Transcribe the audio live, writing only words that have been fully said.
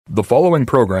The following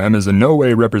program is in no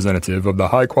way representative of the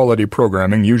high-quality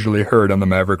programming usually heard on the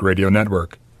Maverick Radio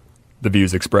Network. The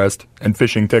views expressed and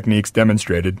fishing techniques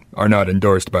demonstrated are not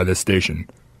endorsed by this station.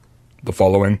 The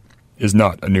following is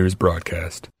not a news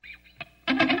broadcast.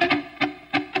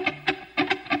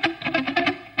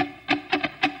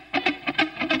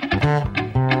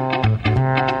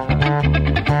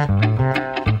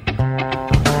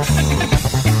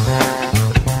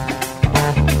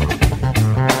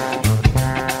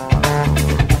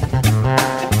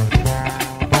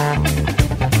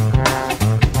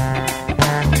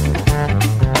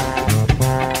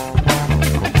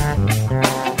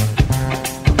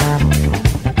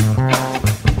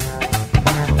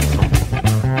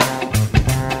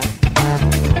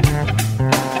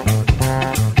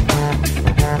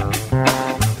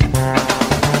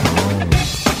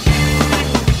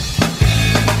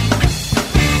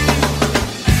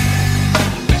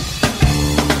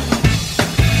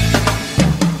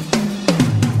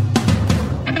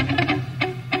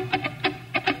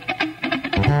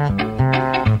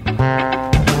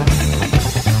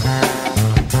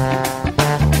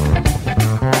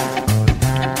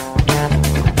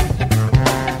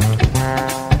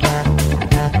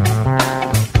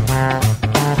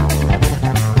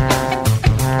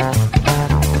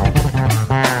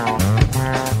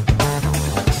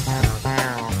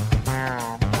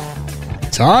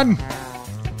 Son?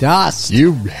 Dust.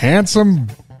 You handsome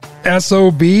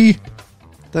SOB.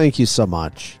 Thank you so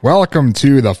much. Welcome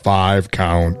to the 5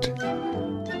 count.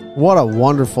 What a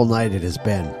wonderful night it has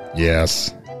been.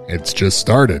 Yes, it's just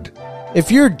started. If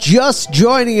you're just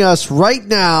joining us right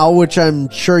now, which I'm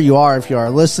sure you are if you are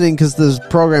listening because this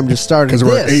program just started. Because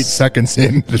we're 8 seconds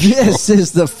in. This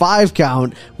is the 5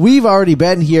 count. We've already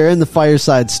been here in the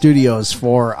Fireside Studios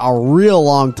for a real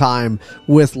long time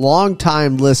with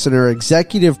longtime listener,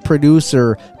 executive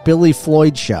producer Billy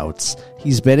Floyd Shouts.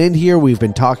 He's been in here. We've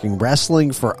been talking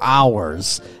wrestling for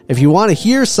hours. If you want to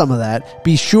hear some of that,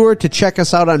 be sure to check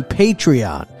us out on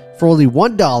Patreon. For only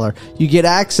 $1, you get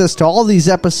access to all these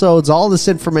episodes, all this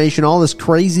information, all this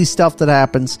crazy stuff that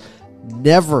happens,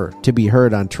 never to be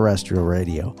heard on terrestrial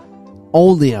radio,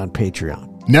 only on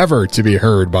Patreon. Never to be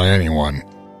heard by anyone.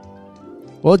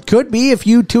 Well, it could be if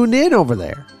you tuned in over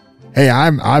there. Hey,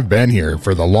 I've been here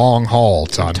for the long haul,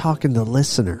 son. Talking to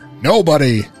listener.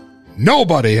 Nobody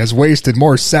has wasted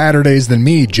more Saturdays than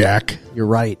me, Jack. You're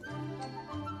right.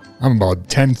 I'm about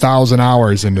 10,000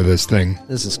 hours into this thing.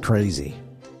 This is crazy.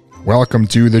 Welcome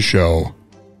to the show.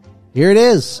 Here it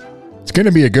is. It's going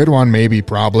to be a good one, maybe,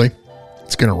 probably.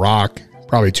 It's going to rock.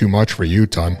 Probably too much for you,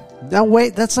 Ton. Now,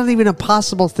 wait, that's not even a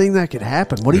possible thing that could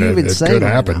happen. What are you even saying? It could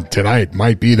happen. Tonight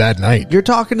might be that night. You're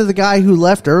talking to the guy who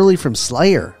left early from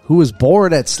Slayer, who was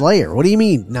bored at Slayer. What do you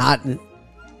mean,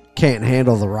 can't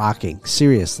handle the rocking?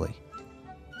 Seriously.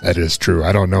 That is true.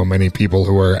 I don't know many people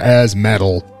who are as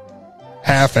metal,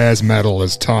 half as metal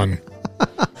as Ton.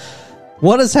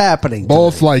 What is happening?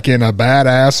 Both tonight? like in a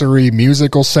badassery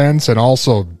musical sense and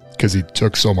also because he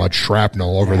took so much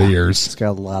shrapnel over the years. He's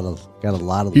got a lot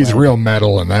of He's lead. real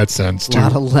metal in that sense, too. A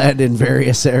lot of lead in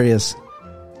various areas.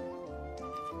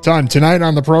 Ton, tonight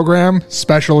on the program,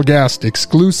 special guest,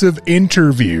 exclusive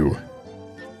interview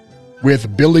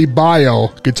with Billy Bio,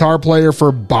 guitar player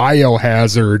for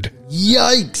Biohazard.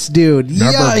 Yikes, dude.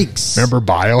 Yikes. Remember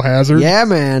Biohazard? Yeah,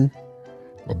 man.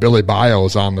 Well, Billy Bio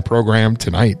is on the program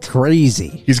tonight.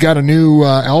 Crazy. He's got a new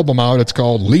album out. It's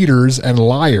called Leaders and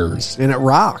Liars. And it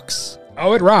rocks.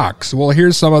 Oh, it rocks. We'll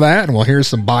hear some of that, and we'll hear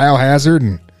some Biohazard,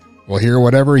 and we'll hear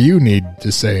whatever you need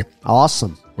to say.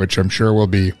 Awesome. Which I'm sure will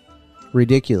be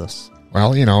ridiculous.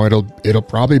 Well, you know, it'll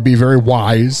probably be very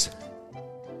wise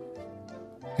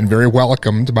and very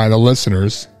welcomed by the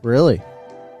listeners. Really?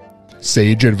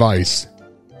 Sage advice.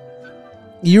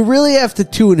 You really have to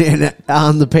tune in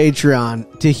on the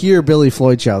Patreon to hear Billy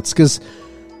Floyd Shouts, because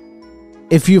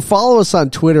if you follow us on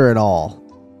Twitter at all,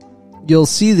 you'll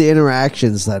see the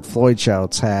interactions that Floyd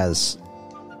Shouts has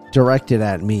directed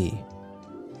at me.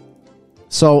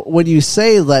 So when you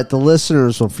say that the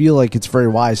listeners will feel like it's very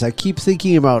wise, I keep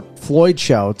thinking about Floyd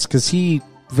Shouts because he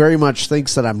very much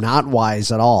thinks that I'm not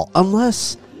wise at all,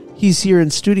 unless he's here in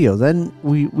studio. Then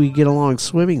we get along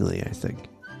swimmingly, I think.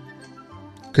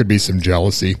 Could be some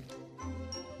jealousy.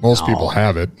 Most people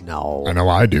have it. No. I know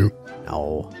I do.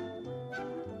 No.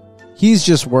 He's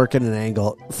just working an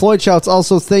angle. Floyd Shouts,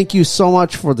 also thank you so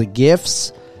much for the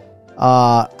gifts.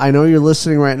 I know you're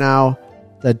listening right now.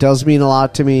 That does mean a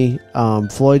lot to me.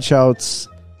 Floyd Shouts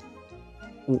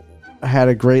had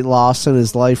a great loss in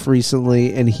his life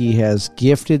recently, and he has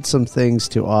gifted some things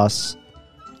to us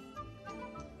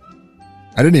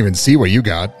I didn't even see what you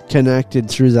got. connected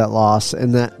through that loss,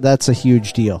 and that's a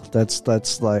huge deal. That's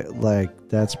like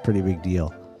that's a pretty big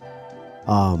deal.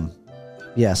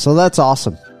 Yeah, so that's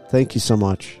awesome. Thank you so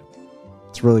much.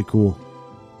 It's really cool.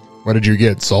 What did you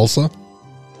get? Salsa?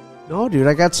 No, dude,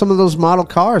 I got some of those model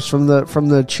cars from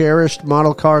the cherished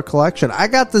model car collection. I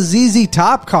got the ZZ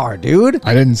Top car, dude.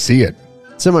 I didn't see it.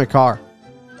 It's in my car.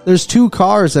 There's 2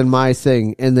 cars in my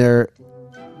thing, and they're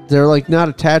like not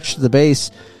attached to the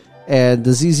base. And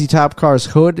the ZZ Top car's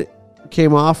hood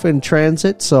came off in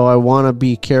transit, so I want to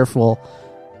be careful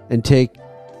and take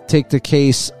the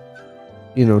case,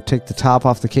 take the top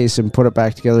off the case and put it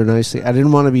back together nicely. I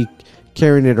didn't want to be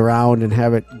carrying it around and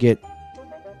have it get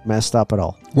messed up at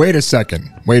all. Wait a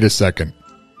second.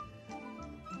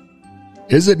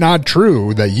 Is it not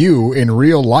true that you, in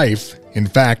real life, in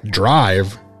fact,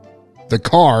 drive the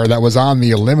car that was on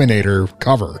the Eliminator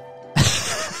cover?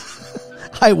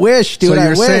 I wish, dude. So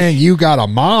you're saying you got a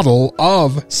model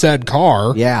of said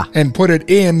car, yeah, and put it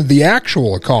in the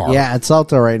actual car? Yeah, it's out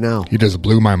there right now. You just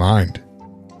blew my mind.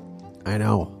 I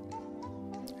know.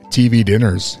 TV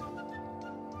dinners.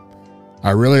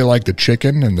 I really like the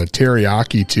chicken and the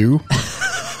teriyaki too.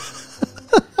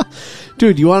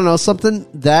 Dude, you want to know something?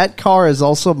 That car is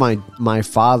also my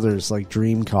father's like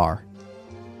dream car.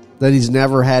 That he's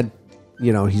never had,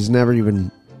 he's never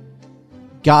even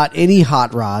got any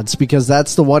hot rods because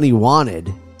that's the one he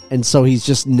wanted. And so he's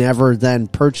just never then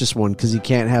purchased one because he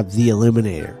can't have the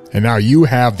Eliminator. And now you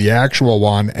have the actual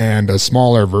one and a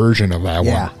smaller version of that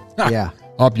one. Yeah.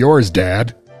 Up yours,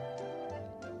 Dad.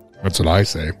 That's what I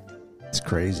say. It's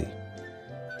crazy.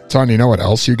 Ton, you know what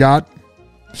else you got?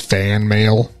 Fan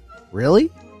mail. Really?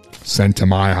 Sent to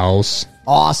my house.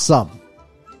 Awesome.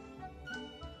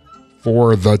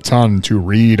 For the Ton to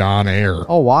read on air.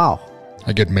 Oh, wow.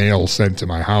 I get mail sent to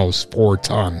my house for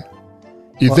Ton.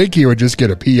 You'd think he would just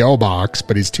get a P.O. box,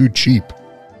 but he's too cheap.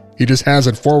 He just has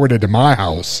it forwarded to my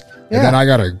house, and then I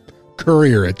got to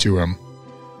courier it to him.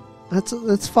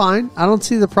 That's fine. I don't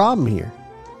see the problem here.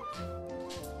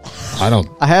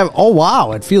 I have, oh,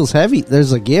 wow, it feels heavy.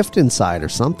 There's a gift inside or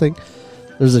something.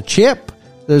 There's a chip.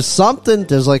 There's something.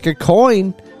 There's like a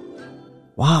coin.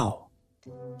 Wow.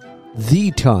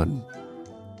 The Ton.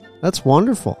 That's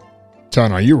wonderful.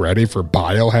 Ton, are you ready for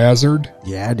Biohazard?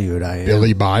 Yeah, dude, I am.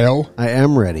 Billy Bio? I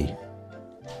am ready.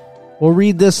 We'll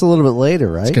read this a little bit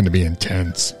later, right? It's going to be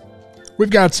intense.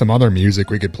 We've got some other music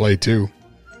we could play, too.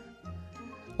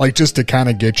 Like, just to kind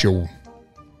of get you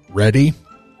ready.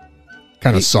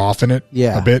 Kind of soften it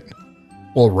a bit.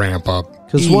 We'll ramp up.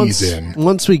 Because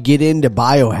once we get into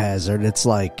Biohazard, it's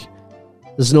like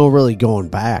there's no really going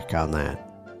back on that,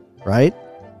 right?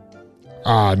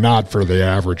 Not for the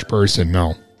average person,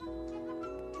 no.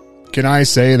 Can I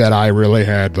say that I really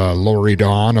had Lori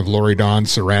Dawn of Lori Dawn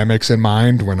Ceramics in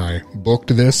mind when I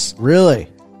booked this? Really?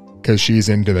 Because she's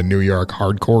into the New York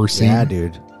hardcore scene. Yeah,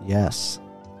 dude. Yes.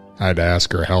 I had to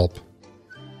ask her help.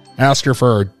 Ask her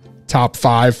for her top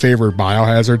 5 favorite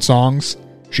Biohazard songs.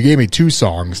 She gave me 2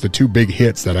 songs, the 2 big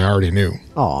hits that I already knew.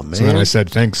 Oh, man. So then I said,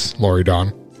 thanks, Lori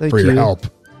Dawn, Thank for you. your help.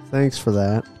 Thanks for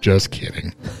that. Just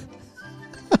kidding.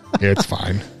 It's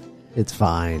fine. It's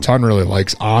fine. Ton really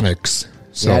likes Onyx.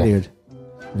 So yeah, dude.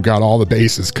 We've got all the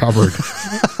bases covered.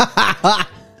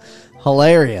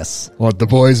 Hilarious. Let the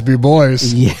boys be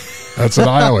boys. Yeah. That's what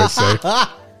I always say.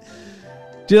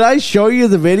 Did I show you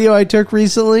the video I took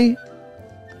recently?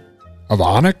 Of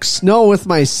Onyx? No, with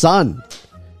my son.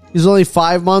 He's only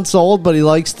 5 months old, but he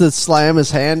likes to slam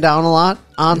his hand down a lot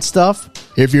on stuff.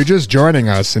 If you're just joining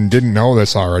us and didn't know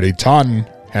this already, Ton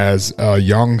has a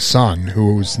young son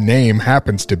whose name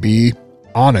happens to be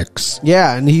Onyx.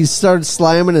 Yeah, and he started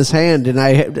slamming his hand, and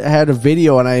I had a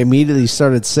video, and I immediately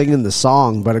started singing the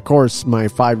song. But, of course, my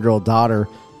 5-year-old daughter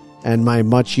and my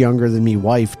much younger than me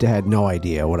wife had no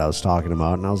idea what I was talking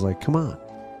about. And I was like, come on.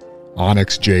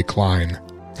 Onyx J. Klein.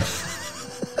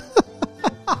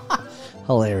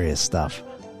 Hilarious stuff.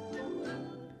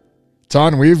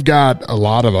 Ton, we've got a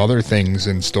lot of other things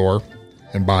in store.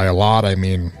 And by a lot, I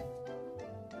mean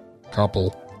a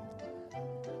couple.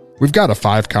 We've got a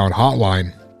 5-count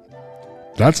hotline.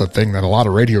 That's a thing that a lot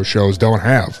of radio shows don't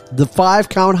have. The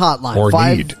 5-count hotline. Or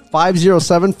need.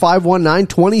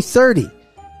 507-519-2030.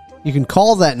 You can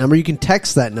call that number. You can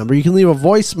text that number. You can leave a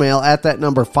voicemail at that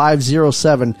number,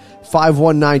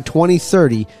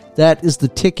 507-519-2030. That is the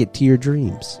ticket to your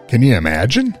dreams. Can you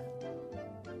imagine?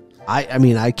 I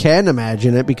mean, I can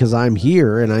imagine it because I'm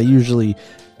here and I usually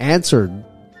answer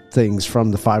things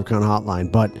from the 5-count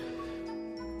hotline. But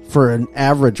for an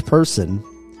average person,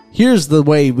 here's the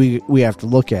way we have to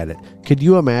look at it. Could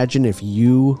you imagine if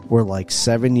you were like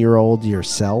 7-year-old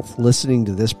yourself listening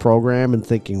to this program and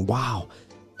thinking, wow,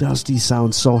 Dusty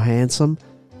sounds so handsome.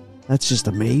 That's just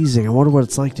amazing. I wonder what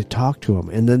it's like to talk to him.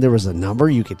 And then there was a number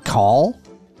you could call.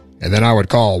 And then I would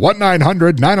call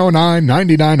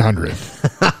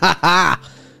 1-900-909-9900.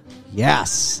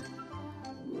 Yes.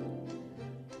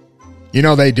 You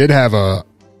know, they did have a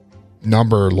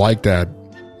number like that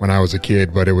when I was a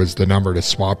kid, but it was the number to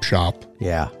Swap Shop.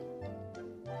 Yeah.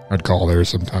 I'd call there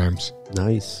sometimes.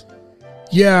 Nice.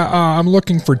 Yeah, I'm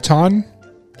looking for Ton.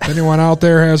 If anyone out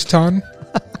there has Ton?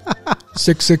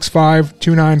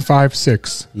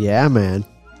 665-2956. Yeah, man.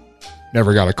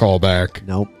 Never got a call back.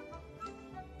 Nope.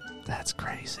 That's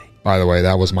crazy. By the way,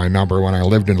 that was my number when I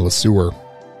lived in Le Sueur.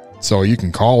 So you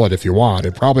can call it if you want.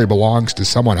 It probably belongs to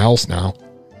someone else now.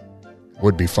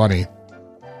 Would be funny.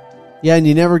 Yeah, and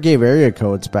you never gave area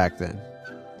codes back then.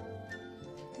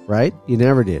 Right? You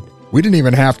never did. We didn't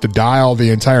even have to dial the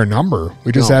entire number.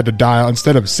 We just had to dial,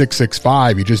 instead of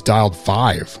 665, you just dialed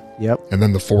 5. Yep. And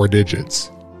then the 4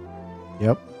 digits.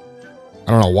 Yep.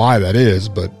 I don't know why that is,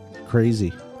 but...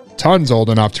 Crazy. Ton's old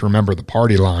enough to remember the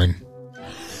party line.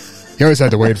 He always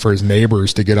had to wait for his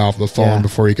neighbors to get off the phone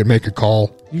before he could make a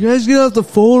call. You guys get off the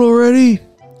phone already?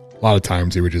 A lot of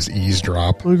times he would just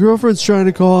eavesdrop. My girlfriend's trying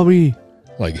to call me.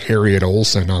 Like Harriet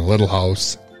Olsen on Little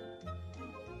House.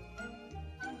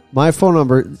 My phone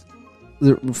number,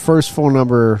 the first phone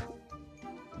number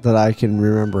that I can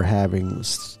remember having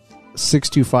was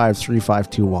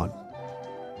 625-3521.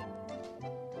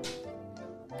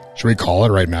 Should we call it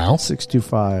right now?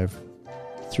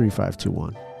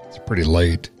 625-3521. It's pretty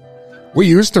late. We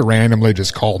used to randomly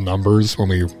just call numbers when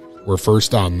we were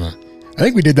first on the... I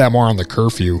think we did that more on the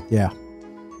curfew. Yeah.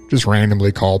 Just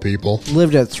randomly call people.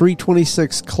 Lived at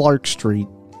 326 Clark Street.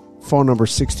 Phone number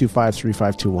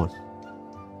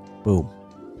 625-3521. Boom.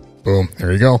 Boom.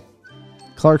 There you go.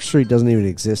 Clark Street doesn't even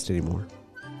exist anymore.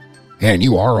 Man,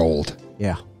 you are old.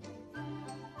 Yeah.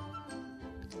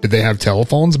 Did they have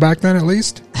telephones back then at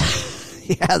least?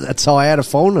 Yeah, that's how I had a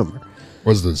phone number.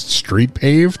 Was the street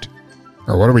paved?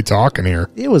 Or what are we talking here?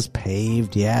 It was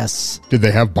paved, yes. Did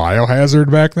they have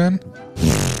Biohazard back then?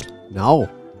 No.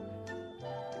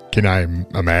 Can I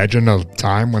imagine a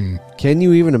time when... Can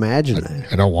you even imagine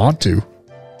that? I don't want to.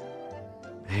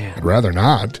 Man. I'd rather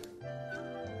not.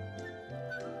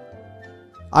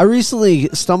 I recently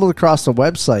stumbled across a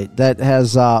website that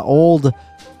has old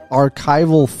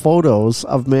archival photos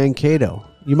of Mankato.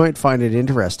 You might find it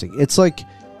interesting. It's like,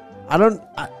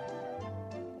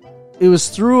 it was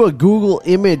through a Google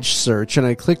image search, and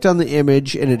I clicked on the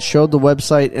image, and it showed the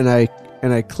website, and I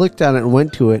clicked on it and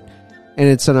went to it, and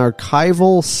it's an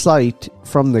archival site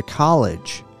from the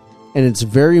college, and it's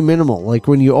very minimal. Like,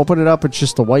 when you open it up, it's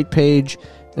just a white page,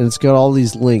 and it's got all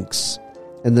these links,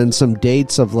 and then some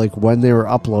dates of, like, when they were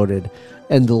uploaded,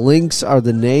 and the links are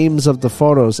the names of the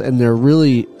photos, and they're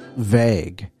really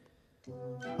vague.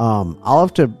 I'll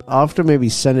have to maybe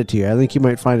send it to you. I think you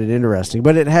might find it interesting.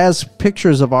 But it has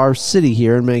pictures of our city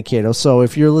here in Mankato. So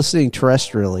if you're listening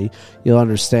terrestrially, you'll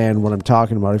understand what I'm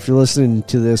talking about. If you're listening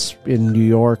to this in New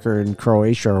York or in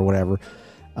Croatia or whatever,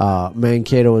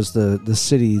 Mankato is the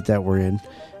city that we're in.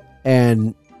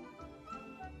 And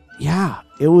yeah,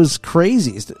 it was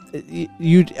crazy.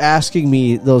 You asking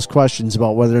me those questions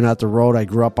about whether or not the road I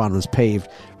grew up on was paved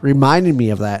reminded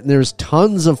me of that. And there's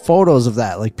tons of photos of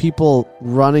that, like people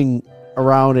running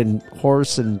around in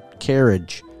horse and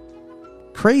carriage.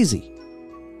 Crazy.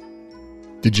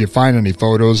 Did you find any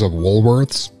photos of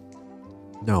Woolworths?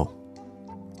 No.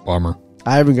 Bummer.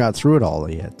 I haven't got through it all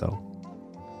yet, though.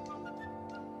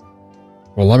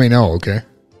 Well, let me know, okay?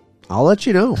 I'll let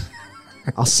you know.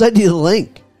 I'll send you the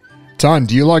link. Ton,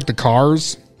 do you like the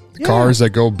cars? The cars that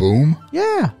go boom?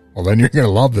 Yeah. Well, then you're going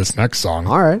to love this next song.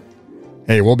 All right.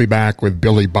 Hey, we'll be back with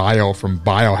Billy Bio from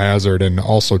Biohazard and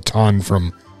also Ton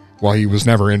from, well, he was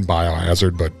never in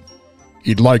Biohazard, but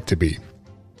he'd like to be.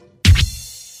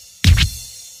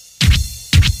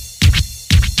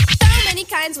 So many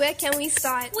kinds, where can we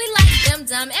start? We like them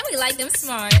dumb and we like them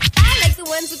smart. I like the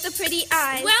ones with the pretty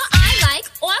eyes. Well, I like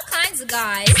all kinds of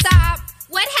guys. Stop.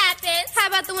 What happened? How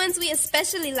about the ones we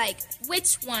especially like?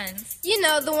 Which ones? You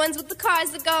know, the ones with the cars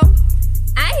that go.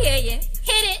 I hear you.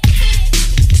 Hit it. Hit it.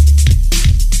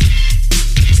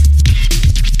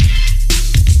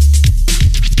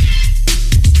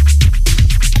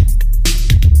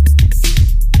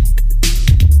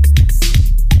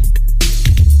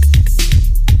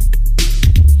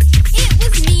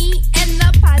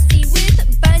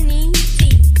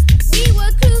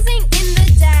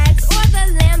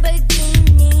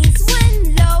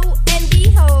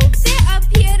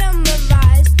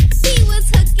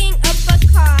 Hooking up a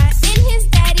car in his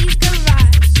daddy's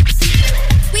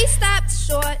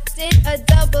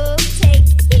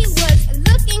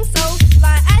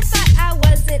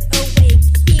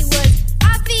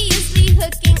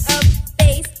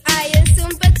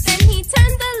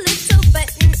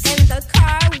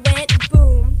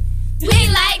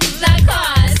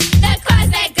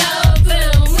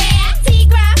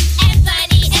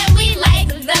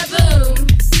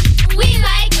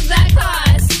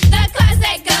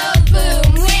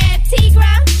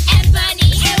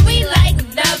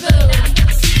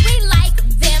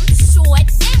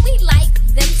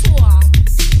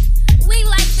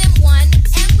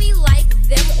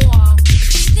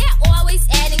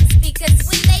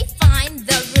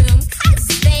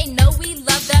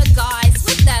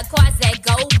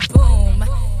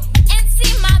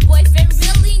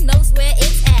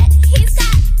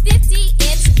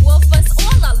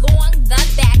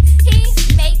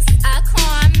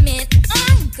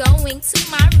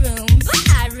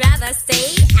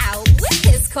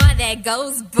that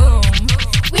goes boom.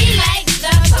 We like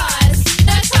the cars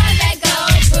that go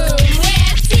boom.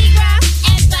 We're Tigra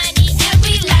and Bunny, and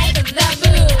we like the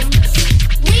boom.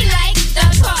 We like the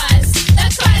cars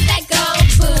that go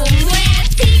boom. We're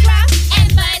Tigra and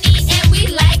Bunny, and we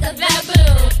like the boom.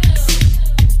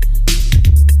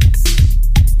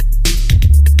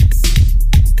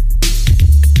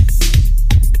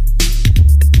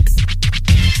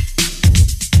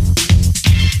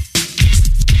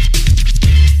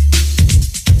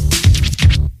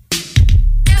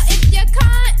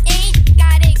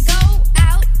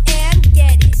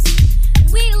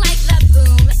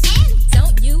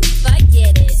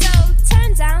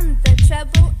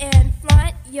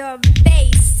 Your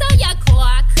bass, so your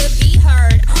car could be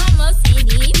heard almost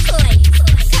any place.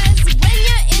 'Cause when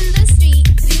you're in the street,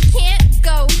 you can't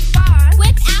go far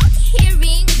without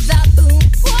hearing the boom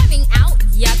pouring out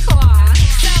your car.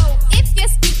 So if your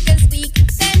speaker's weak,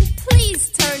 then please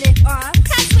turn it off.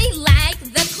 'Cause we like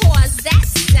the cars that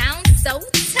sound so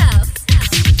tough.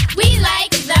 We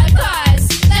like the cars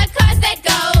that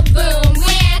go boom.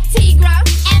 We're Tigra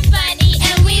and Bunny,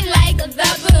 and we like the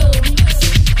boom.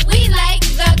 We like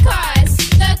the cars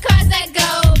that go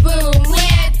boom.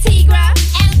 We're Tigra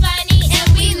and Bunny, and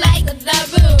we like the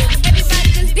boom. Everybody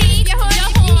just beat your horn.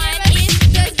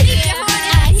 Just beat your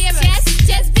horn.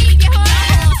 Just beat your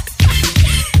horn.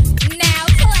 Now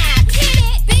clap, hit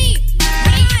it, beat,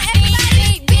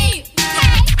 everybody beat.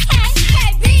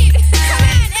 Hey, beat. Come on,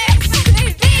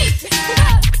 everybody beat.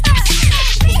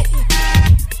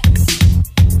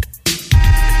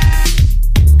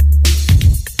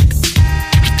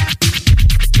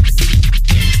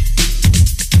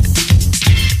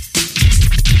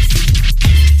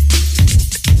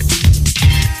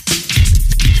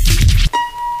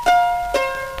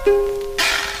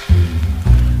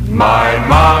 My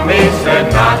mommy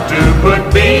said not to put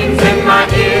beans in my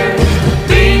ears,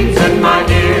 beans in my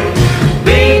ears,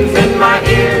 beans in my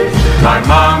ears. My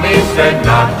mommy said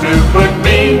not to put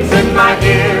beans in my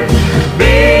ears,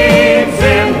 beans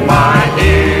in my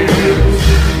ears.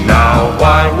 Now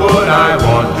why would I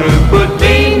want to put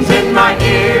beans in my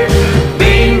ears,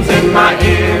 beans in my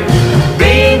ears,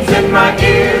 beans in my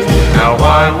ears? Now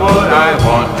why would I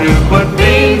want to put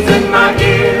beans in my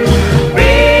ears?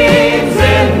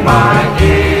 My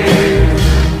ears.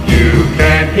 You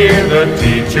can't hear the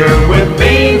teacher with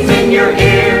beans in your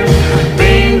ears,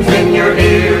 beans in your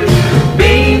ears,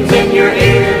 beans in your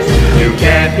ears. You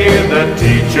can't hear the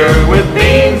teacher with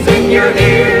beans in your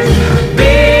ears,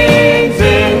 beans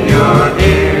in your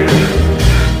ears.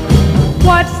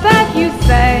 What's that you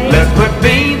say? Let's put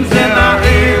beans in our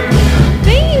ears,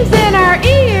 Beans in our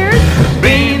ears?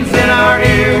 beans in our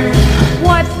ears.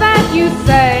 What's that you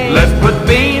say? Let's put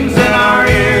beans in our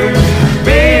ears,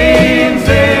 beans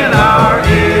in our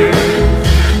ears.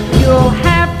 You'll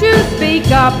have to speak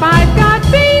up. I've got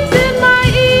beans in my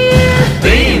ears.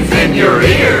 Beans in your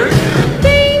ears?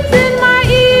 Beans in my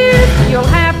ears.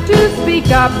 You'll have to speak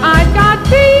up. I've got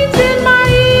beans in my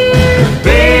ears.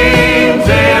 Beans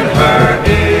in her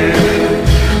ears.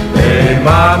 Hey,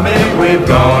 mommy, we've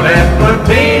gone and put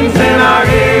beans in our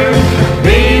ears,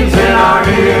 beans in our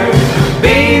ears,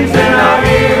 beans in our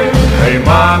ears. Hey,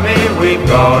 mommy, we've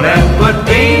gone and put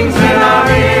beans in our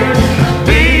ears,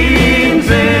 beans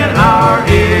in our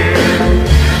ears.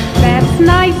 That's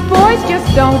nice, boys. Just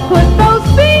don't put those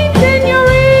beans in your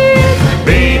ears.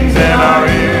 Beans in our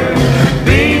ears,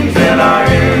 beans in our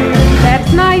ears.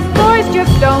 That's nice, boys.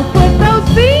 Just don't put those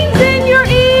beans in your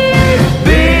ears.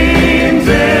 Beans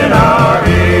in our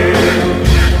ears.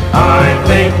 I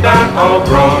think that all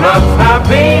grown-ups have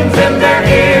beans in their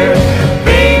ears,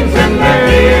 beans in their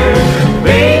ears,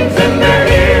 beans in their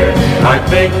ears. I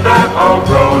think that all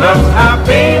grown-ups have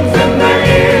beans in their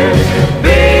ears,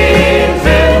 beans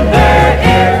in their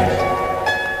ears.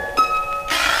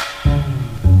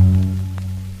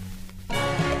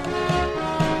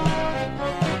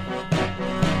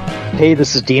 Hey,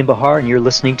 this is Dean Bahar, and you're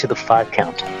listening to The 5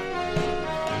 Count.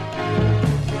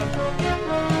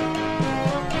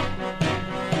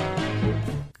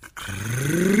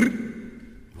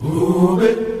 Move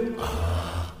it,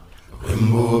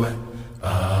 move it,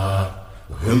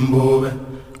 move it, move it,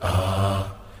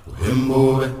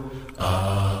 move it,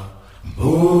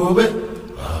 move it, move it,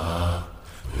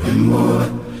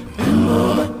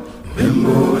 move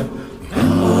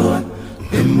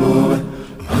it, move it,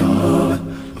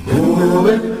 move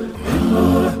it, move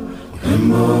it,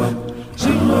 move it.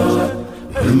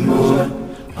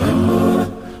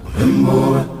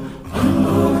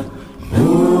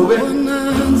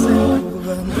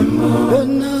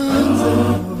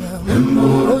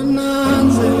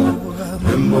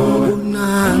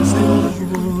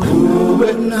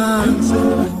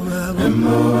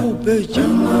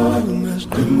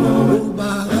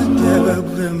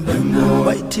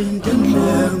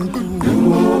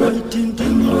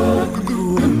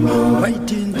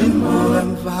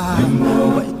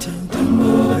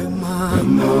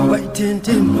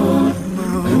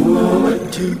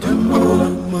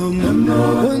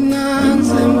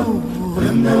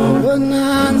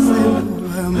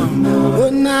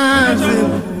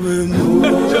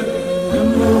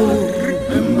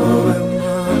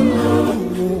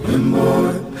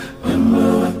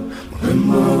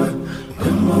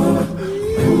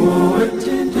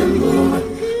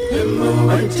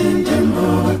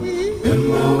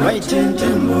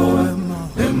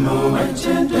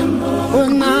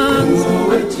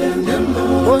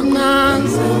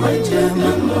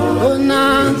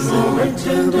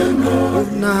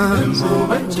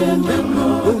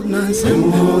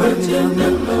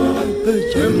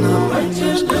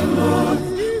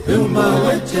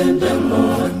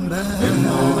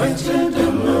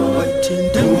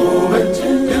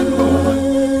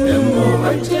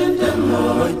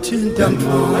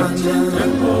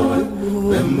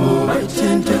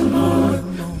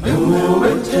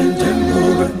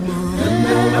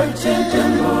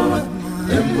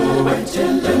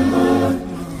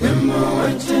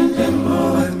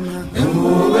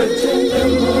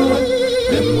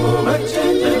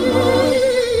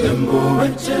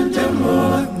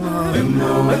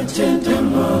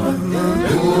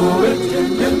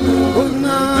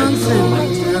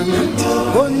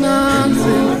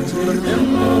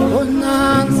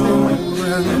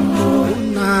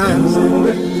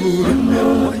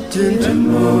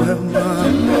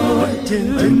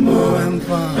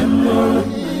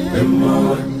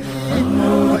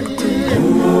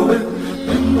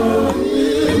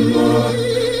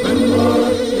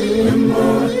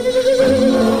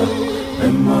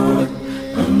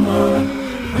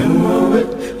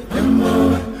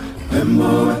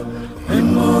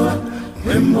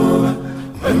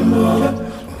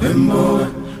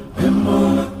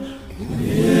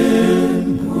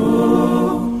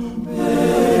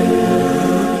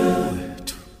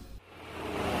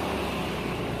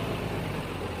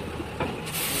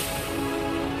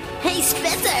 Hey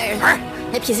Spetter,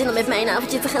 heb je zin om met mij een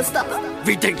avondje te gaan stappen?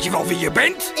 Wie denk je wel wie je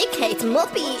bent? Ik heet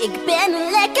Moppie, ik ben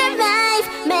een lekker wijf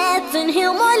met een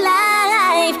heel mooi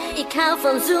lijf. Ik hou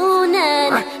van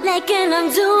zoenen, lekker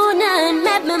lang zoenen.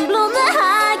 Met mijn blonde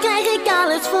haar krijg ik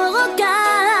alles voor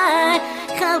elkaar.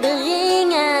 Gouden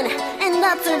ringen en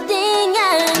dat soort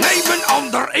dingen. Neem een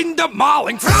ander in de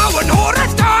maling, vrouwen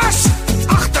horen thuis.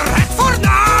 Achter het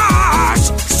fornuis,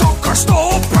 sokken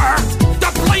stoppen, de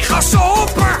plegers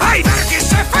open. Hey, werk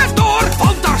eens even door,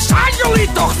 want daar zijn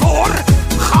jullie toch voor.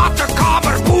 Gaat de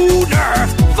kamer boenen,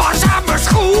 was aan mijn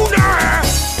schoenen.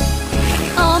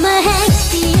 Ome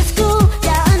Henk, die is cool,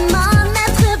 ja een man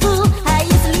met gevoel. Hij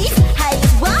is lief, hij is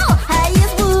wow, hij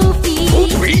is woepie.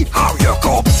 Woepie, hou je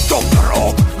kop, donder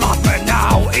op. Laat me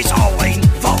nou eens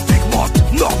alleen, want ik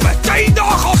moet nog meteen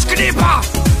nagels knippen.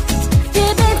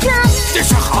 Je bent knap, Het is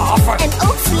een gave. en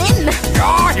ook slim.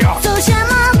 Ja. Zo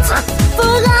charmant,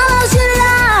 vooral als je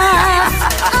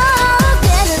lacht. Oh, ik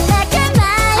ben een lekker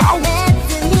meid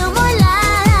met een heel mooi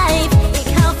lijf.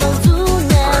 Ik hou van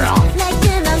zoenen,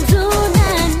 lekker lang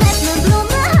zoenen. Met mijn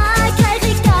blonde haar krijg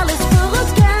ik alles voor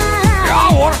elkaar. Ja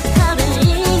hoor. Gouden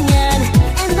ringen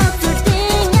en dat soort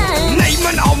dingen. Neem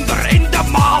een ander in de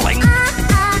maling.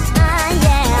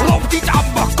 Yeah. Loop niet aan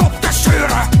mijn kop te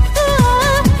zeuren.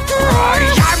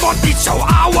 Jij moet niet zo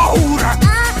ouwe hoeren.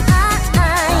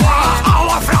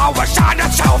 Alle vrouwen zijn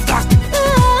hetzelfde.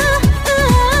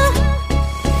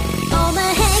 Ome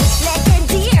Henk, lekker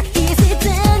dier, hier zit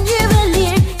een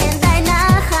juwelier. En daarna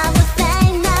gaan we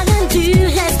fijn naar een duur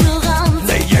restaurant.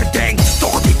 Nee, je denkt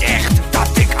toch niet echt dat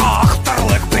ik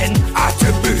achterlijk ben. Uit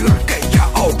de buur kun je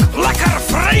ook lekker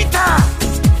vreten.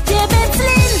 Je bent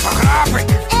slim Begrijp ik.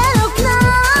 en ook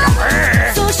knap.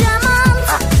 Ja, Zo charmant,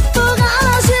 vooral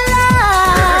als je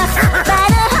lacht. Bij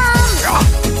de hand ja,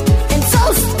 en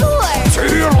zo stoer.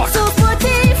 tuurlijk. Zo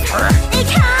sportief, ik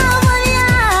hou van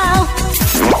jou.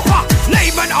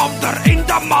 Neem een ander in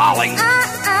de maling.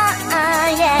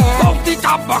 Yeah. Loop niet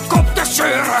aan mijn kop te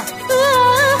zeuren.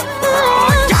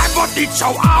 Jij moet niet zo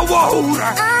ouwe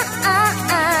hoeren.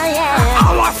 Yeah.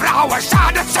 Alle vrouwen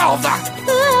zijn hetzelfde. Ik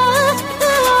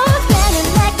ben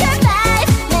een lekker wijf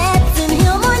met een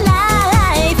heel mooi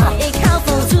lijf. Ik hou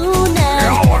van zoenen, Ja,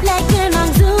 hoor. lekker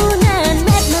lang zoenen.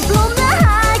 Met mijn blonde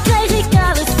haar krijg ik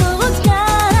alles voor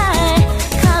elkaar.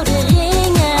 Gouden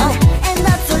ringen en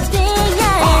dat soort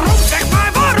dingen. Waarom, zeg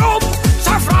maar waarom,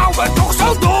 zijn vrouwen toch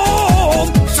zo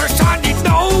dom? Ze zijn niet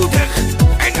nodig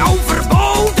en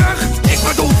overbodig. Ik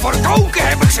bedoel, voor koken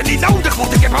heb ik ze niet nodig,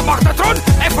 want ik heb een magnetron.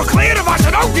 En voor kleren was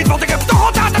het ook niet, want ik heb toch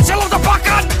altijd hetzelfde pak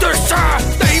aan.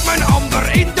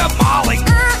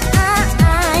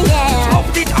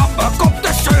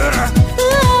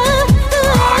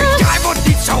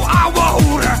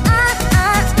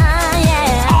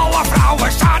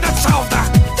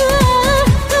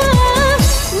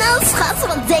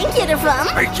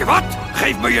 je wat?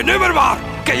 Geef me je nummer maar.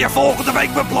 Kan je volgende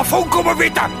week mijn plafond komen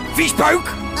witten? Viespeuk.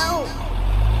 Oh.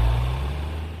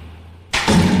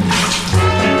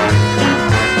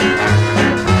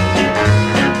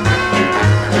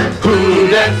 Who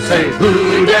dat, say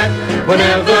who dat,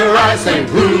 whenever I say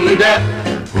who dat.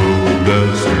 Who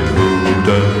dat, say who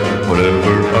dat,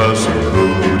 whenever I say who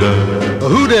dat.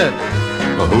 Who dat?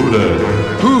 Who dat?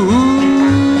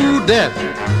 Who dat?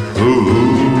 Who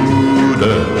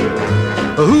dat?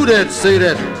 Who dat say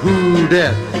that? Who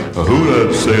dat? Who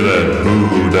that say that?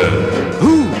 Who that?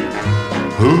 Who?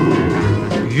 Who?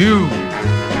 You.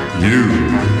 You.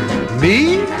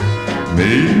 Me?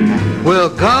 Me? Well,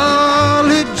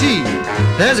 golly gee,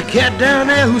 there's a cat down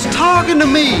there who's talking to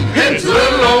me. It's a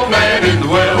little old man in the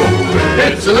well.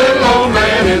 It's a little old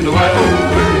man in the well.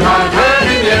 I heard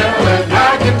him yell and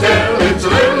I can tell it's a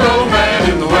little old man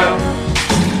in the well.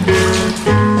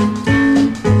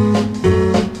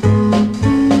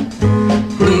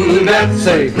 Who that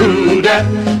say who that?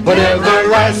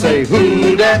 Whenever I say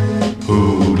who that.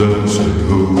 Who that say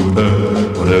who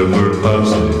that? Whenever I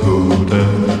say who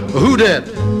that. Who dat?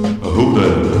 Who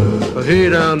that? Hey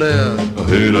down there.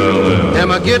 Hey down there.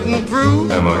 Am I getting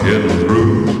through? Am I getting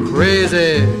through?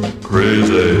 Crazy.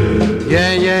 Crazy.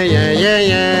 Yeah, yeah, yeah, yeah,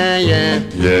 yeah, yeah.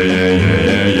 Yeah, yeah, yeah,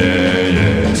 yeah, yeah,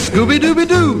 yeah.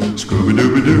 Scooby-Dooby-Doo.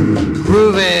 Scooby-Dooby-Doo.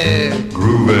 Groovy.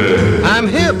 Groovy. I'm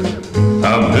hip.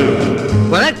 I'm hip.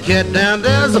 Well, that cat down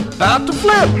there's about to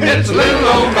flip. It's a little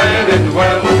old man in the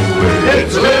well.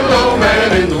 It's a little old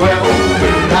man in the well.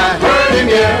 I heard him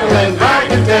yell and I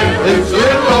can tell it's a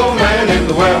little old man in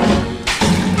the well.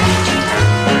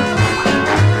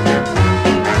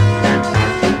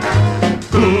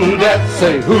 Who that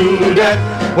say who that?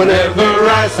 Whenever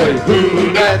I say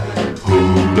who that. Who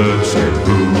that say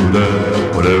who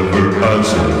that? Whenever I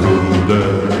say who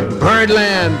that.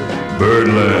 Birdland.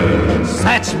 Birdland.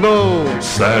 Satchmo.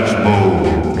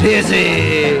 Satchmo.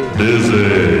 Dizzy.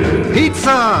 Dizzy.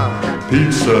 Pizza.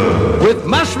 Pizza. With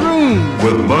mushrooms.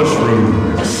 With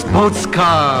mushrooms. Sports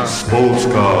car. Sports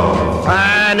car.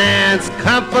 Finance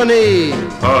company.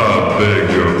 I beg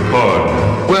your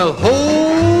pardon. Well,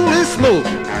 holy smoke.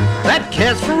 That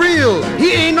cat's for real.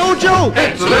 He ain't no joke.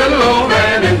 It's a little old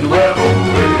man in the well.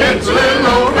 It's a little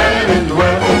old man in the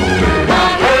well. I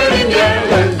heard him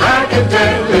yell and I can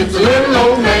tell it's a little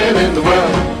old man in the well.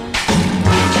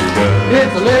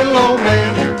 It's a little old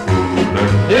man.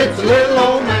 It's a little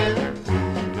old man.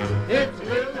 It's a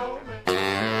little old man.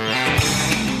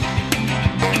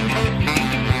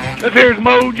 This here's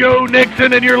Mojo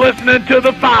Nixon, and you're listening to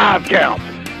the 5 Count.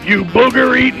 You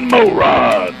booger-eating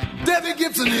morons. Debbie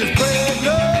Gibson is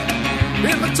pregnant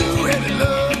in my two-headed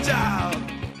love child.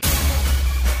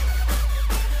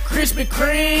 Krispy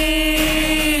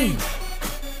Kreme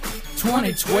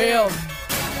 2012.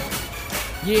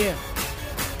 Yeah,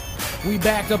 we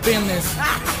back up in this.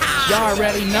 Y'all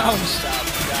already know.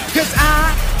 Cause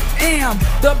I am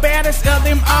the baddest of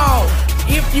them all.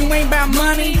 If you ain't about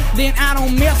money, then I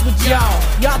don't mess with y'all.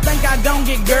 Y'all think I don't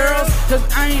get girls, cause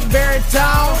I ain't very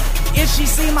tall. If she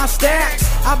see my stacks,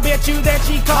 I bet you that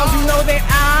she calls. You know that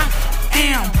I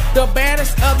am the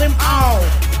baddest of them all.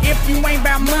 If you ain't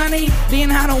about money,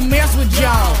 then I don't mess with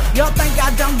y'all. Y'all think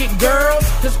I don't get girls,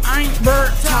 cause I ain't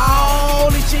very tall.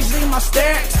 If she see my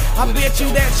stacks, I bet you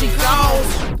that she calls.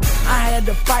 I had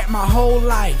to fight my whole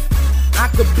life. I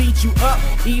could beat you up,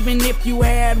 even if you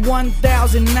had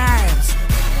 1,000 knives.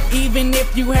 Even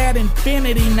if you had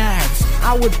infinity knives,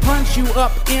 I would punch you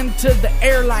up into the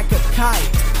air like a kite.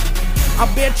 I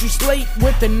bet you sleep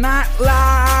with the night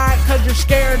light, cause you're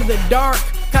scared of the dark,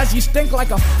 cause you stink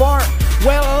like a fart.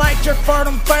 Well, I like your fart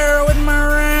on fire with my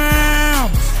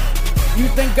rhymes. You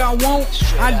think I won't?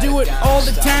 I do it all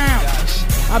the time.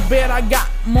 I bet I got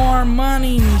more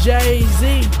money than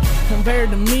Jay-Z. Compared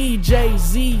to me,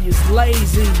 Jay-Z is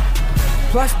lazy.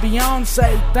 Plus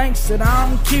Beyonce thinks that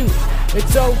I'm cute.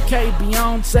 It's okay,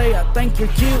 Beyonce, I think you're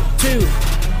cute too.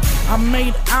 I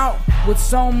made out with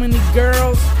so many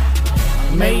girls.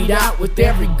 I made out with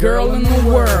every girl in the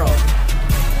world.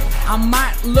 I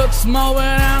might look small, but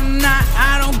I'm not.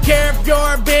 I don't care if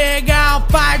you're big, I'll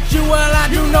fight you. Well, I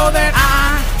do know that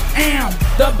I am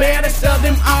the baddest of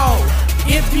them all.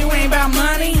 If you ain't about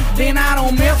money, then I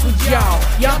don't mess with y'all.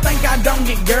 Y'all think I don't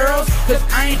get girls, cause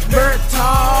I ain't very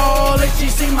tall. If she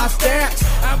see my stats,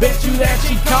 I bet you that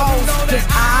she calls. Cause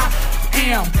I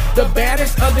am the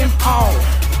baddest of them all.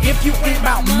 If you ain't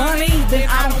about money, then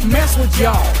I don't mess with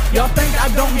y'all. Y'all think I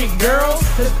don't get girls,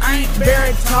 cause I ain't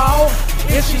very tall.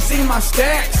 If she see my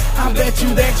stacks, I bet you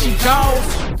that she calls.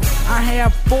 I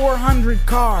have 400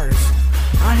 cars.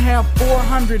 I have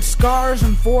 400 scars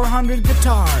and 400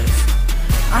 guitars.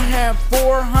 I have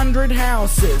 400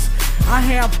 houses. I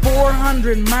have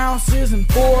 400 mouses and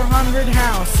 400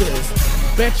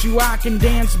 houses. Bet you I can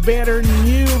dance better than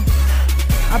you.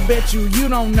 I bet you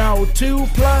don't know 2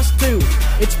 plus 2.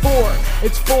 It's 4,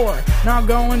 it's 4. Now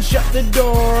go and shut the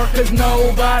door, cause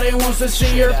nobody wants to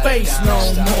see your face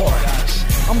no more.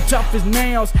 I'm tough as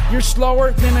nails, you're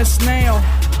slower than a snail.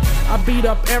 I beat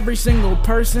up every single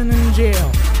person in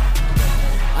jail.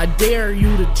 I dare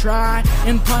you to try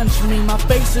and punch me. My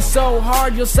face is so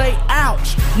hard you'll say,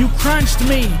 ouch, you crunched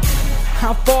me.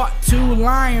 I fought 2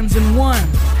 lions and 1.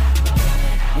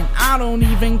 And I don't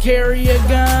even carry a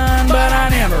gun, but I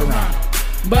never run.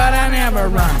 But I never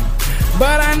run.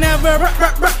 But I never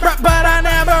but I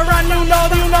never run. You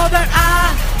know that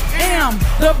I am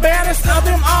the baddest of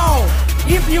them all.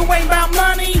 If you ain't about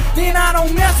money, then I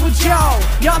don't mess with y'all.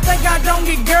 Y'all think I don't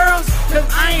get girls, cause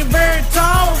I ain't very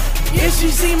tall. If she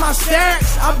see my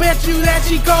stacks, I bet you that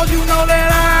she calls. You know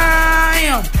that I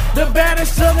am the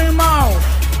baddest of them all.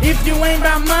 If you ain't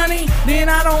about money, then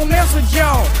I don't mess with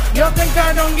y'all. Y'all think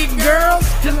I don't get girls,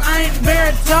 cause I ain't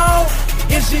very tall.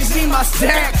 If she see my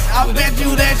stacks, I bet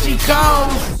you that she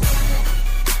calls.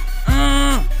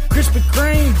 Krispy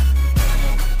Kreme.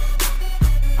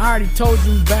 I already told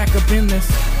you back up in this.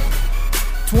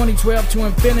 2012 to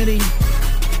infinity.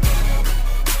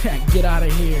 Get out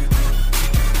of here.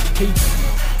 Peace.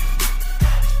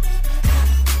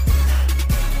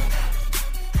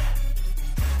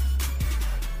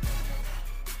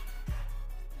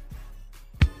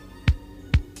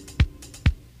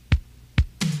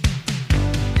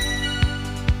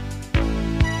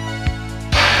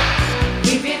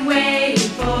 We've been waiting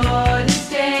for this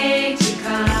day to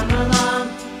come along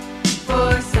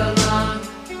for so long.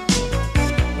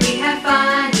 We have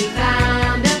finally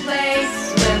found a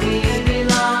place where we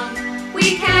belong.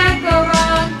 We can't go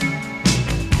wrong.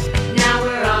 Now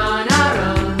we're on our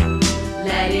own,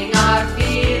 letting our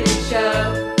feelings show.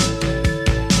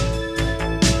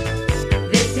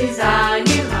 This is our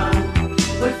new home.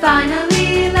 We're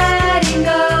finally letting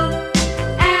go.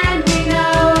 And we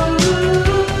know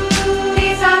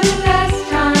these are the best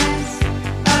times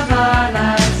of our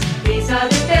lives. These are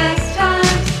the best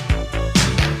times.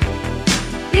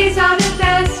 These are the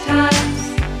best times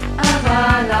of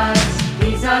our lives.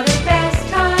 These are the best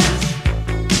times.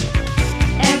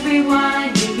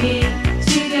 Everyone you meet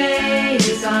today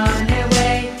is on their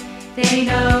way. They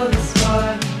know the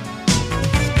score.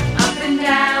 Up and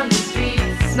down the street,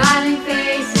 smiling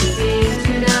faces seem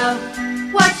to know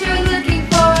what you're looking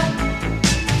for.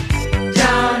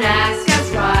 Don't ask us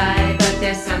why, but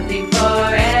there's something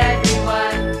for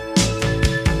everyone.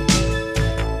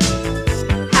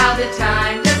 How the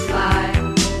time does fly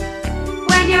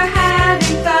when you're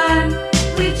having fun.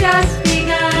 We've just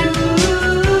begun.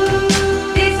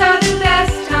 Ooh, these are the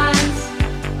best times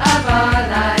of our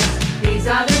lives. These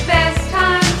are the best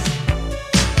times.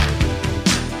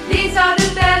 These are the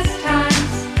best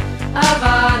times of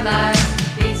our lives.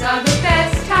 These are the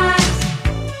best times.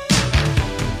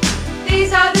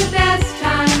 These are the best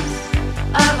times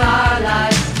of our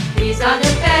lives. These are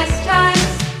the best times.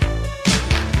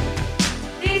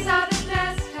 These are the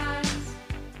best times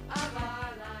of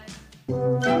our lives.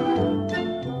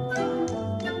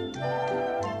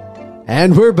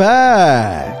 And we're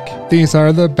back. These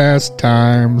are the best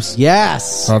times.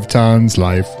 Yes. Of Ton's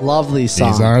life. Lovely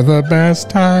song. These are the best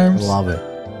times. Love it.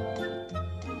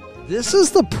 This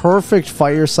is the perfect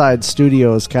Fireside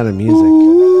Studios kind of music.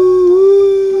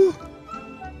 Ooh.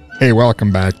 Hey,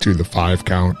 welcome back to the 5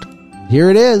 count. Here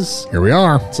it is. Here we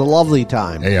are. It's a lovely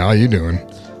time. Hey, how you doing?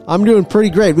 I'm doing pretty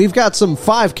great. We've got some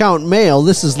 5 count mail.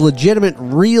 This is legitimate,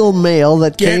 real mail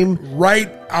that came right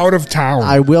out of town.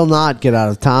 I will not get out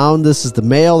of town. This is the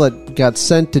mail that got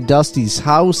sent to Dusty's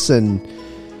house and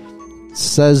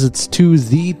says it's to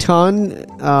the ton,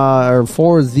 or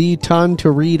for the ton to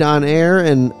read on air.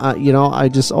 And, I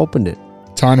just opened it.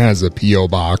 Ton has a P.O.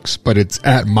 box, but it's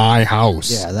at my house.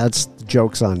 Yeah, that's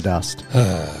jokes on Dust.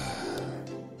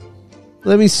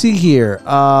 Let me see here.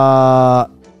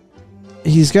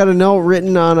 He's got a note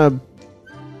written on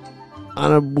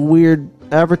a weird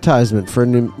advertisement for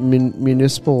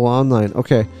municipal online.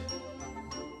 Okay.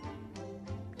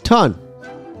 Ton.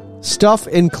 Stuff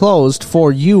enclosed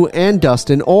for you and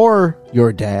Dustin or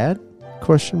your dad?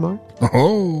 Question mark.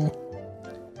 Oh.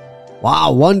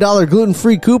 Wow, $1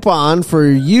 gluten-free coupon for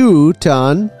you,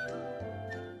 Ton.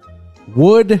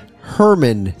 Wood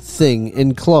Herman thing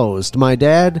enclosed. My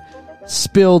dad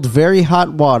spilled very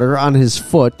hot water on his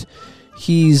foot.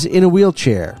 He's in a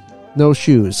wheelchair. No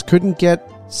shoes. Couldn't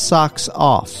get socks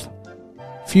off.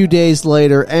 Few days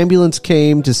later, ambulance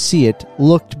came to see it.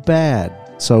 Looked bad.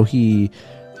 So he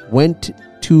went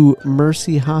to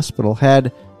Mercy Hospital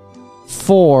had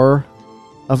 4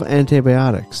 of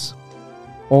antibiotics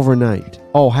overnight.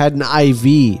 Oh, had an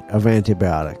IV of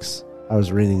antibiotics. I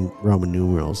was reading Roman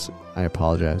numerals. I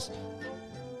apologize.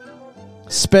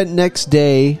 Spent next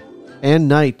day and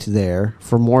night there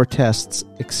for more tests,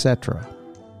 etc.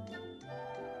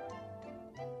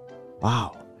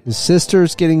 Wow. His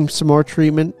sister's getting some more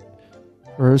treatment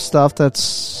for her stuff.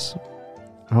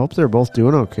 I hope they're both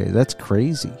doing okay. That's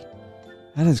crazy.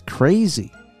 That is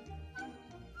crazy.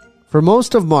 For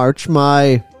most of March,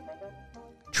 my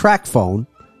track phone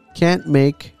can't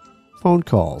make phone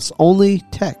calls. Only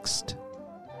text.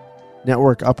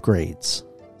 Network upgrades.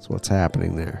 That's what's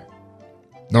happening there.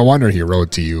 No wonder he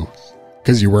wrote to you.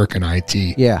 Because you work in IT.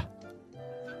 Yeah.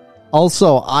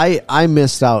 Also, I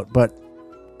missed out, but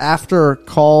after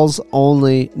calls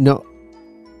only... No,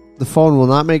 the phone will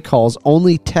not make calls.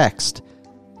 Only text.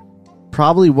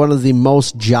 Probably one of the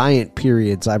most giant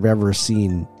periods I've ever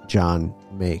seen John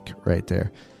make right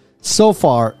there. So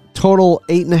far, total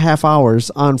 8.5 hours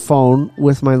on phone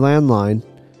with my landline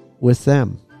with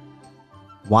them.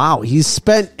 Wow, he's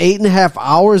spent 8.5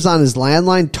 hours on his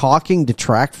landline talking to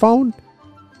track phone?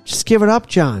 Just give it up,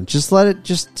 John. Just let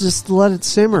it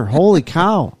simmer. Holy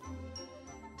cow.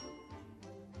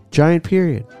 Giant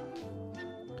period.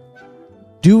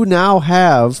 Do now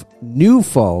have new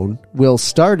phone. Will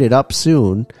start it up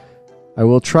soon. I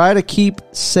will try to keep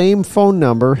same phone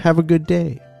number. Have a good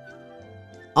day.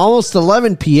 Almost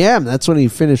 11 p.m. That's when he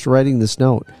finished writing this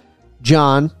note.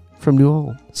 John from New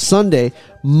Ulm. Sunday,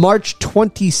 March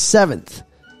 27th.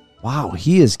 Wow,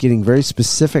 he is getting very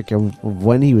specific of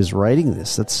when he was writing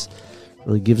this. That's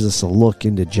really gives us a look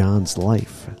into John's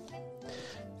life.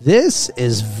 This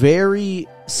is very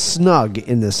snug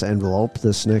in this envelope,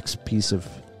 this next piece of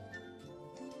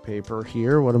paper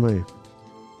here. What am I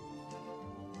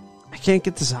can't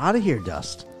get this out of here,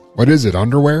 Dust. What is it,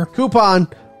 underwear? Coupon,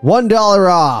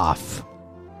 $1 off.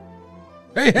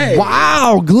 Hey.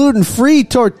 Wow, gluten-free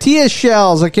tortilla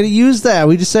shells. I could have used that.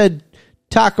 We just said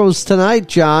tacos tonight,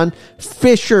 John.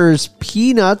 Fisher's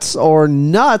peanuts or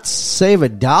nuts. Save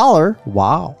 $1.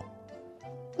 Wow.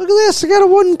 Look at this. I got a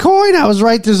wooden coin. I was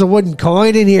right. There's a wooden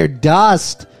coin in here.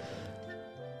 Dust.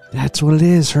 That's what it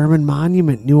is. Herman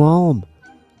Monument, New Ulm.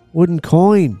 Wooden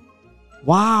coin.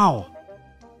 Wow.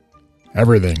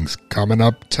 Everything's coming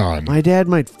up time. My dad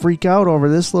might freak out over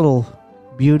this little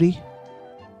beauty.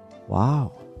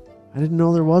 Wow. I didn't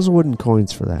know there was wooden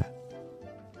coins for that.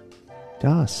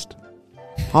 Dust.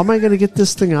 How am I going to get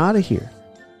this thing out of here?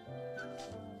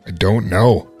 I don't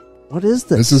know. What is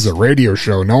this? This is a radio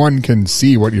show. No one can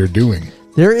see what you're doing.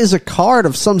 There is a card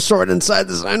of some sort inside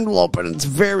this envelope, and it's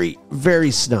very,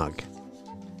 very snug.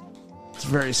 It's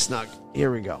very snug.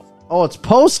 Here we go. Oh, it's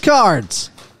postcards.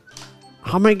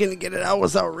 How am I going to get it out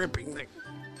without ripping the...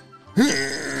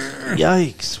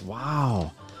 Yikes.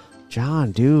 Wow.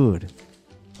 John, dude.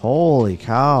 Holy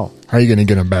cow. How are you going to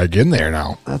get them back in there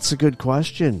now? That's a good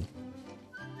question.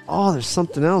 Oh, there's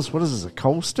something else. What is this, a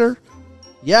coaster?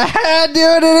 Yeah,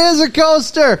 dude, it is a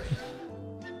coaster.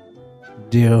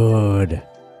 Dude.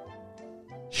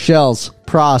 Shells,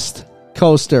 Prost,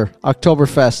 coaster,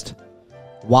 Oktoberfest.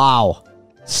 Wow.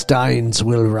 Steins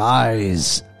will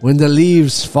rise. When the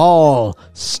leaves fall,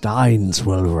 steins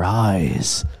will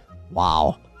rise.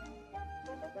 Wow.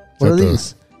 What are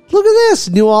these? Look at this.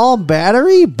 New Ulm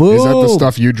battery. Boom. Is that the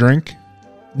stuff you drink?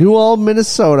 New Ulm,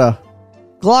 Minnesota.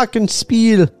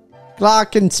 Glockenspiel.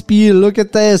 Glockenspiel. Look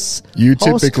at this. You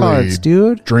typically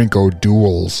dude. drink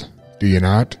O'Doul's. Do you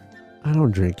not? I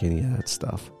don't drink any of that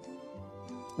stuff.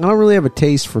 I don't really have a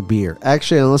taste for beer.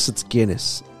 Actually, unless it's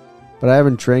Guinness. But I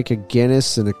haven't drank a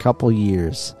Guinness in a couple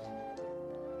years.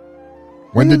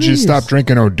 When did you stop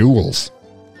drinking O'Doul's?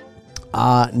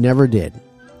 Never did.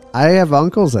 I have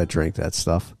uncles that drink that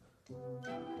stuff.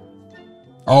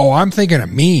 Oh, I'm thinking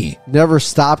of me. Never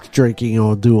stopped drinking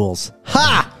O'Doul's.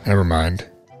 Ha! Never mind.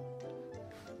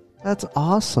 That's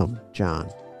awesome, John.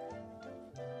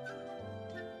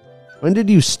 When did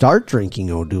you start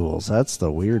drinking O'Doul's? That's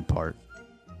the weird part.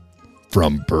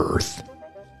 From birth.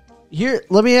 Here,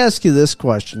 let me ask you this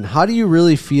question. How do you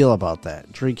really feel about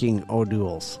that, drinking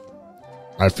O'Doul's?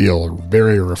 I feel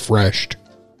very refreshed.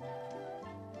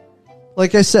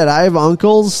 Like I said, I have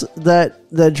uncles that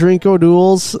drink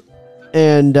O'Doul's,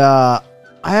 and I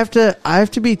have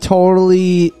to be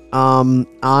totally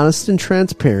honest and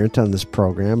transparent on this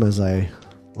program, as I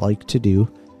like to do,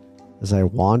 as I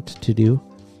want to do.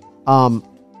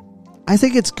 I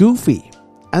think it's goofy.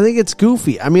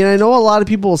 I mean, I know a lot of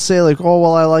people will say, like, oh,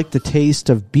 well, I like the taste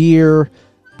of beer.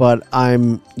 but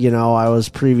I'm, I was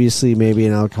previously maybe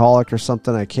an alcoholic or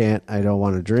something. I don't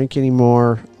want to drink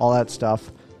anymore, all that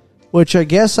stuff, which I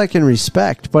guess I can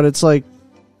respect, but it's like,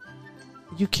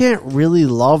 you can't really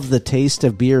love the taste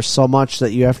of beer so much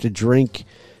that you have to drink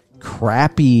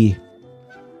crappy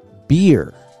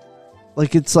beer.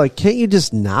 Like, it's like, can't you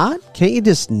just not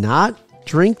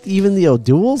drink even the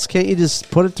O'Douls? Can't you just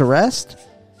put it to rest?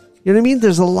 You know what I mean?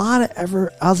 There's a lot of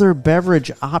other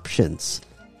beverage options.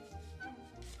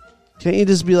 Can't you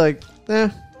just be like,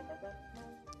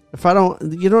 if I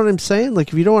don't, you know what I'm saying? Like,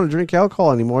 if you don't want to drink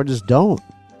alcohol anymore, just don't.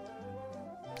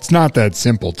 It's not that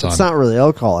simple, Tom. It's not really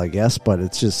alcohol, I guess, but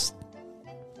it's just...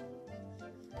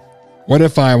 What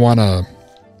if I want to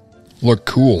look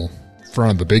cool in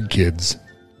front of the big kids?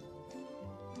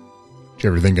 Did you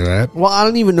ever think of that? Well, I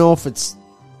don't even know if it's...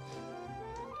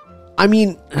 I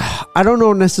mean, I don't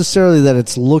know necessarily that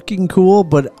it's looking cool,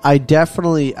 but I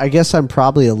guess I'm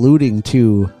probably alluding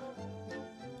to...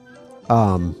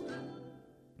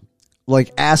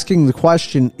 like asking the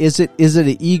question, is it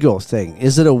an ego thing?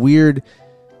 Is it a weird...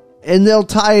 And they'll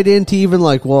tie it into even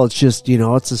like, well, it's just,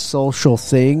 it's a social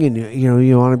thing, and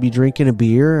you want to be drinking a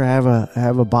beer, have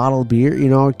a bottle of beer,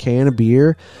 a can of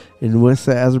beer, and with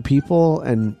the other people.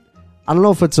 And I don't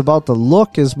know if it's about the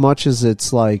look as much as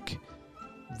it's like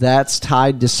that's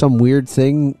tied to some weird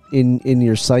thing in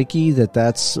your psyche,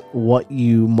 that's what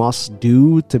you must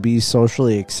do to be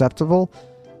socially acceptable.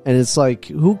 And it's like,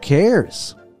 who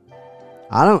cares?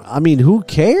 Who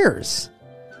cares?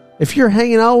 If you're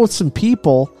hanging out with some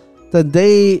people, then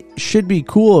they should be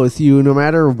cool with you no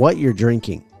matter what you're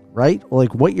drinking, right?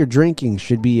 Like, what you're drinking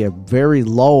should be a very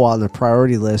low on the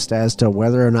priority list as to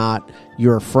whether or not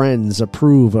your friends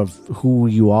approve of who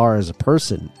you are as a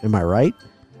person. Am I right?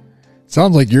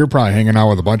 Sounds like you're probably hanging out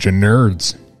with a bunch of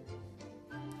nerds,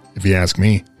 if you ask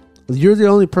me. You're the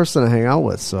only person I hang out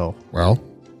with, so... Well,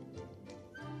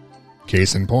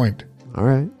 case in point. All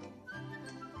right.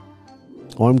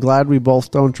 Well, I'm glad we both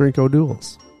don't drink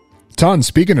O'Douls. Ton,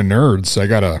 speaking of nerds, I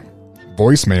got a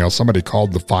voicemail. Somebody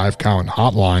called the 5-count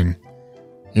hotline.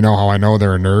 You know how I know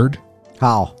they're a nerd?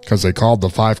 How? Because they called the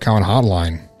 5-count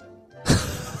hotline.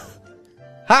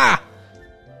 Ha!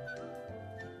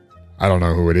 I don't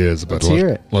know who it is, but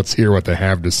let's hear what they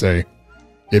have to say.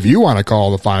 If you want to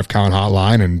call the 5-count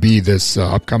hotline and be this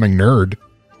upcoming nerd,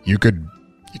 you could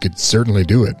certainly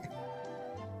do it.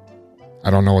 I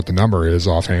don't know what the number is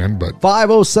offhand, but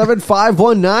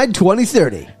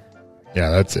 507-519-2030. Yeah,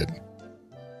 that's it.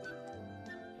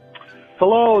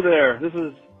 Hello there. This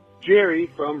is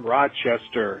Jerry from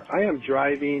Rochester. I am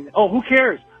driving. Oh, who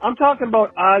cares? I'm talking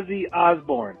about Ozzy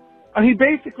Osbourne. He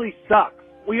basically sucks.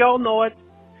 We all know it.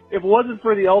 If it wasn't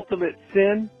for the Ultimate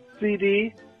Sin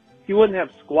CD, he wouldn't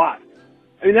have squat.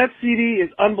 I mean, that CD is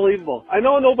unbelievable. I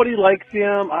know nobody likes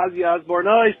him, Ozzy Osbourne.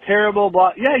 Oh, he's terrible.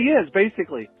 Blah. Yeah, he is,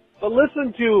 basically. But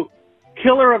listen to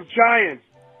Killer of Giants.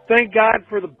 Thank God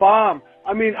for the Bomb.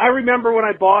 I mean, I remember when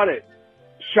I bought it.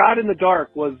 Shot in the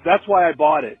Dark that's why I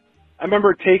bought it. I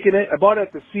remember taking it. I bought it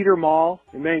at the Cedar Mall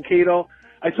in Mankato.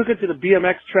 I took it to the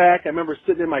BMX track. I remember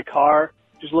sitting in my car,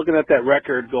 just looking at that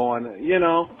record going,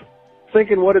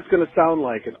 thinking what it's going to sound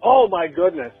like. And oh my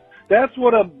goodness, that's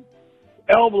what a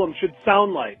album should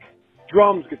sound like.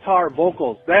 Drums, guitar,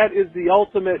 vocals. That is the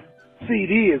ultimate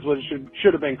CD is what it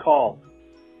should have been called.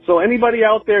 So anybody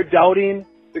out there doubting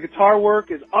the guitar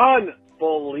work is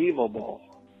unbelievable.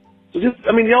 So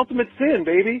the Ultimate Sin,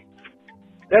 baby.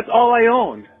 That's all I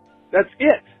own. That's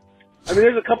it. I mean,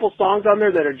 there's a couple songs on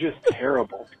there that are just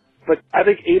terrible. But I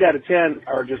think 8 out of 10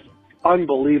 are just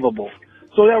unbelievable.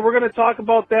 So yeah, we're going to talk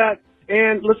about that.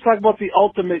 And let's talk about the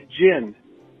Ultimate Gin.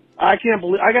 I can't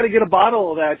believe, I got to get a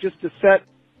bottle of that just to set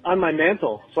on my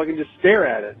mantle so I can just stare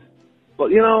at it.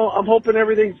 But, I'm hoping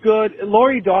everything's good. And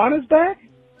Lori Dawn is back?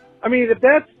 I mean, if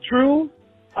that's true,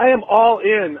 I am all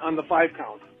in on the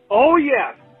 5-count. Oh,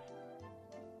 yeah.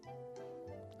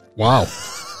 Wow.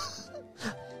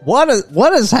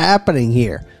 What is happening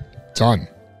here? Ton.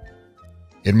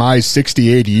 In my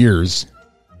 68 years,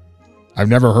 I've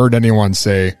never heard anyone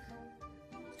say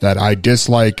that I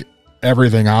dislike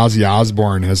everything Ozzy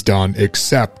Osbourne has done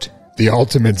except the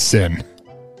Ultimate Sin.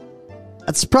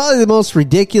 That's probably the most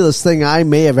ridiculous thing I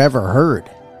may have ever heard.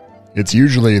 It's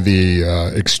usually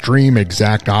the extreme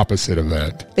exact opposite of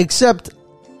that. Except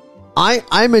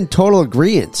I'm in total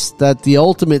agreement that the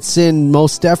Ultimate Sin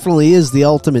most definitely is the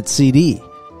Ultimate CD.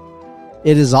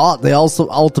 It is the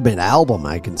ultimate album,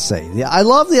 I can say. I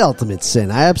love the Ultimate Sin.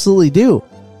 I absolutely do.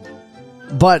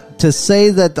 But to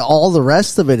say that all the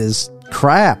rest of it is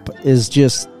crap is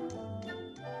just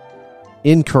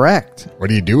incorrect. What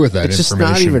do you do with that information? It's just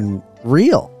information? not even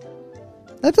real.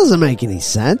 That doesn't make any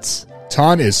sense.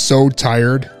 Ton is so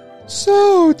tired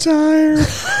of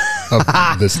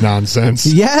this nonsense.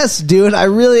 Yes, dude, I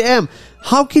really am.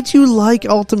 How could you like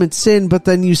Ultimate Sin, but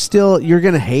then you're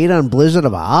going to hate on Blizzard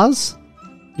of Oz?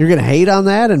 You're going to hate on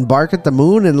that and bark at the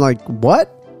moon and like,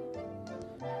 what?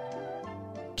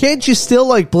 Can't you still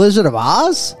like Blizzard of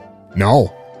Oz? No.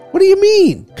 What do you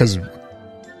mean? Because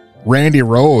Randy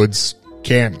Rhoads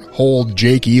can't hold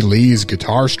Jake E. Lee's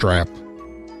guitar strap.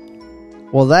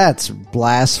 Well, that's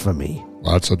blasphemy.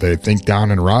 That's what they think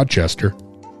down in Rochester.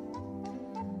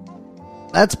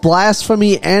 That's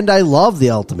blasphemy, and I love the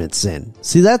Ultimate Sin.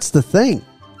 See, that's the thing.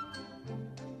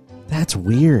 That's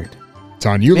weird.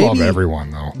 Ton, you love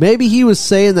everyone, though. Maybe he was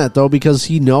saying that, though, because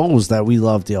he knows that we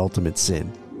love the Ultimate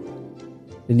Sin.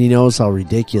 And he knows how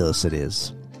ridiculous it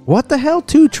is. What the hell?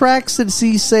 2 tracks did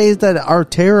he say that are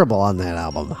terrible on that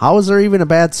album? How is there even a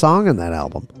bad song on that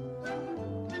album?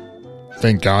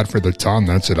 Thank God for the Ton,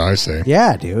 that's what I say.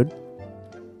 Yeah, dude.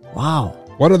 Wow.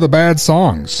 What are the bad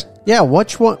songs? Yeah,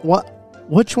 which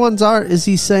ones is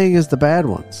he saying is the bad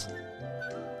ones?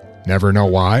 Never Know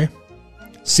Why?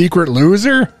 Secret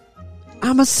Loser?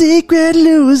 I'm a secret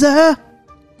loser.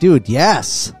 Dude,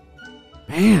 yes.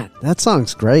 Man, that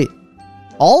song's great.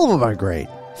 All of them are great.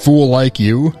 Fool Like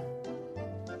You?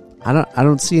 I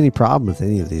don't see any problem with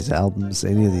any of these albums,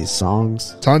 any of these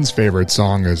songs. Ton's favorite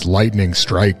song is Lightning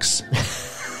Strikes.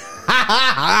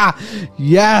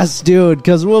 Yes, dude,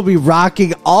 because we'll be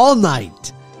rocking all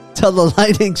night till the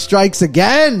lightning strikes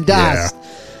again, Dust.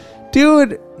 Yeah.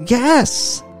 Dude,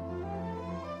 yes.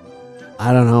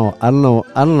 I don't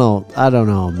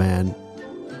know, man.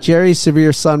 Jerry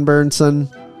Severe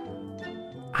Sunburnson.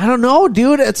 I don't know,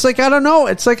 dude. It's like, I don't know.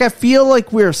 It's like I feel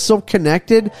like we're so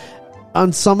connected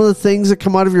on some of the things that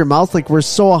come out of your mouth. Like we're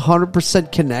so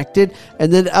 100% connected.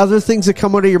 And then other things that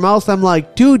come out of your mouth, I'm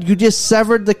like, dude, you just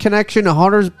severed the connection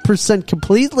 100%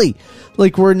 completely.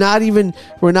 Like we're not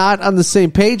on the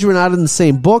same page. We're not in the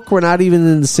same book. We're not even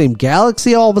in the same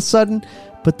galaxy all of a sudden.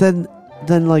 But then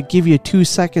like give you 2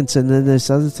 seconds and then this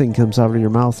other thing comes out of your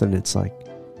mouth and it's like,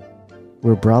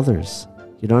 we're brothers.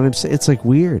 You know what I'm saying? It's like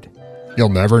weird. You'll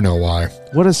never know why.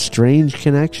 What a strange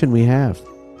connection we have.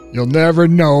 You'll never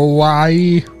know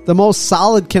why. The most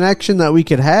solid connection that we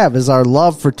could have is our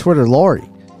love for Twitter Lori.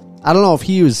 I don't know if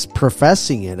he was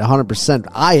professing it 100%.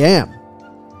 I am.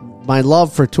 My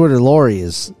love for Twitter Lori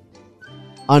is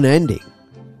unending.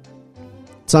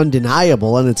 It's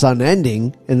undeniable and it's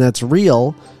unending and that's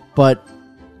real, but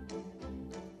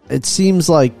it seems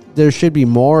like there should be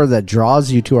more that draws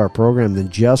you to our program than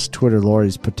just Twitter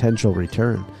Lori's potential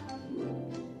return.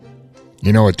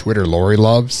 You know what Twitter Lori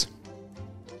loves?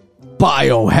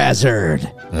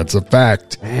 Biohazard. That's a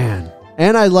fact. Man.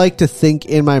 And I like to think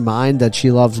in my mind that she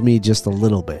loves me just a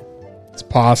little bit. It's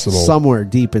possible. Somewhere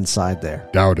deep inside there.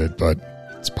 Doubt it, but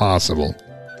it's possible.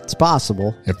 It's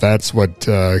possible. If that's what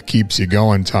keeps you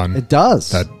going, Ton. It does.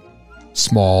 That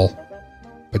small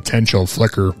potential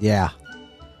flicker. Yeah.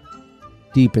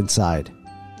 Deep inside.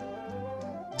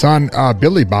 Ton,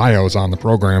 Billy Bio's on the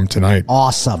program tonight.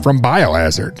 Awesome. From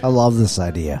Biohazard. I love this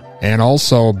idea. And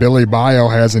also, Billy Bio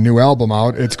has a new album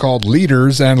out. It's called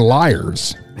Leaders and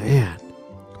Liars. Man.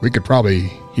 We could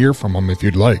probably hear from him if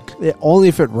you'd like. Only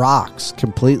if it rocks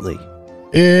completely.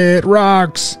 It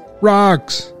rocks,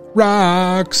 rocks,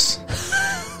 rocks.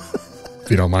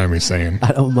 If you don't mind me saying.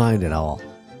 I don't mind at all.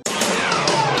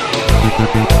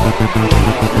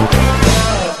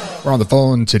 We're on the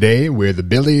phone today with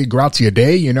Billy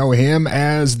Graziadei. You know him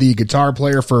as the guitar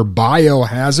player for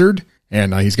Biohazard.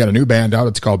 And he's got a new band out.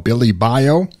 It's called Billy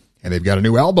Bio. And they've got a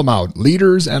new album out,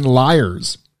 Leaders and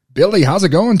Liars. Billy, how's it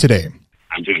going today?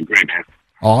 I'm doing great, man.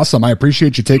 Awesome. I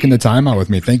appreciate you taking the time out with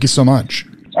me. Thank you so much.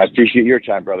 I appreciate your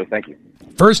time, brother. Thank you.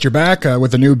 First, you're back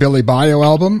with the new Billy Bio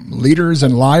album, Leaders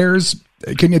and Liars.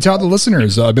 Can you tell the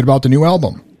listeners a bit about the new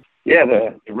album? Yeah,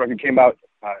 the record came out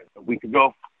a week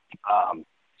ago.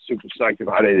 Super psyched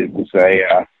about it. It was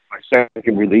my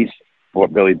second release for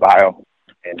Billy Bio.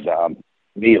 And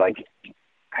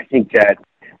I think that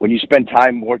when you spend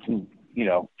time working,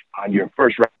 on your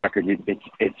first record,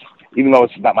 it's even though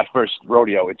it's not my first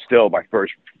rodeo, it's still my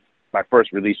first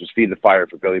release was Feed the Fire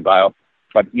for Billy Bio.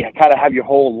 But you kind of have your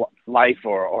whole life,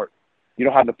 or you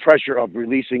don't have the pressure of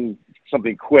releasing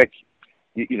something quick.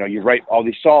 You write all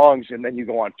these songs, and then you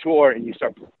go on tour, and you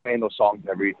start playing those songs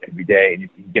every day, and you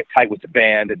get tight with the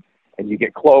band, and you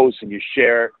get close, and you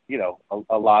share,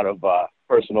 a lot of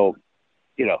personal,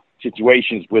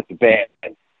 situations with the band.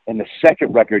 And the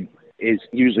second record is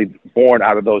usually born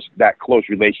out of that close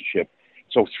relationship.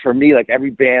 So for me, like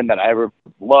every band that I ever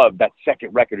loved, that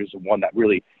second record is the one that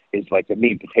really is like the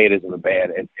meat and potatoes of the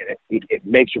band, and it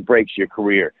makes or breaks your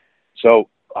career. So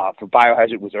for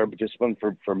Biohazard was Urban Discipline.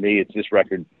 For me, it's this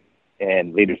record,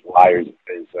 and Leaders and Liars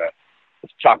is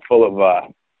it's chock full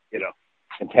of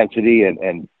intensity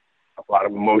and a lot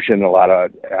of emotion, a lot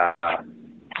of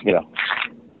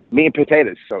meat and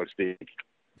potatoes, so to speak.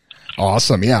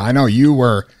 Awesome. Yeah, I know you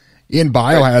were in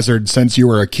Biohazard since you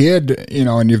were a kid,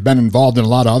 and you've been involved in a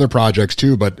lot of other projects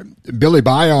too. But Billy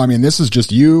Bio, I mean, this is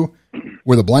just you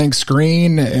with a blank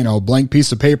screen, blank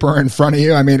piece of paper in front of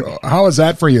you. I mean, how is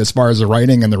that for you as far as the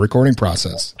writing and the recording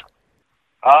process?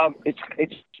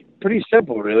 It's pretty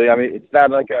simple, really. I mean, it's not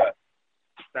like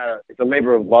it's a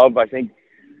labor of love, I think,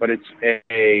 but it's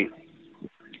it's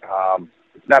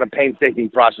not a painstaking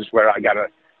process where I gotta,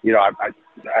 I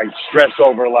stress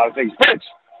over a lot of things. Prince!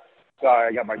 Sorry,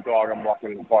 I got my dog. I'm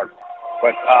walking in the park,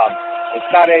 but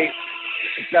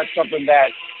it's not something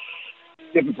that's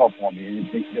difficult for me.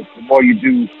 The more you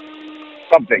do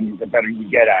something, the better you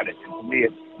get at it. And for me,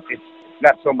 it's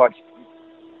not so much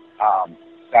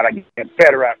that I get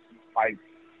better at my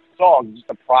songs. It's just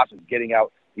the process of getting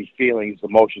out these feelings,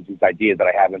 emotions, these ideas that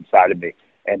I have inside of me,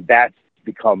 and that's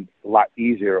become a lot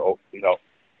easier.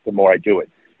 The more I do it.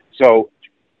 So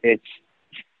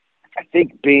I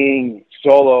think being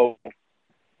solo,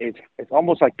 it's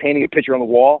almost like painting a picture on the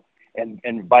wall and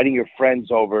inviting your friends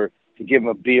over to give them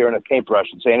a beer and a paintbrush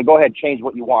and saying, go ahead, change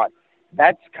what you want.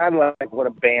 That's kind of like what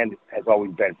a band has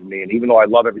always been for me. And even though I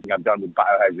love everything I've done with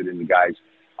Biohazard and the guys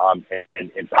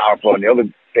and Powerful and the other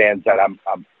bands that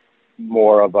I'm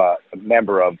more of a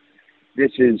member of,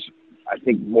 this is, I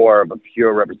think, more of a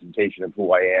pure representation of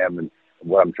who I am and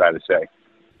what I'm trying to say.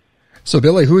 So,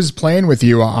 Billy, who's playing with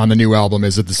you on the new album?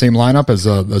 Is it the same lineup as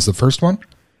the first one?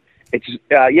 It's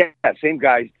same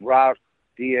guys. Rob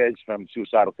Diaz from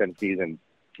Suicidal Tendencies, and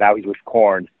now he's with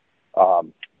Korn.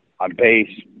 On bass,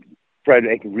 Fred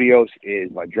Rios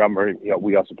is my drummer.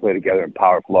 We also play together in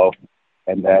Power Flow,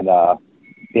 and then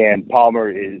Dan Palmer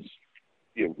is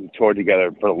we toured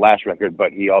together for the last record,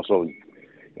 but he also is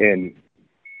in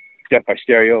Death by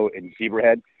Stereo in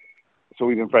Zebrahead. So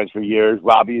we've been friends for years.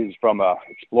 Robbie is from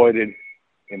Exploited,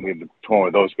 and we've been touring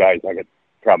with those guys. I got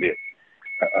probably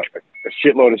a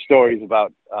shitload of stories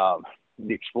about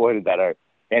the Exploited that are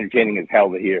entertaining as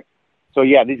hell to hear. So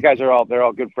yeah, these guys they're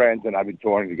all good friends, and I've been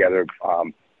touring together,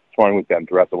 touring with them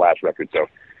throughout the last record. So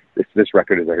this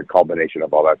record is like a culmination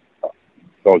of all that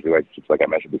those relationships, like I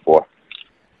mentioned before.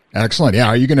 Excellent. Yeah,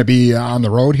 are you going to be on the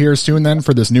road here soon then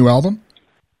for this new album?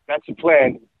 That's the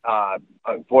plan.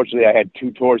 Unfortunately, I had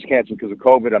 2 tours canceled because of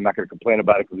COVID. I'm not going to complain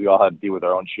about it because we all had to deal with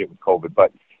our own shit with COVID.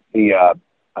 But the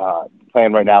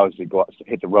plan right now is to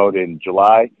hit the road in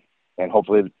July, and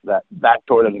hopefully that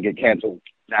tour doesn't get canceled.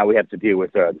 Now we have to deal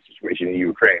with the situation in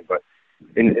Ukraine. But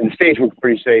in the States, we're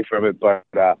pretty safe from it. But,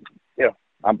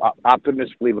 I'm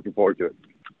optimistically looking forward to it.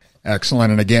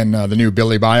 Excellent. And again, the new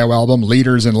Billy Bio album,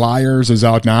 Leaders and Liars, is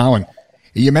out now. And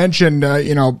you mentioned,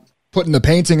 putting the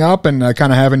painting up and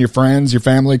kind of having your friends, your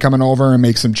family coming over and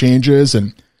make some changes.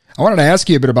 And I wanted to ask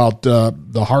you a bit about the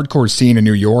hardcore scene in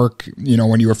New York,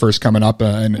 when you were first coming up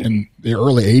in the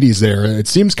early 80s there. It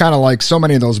seems kind of like so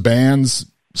many of those bands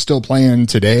still playing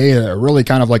today, really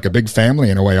kind of like a big family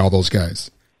in a way, all those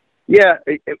guys. Yeah,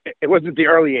 it wasn't the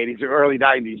early 80s or early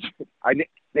 90s.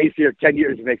 Next year, 10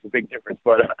 years, it makes a big difference.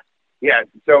 But,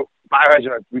 so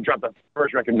Biohazard, we dropped the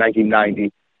first record in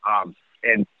 1990.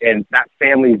 And that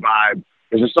family vibe,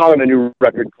 there's a song on the new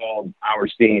record called Our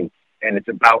Scene, and it's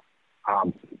about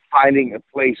finding a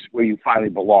place where you finally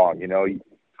belong. You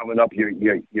coming up, you're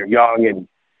young and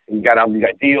you got all these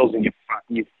ideals, and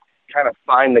you kind of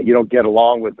find that you don't get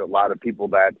along with a lot of people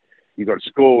that you go to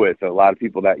school with, a lot of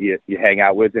people that you hang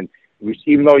out with, and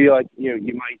even though you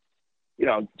might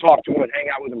talk to them and hang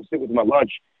out with them, sit with them at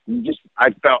lunch,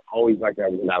 I felt always like I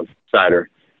was an outsider.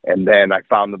 And then I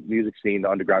found the music scene, the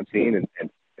underground scene,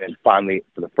 and finally,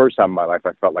 for the first time in my life,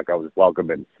 I felt like I was welcome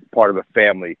and part of a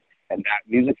family. And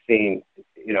that music scene,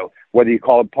 whether you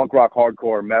call it punk rock, hardcore,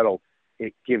 or metal,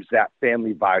 it gives that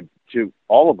family vibe to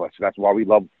all of us. That's why we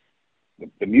love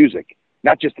the music.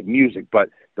 Not just the music, but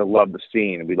the love the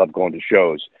scene, and we love going to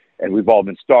shows. And we've all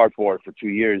been starved for it for 2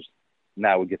 years.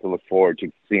 Now we get to look forward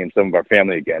to seeing some of our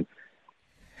family again.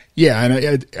 Yeah,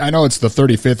 and I know it's the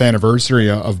 35th anniversary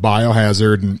of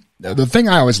Biohazard, and the thing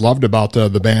I always loved about the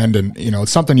band, and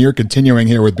it's something you're continuing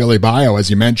here with Billy Bio, as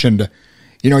you mentioned.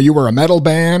 You were a metal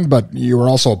band, but you were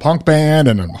also a punk band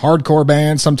and a hardcore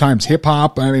band, sometimes hip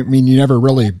hop. I mean, you never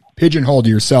really pigeonholed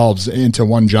yourselves into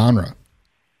one genre.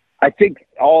 I think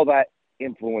all that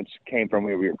influence came from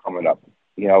where we were coming up.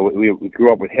 We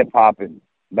grew up with hip hop and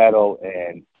metal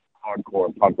and hardcore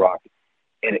and punk rock,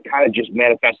 and it kind of just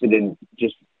manifested in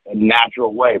just a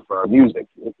natural way for our music.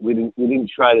 We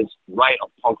didn't try to write a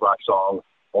punk rock song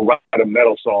or write a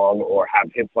metal song or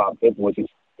have hip hop influences.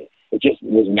 It just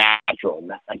was natural.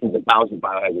 And I think the bounce of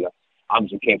Biohazard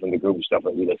obviously came from the group of stuff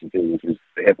that we listened to, which was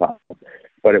the hip hop.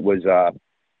 But it was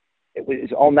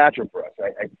all natural for us.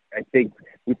 I think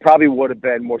we probably would have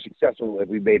been more successful if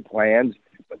we made plans.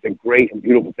 But the great and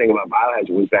beautiful thing about Biohazard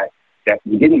was that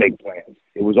we didn't make plans.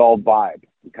 It was all vibe.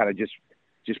 We kind of just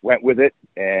went with it,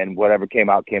 and whatever came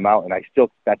out. And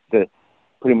that's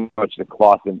pretty much the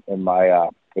cloth in my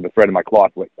the thread in my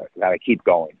cloth that I keep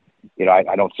going. You know,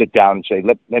 I don't sit down and say,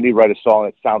 let me write a song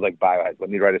that sounds like Biohazard. Let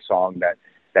me write a song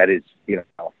that is, you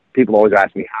know, people always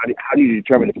ask me, how do you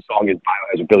determine if a song is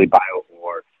Biohazard, Billy Bio,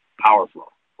 or Powerflow,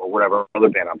 or whatever other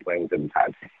band I'm playing with at the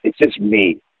time? It's just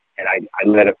me, and I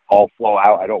let it all flow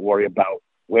out. I don't worry about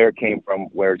where it came from,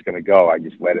 where it's going to go. I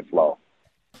just let it flow.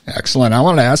 Excellent. I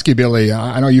wanted to ask you, Billy,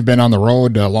 I know you've been on the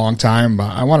road a long time.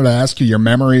 I wanted to ask you your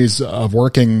memories of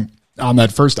working on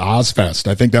that first Ozfest.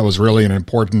 I think that was really an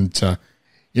important,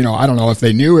 you know, I don't know if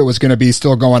they knew it was going to be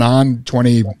still going on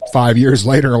 25 years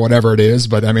later or whatever it is,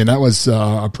 but I mean, that was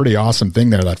a pretty awesome thing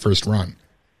there, that first run.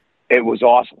 It was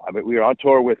awesome. I mean, we were on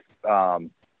tour with,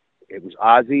 it was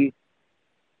Ozzy,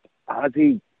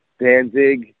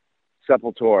 Danzig,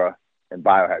 Sepultura, and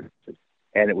Biohazard.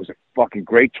 And it was a fucking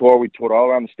great tour. We toured all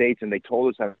around the States, and they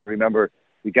told us, I remember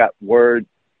we got word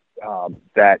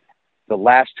that the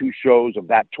last two shows of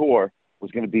that tour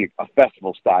was going to be a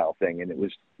festival style thing. And it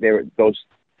was,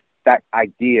 that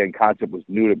idea and concept was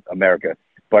new to America.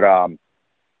 But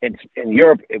in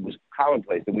Europe, it was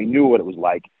commonplace, and we knew what it was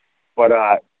like. But,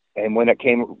 and when it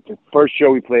came, the first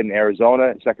show we played in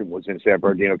Arizona, and second was in San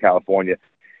Bernardino, California.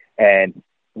 And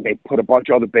they put a bunch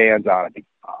of other bands on. I think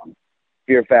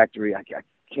Fear Factory. I can't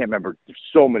remember. There's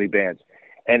so many bands,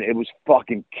 and it was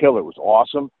fucking killer. It was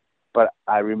awesome. But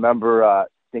I remember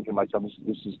thinking to myself,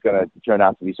 this is going to turn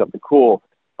out to be something cool.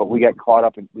 But we got caught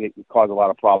up, and we caused a lot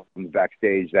of problems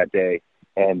backstage that day.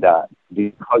 And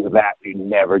because of that, we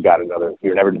never invited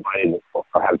or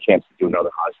had a chance to do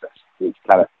another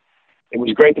Ozfest. It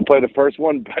was great to play the first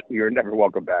one, but you're never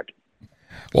welcome back.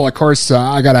 Well, of course,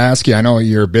 I got to ask you, I know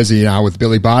you're busy now with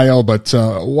Billy Bio, but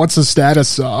what's the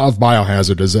status of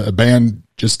Biohazard? Is a band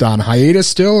just on hiatus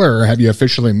still, or have you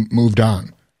officially moved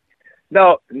on?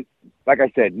 No, like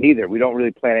I said, neither. We don't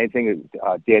really plan anything.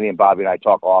 Danny and Bobby and I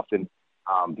talk often.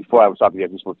 Before I was talking to you,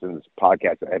 I just listened to this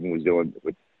podcast that Evan was doing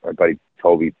with my buddy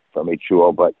Toby from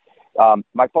H2O. But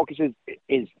my focus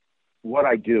is what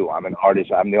I do. I'm an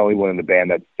artist. I'm the only one in the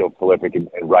band that's still prolific in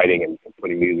writing and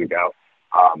putting music out.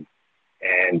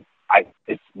 And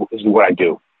this is what I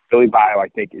do. Billy Bio, I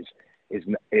think, is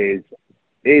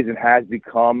and has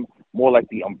become more like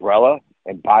the umbrella,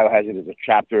 and Biohazard is a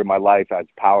chapter in my life, as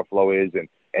Powerflow is,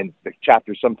 and the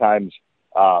chapters sometimes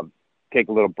take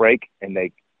a little break, and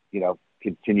they, you know,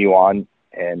 continue on,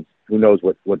 and who knows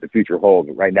what the future holds.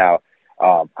 Right now,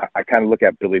 I kind of look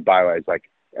at Billy Bio as like,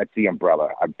 that's the umbrella.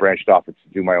 I've branched off to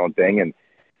do my own thing, and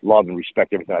love and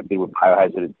respect everything I did with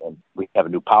Biohazard, and we have a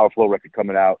new Powerflow record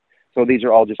coming out. So these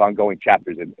are all just ongoing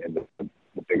chapters in the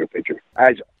bigger picture.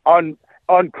 As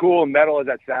uncool and metal as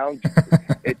that sounds,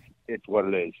 it's what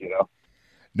it is, you know?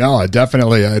 No,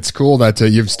 definitely. It's cool that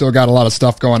you've still got a lot of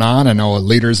stuff going on. I know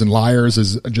Leaders and Liars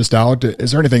is just out.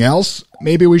 Is there anything else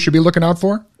maybe we should be looking out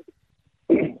for?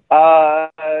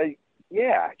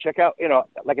 Yeah, check out, you know,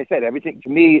 like I said, everything to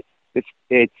me, this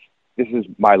is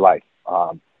my life.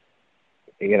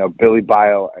 You know, Billy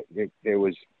Bio, there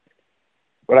was,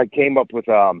 what I came up with,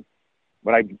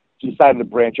 when I decided to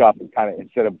branch off and kind of,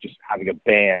 instead of just having a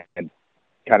band and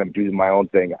kind of do my own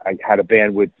thing, I had a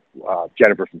band with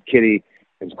Jennifer from Kitty.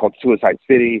 It was called Suicide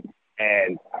City,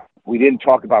 and we didn't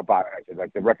talk about Biohazard.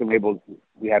 Like, the record labels,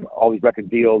 we had all these record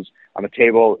deals on the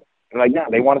table, and like, no,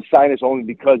 they want to sign us only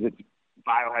because it's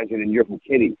Biohazard and you're from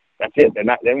Kitty. That's it. They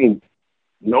don't even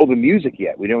know the music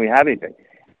yet. We don't even have anything.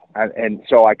 And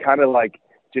so I kind of like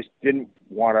just didn't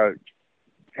want to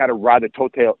kind of ride the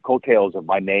coattails of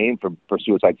my name for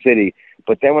Suicide City.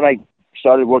 But then when I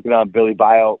started working on Billy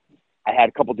Bio, I had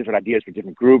a couple different ideas for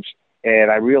different groups,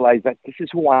 and I realized that this is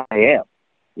who I am.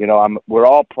 You know, we're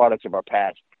all products of our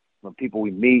past. From people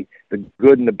we meet, the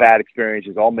good and the bad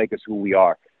experiences all make us who we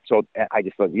are. So I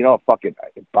just thought, you know, fuck it.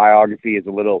 Biography is it's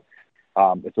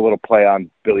a little play on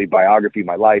Billy Biography,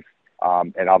 my life,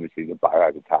 and obviously the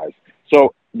Biohazard ties.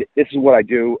 So this is what I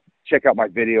do. Check out my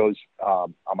videos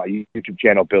on my YouTube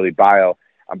channel, Billy Bio.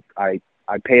 I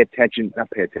pay attention, not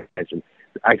pay attention.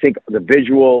 I think the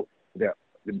visual, the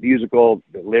musical,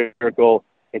 the lyrical,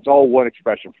 it's all one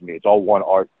expression for me. It's all one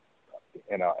art,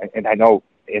 you know. And I know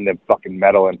in the fucking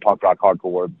metal and punk rock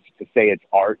hardcore world, to say it's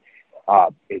art,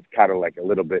 it's kind of like a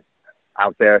little bit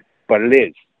out there, but it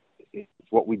is. It's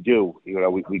what we do.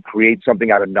 We create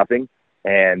something out of nothing,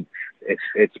 and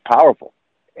it's powerful,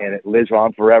 and it lives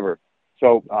on forever.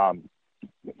 So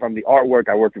from the artwork,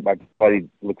 I worked with my buddy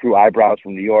LaCrue Eyebrows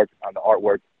from New York on the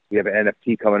artwork. We have an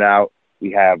NFT coming out.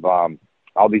 We have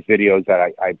all these videos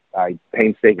that I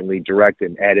painstakingly direct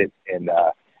and edit and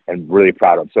really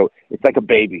proud of. So it's like a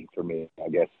baby for me, I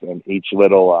guess. And each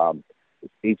little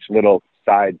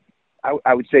side,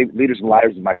 I would say Leaders and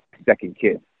Liars is my second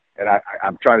kid. And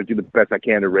I'm trying to do the best I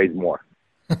can to raise more.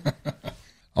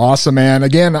 Awesome, man.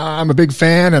 Again, I'm a big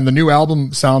fan, and the new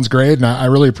album sounds great, and I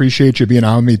really appreciate you being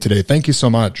on with me today. Thank you so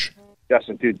much.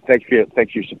 Justin, dude, thanks for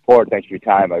your support. Thanks for your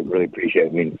time. I really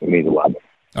appreciate it. It means a lot.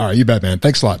 All right, you bet, man.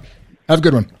 Thanks a lot. Have a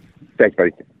good one. Thanks,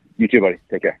 buddy. You too, buddy.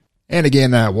 Take care. And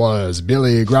again, that was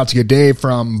Billy Graziadei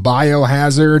from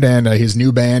Biohazard and his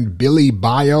new band, Billy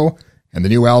Bio, and the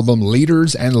new album,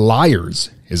 Leaders and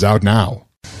Liars, is out now.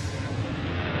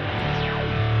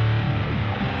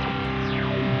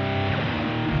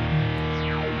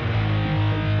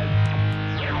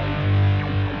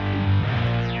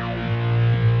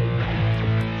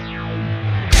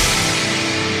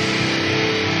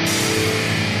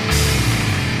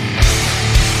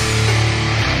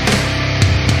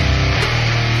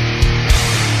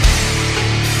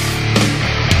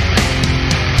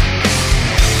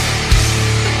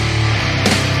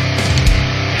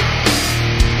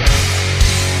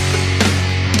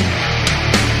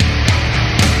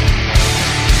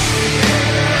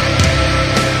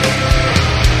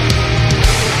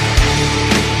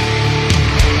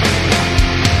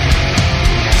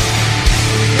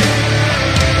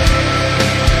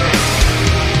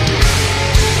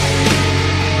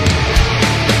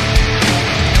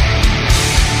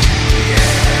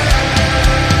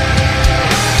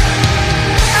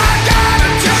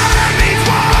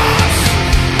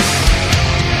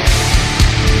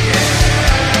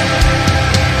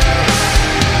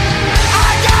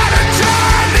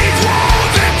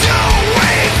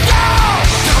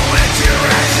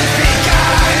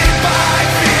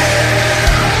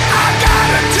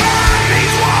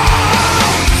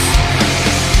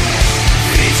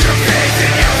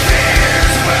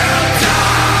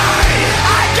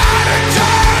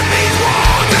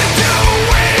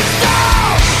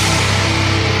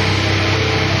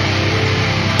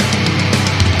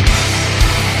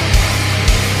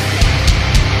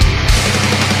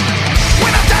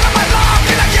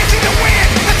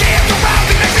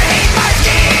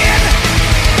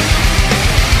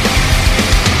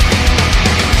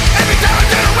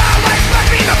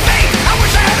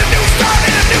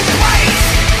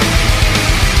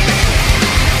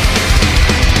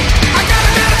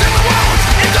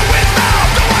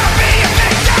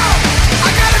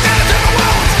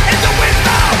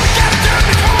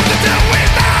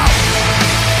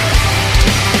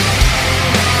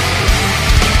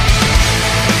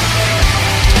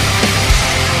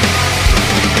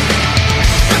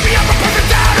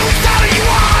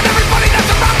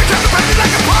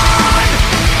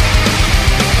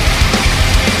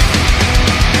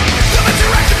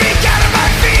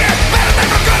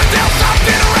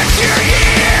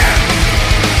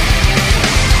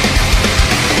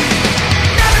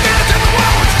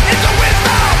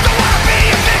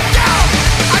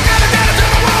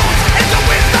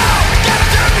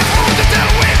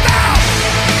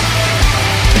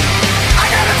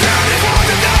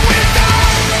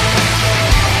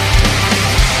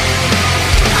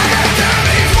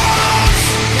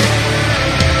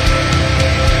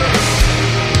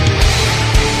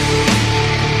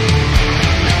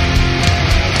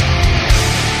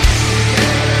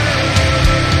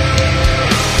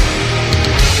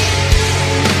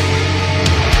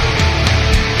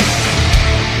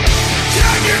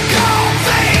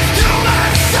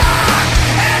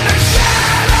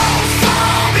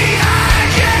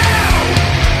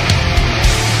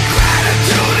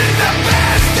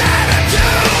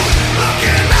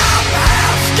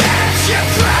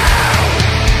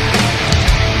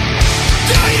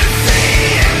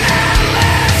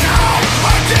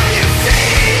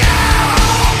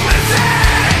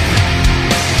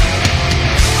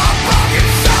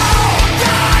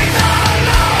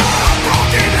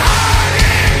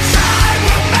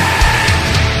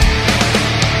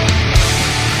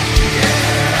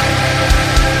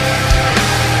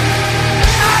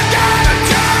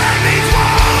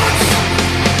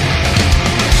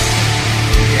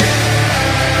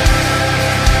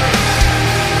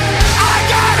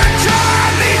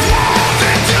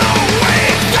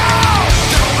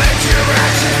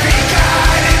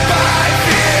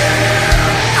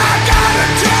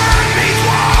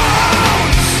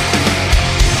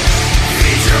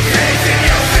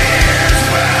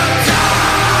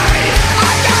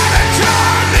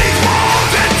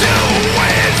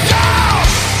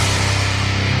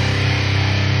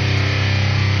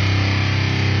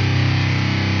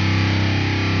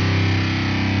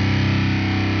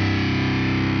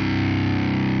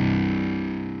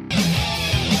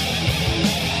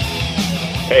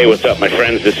 Hey, what's up, my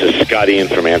friends? This is Scotty in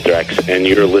from Anthrax, and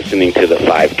you're listening to The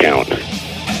 5 Count.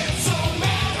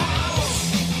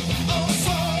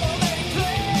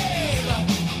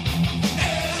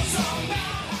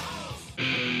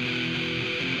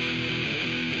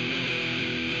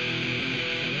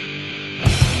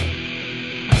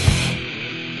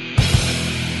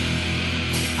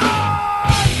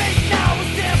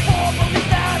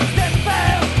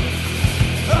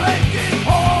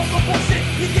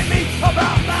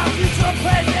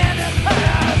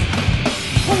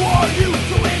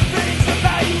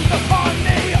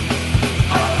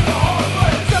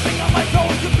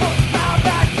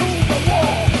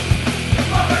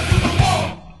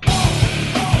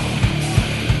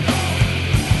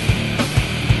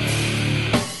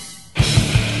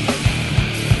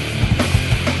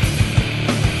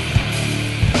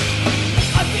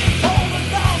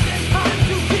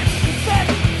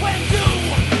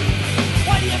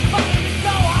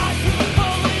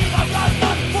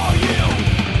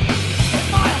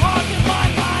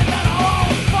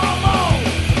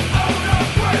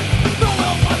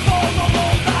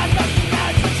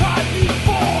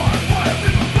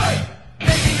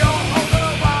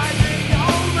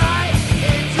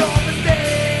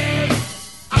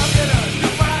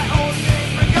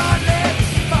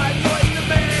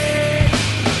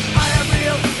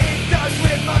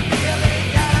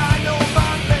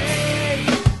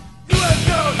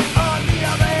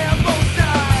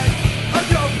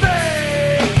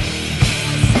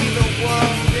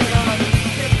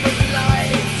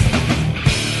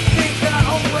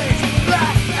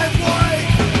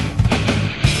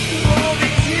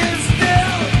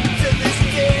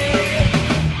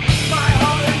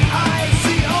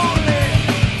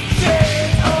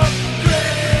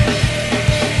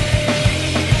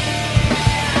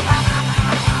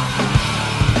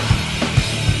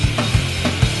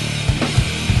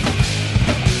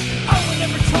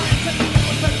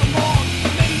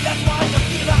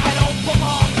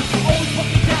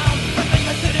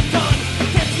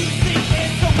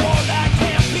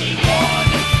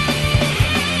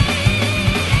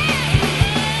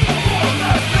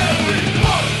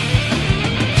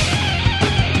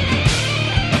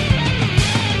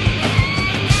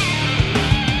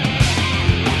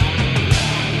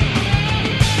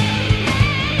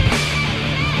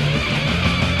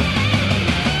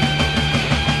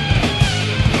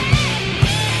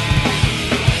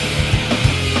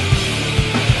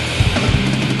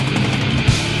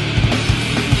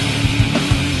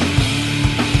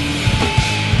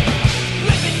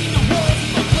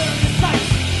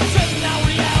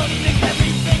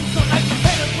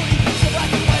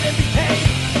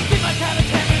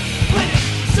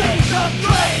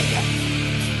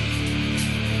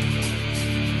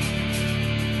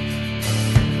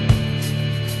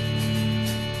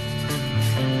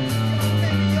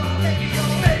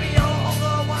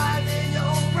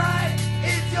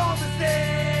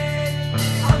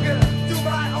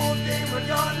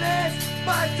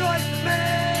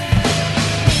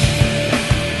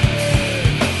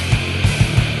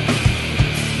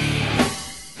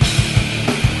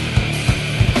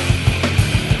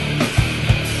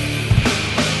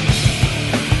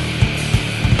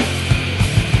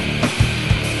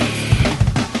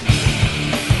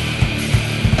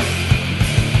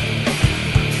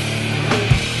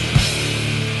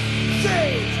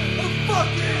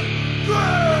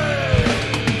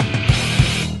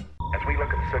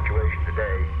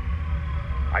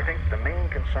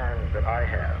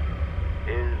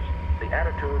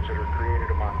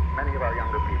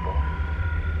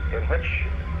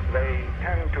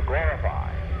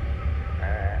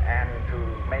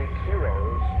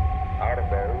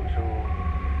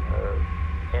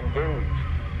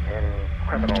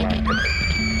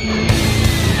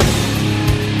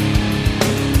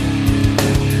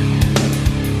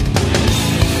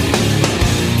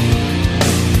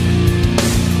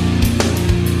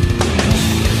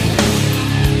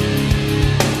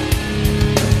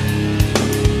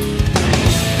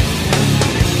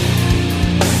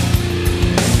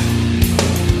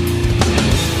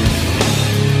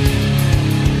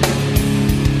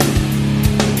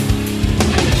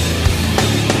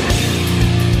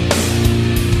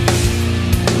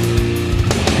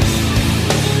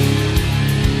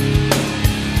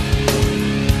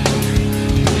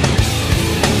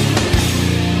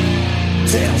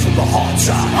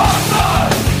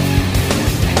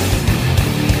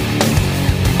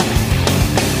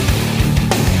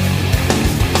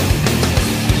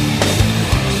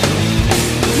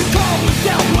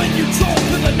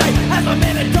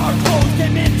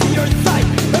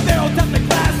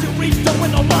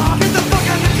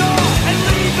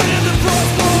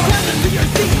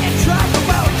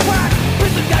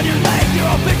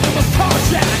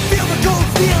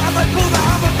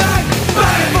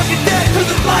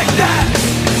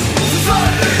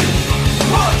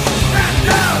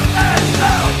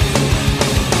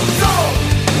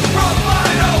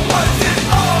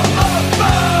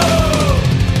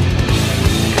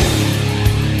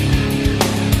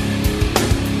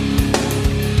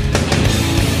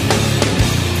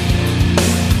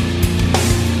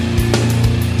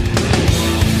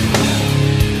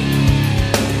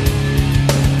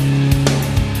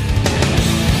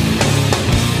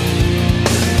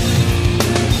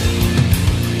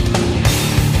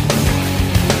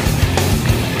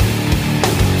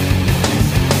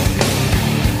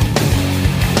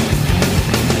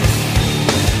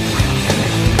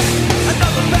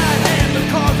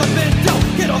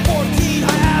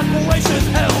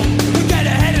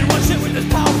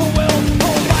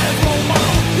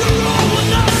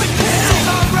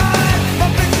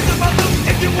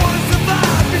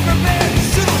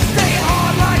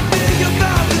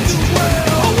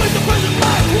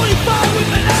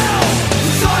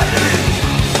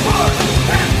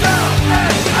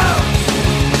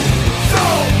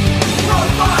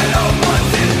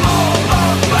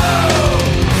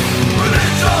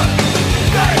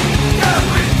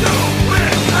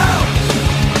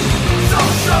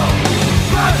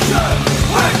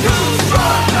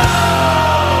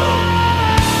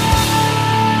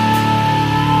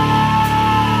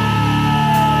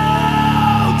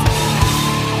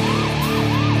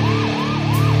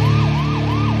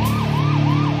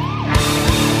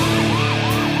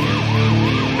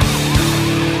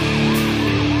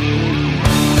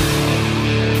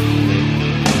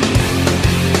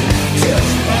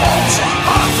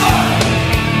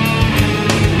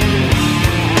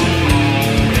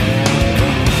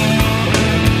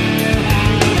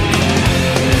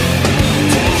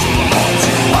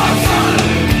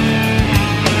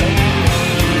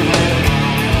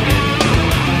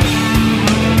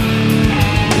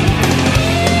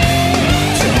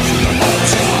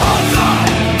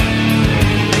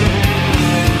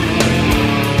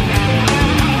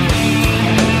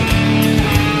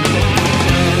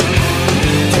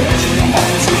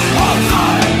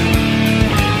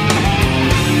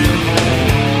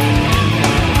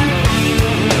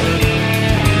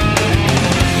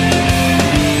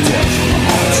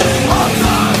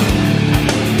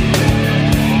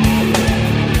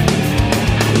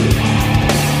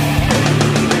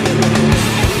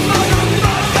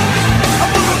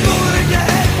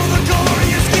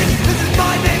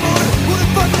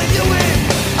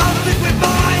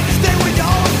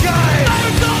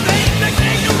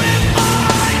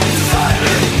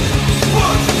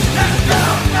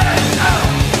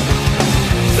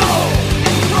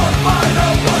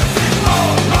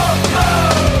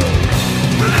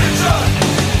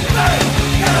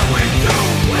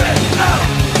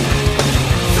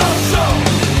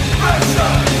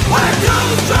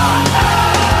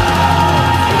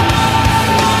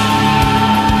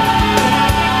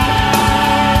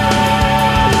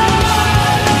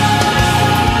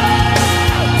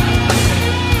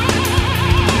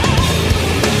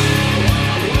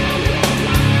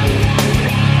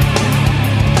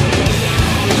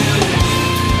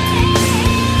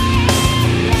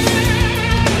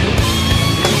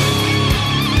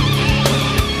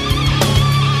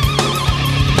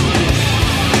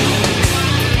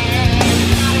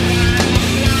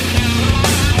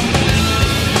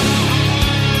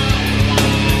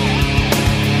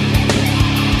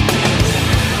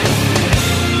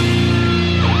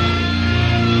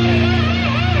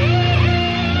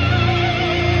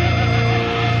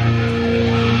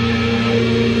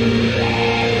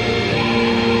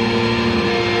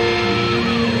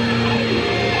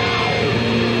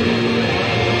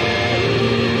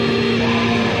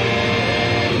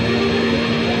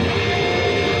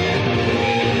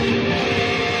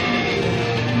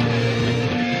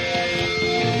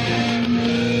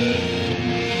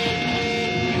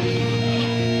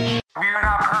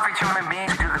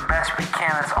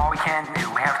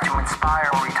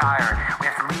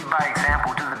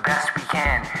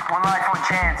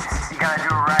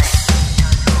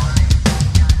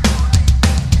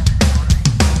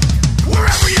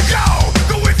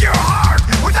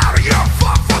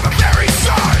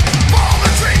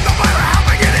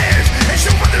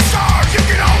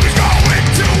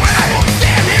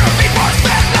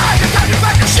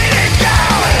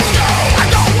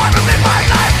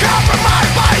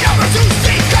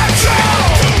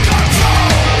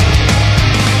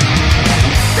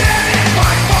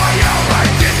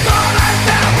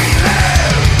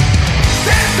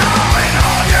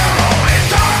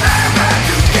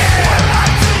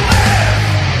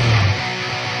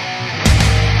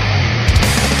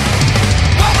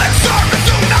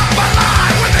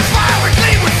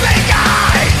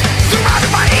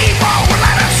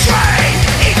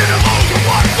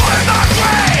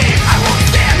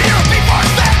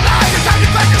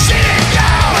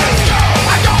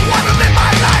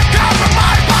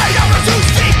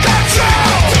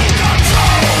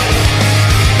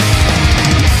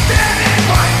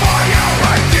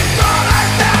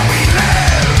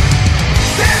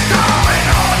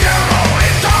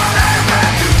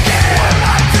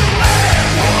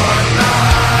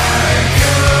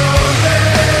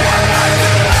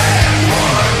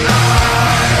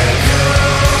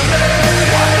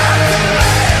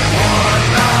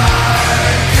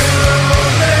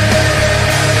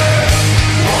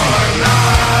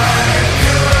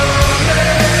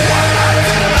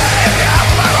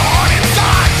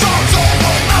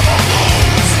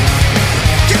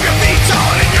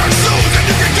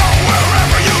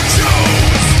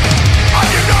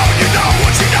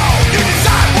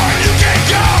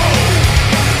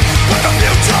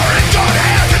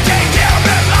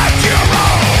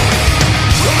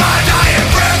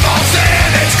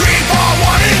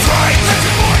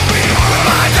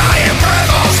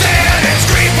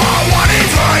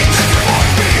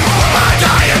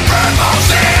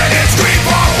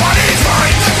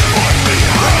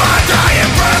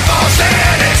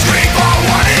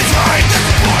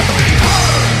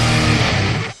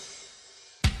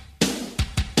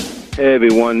 Hey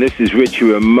everyone, this is Richie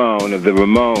Ramone of the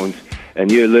Ramones,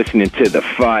 and you're listening to the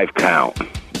 5 Count.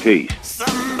 Peace.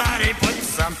 Somebody put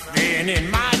something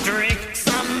in my drink.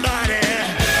 Somebody.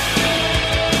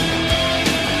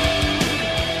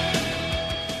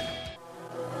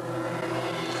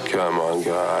 Come on,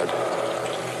 God,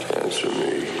 answer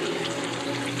me.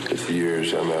 It's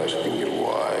years I'm asking you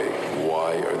why.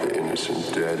 Why are the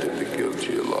innocent dead and the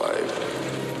guilty alive?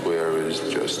 Where is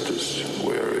justice?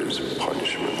 Where is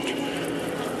punishment?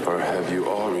 Or have you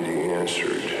already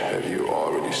answered? Have you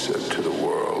already said to the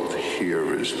world,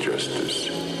 here is justice,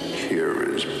 here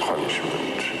is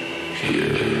punishment,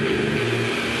 here in me?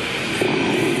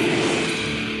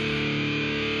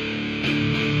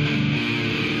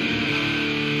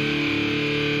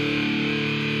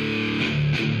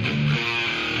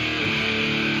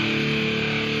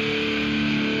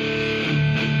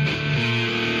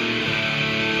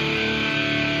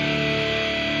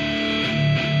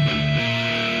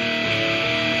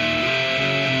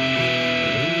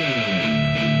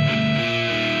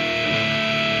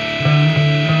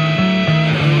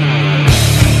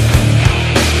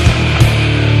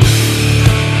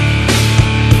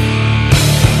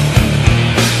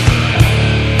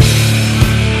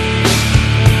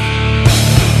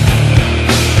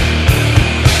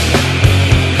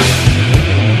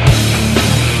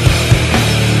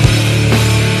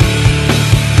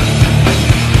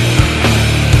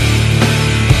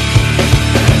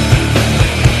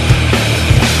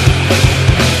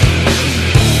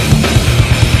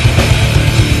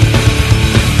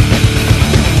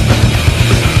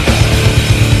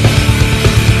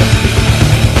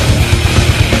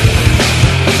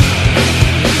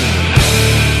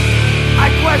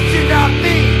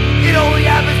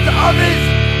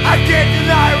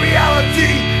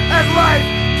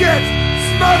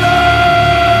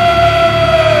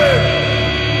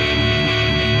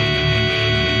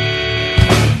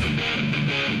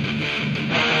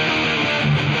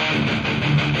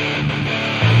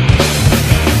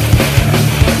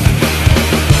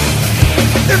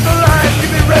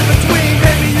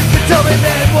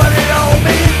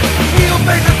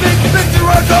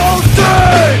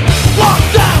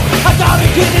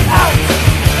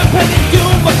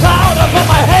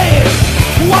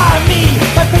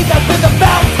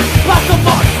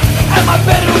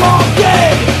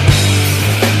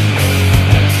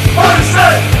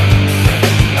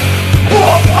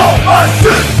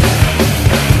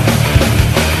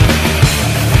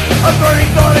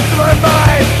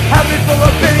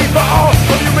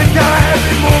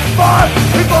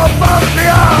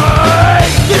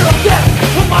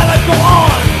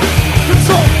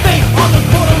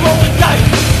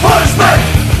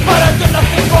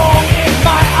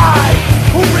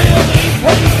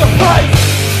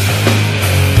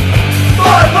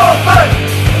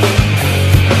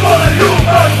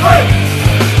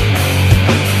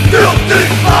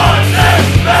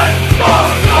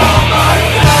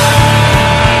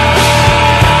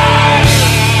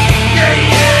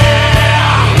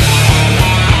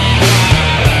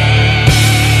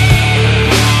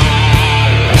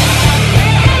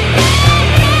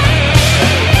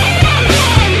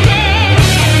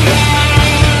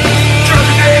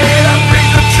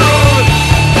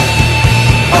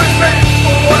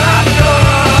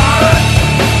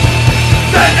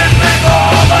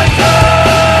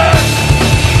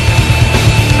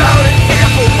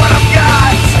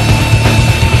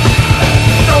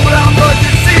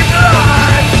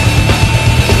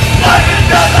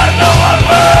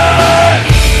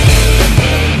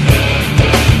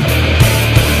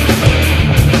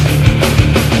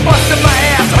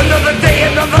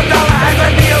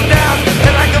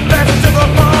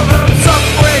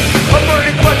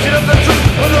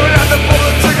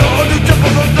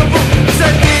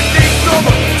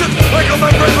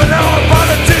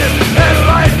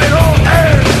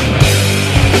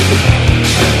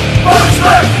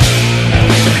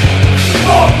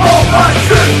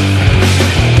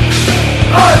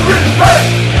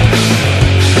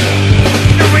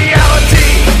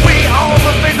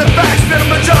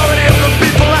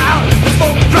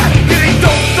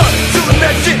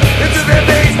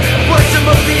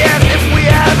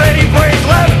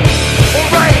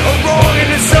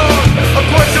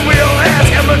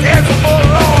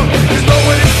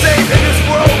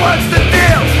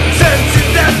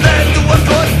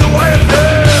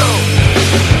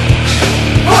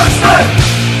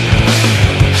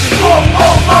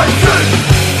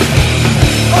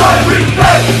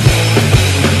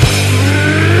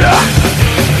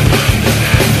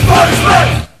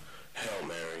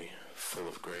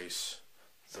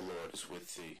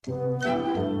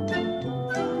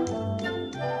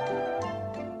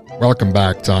 Welcome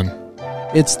back, Ton.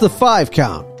 It's the 5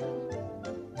 count.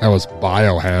 That was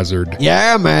Biohazard.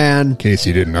 Yeah, man. In case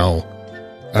you didn't know.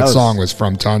 That song was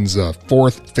from Ton's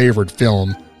fourth favorite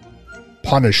film,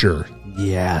 Punisher.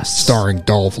 Yes. Starring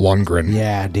Dolph Lundgren.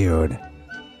 Yeah, dude.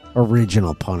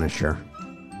 Original Punisher.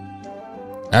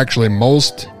 Actually,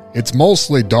 it's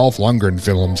mostly Dolph Lundgren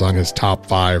films on his top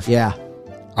 5. Yeah.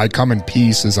 I Come in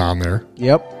Peace is on there.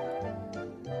 Yep.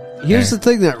 Here's the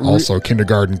thing that... also,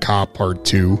 Kindergarten Cop Part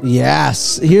 2.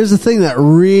 Yes. Here's the thing that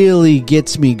really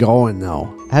gets me going,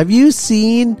 though. Have you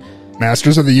seen...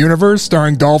 Masters of the Universe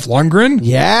starring Dolph Lundgren?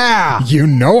 Yeah. You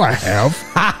know I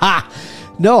have.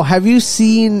 No, have you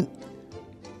seen...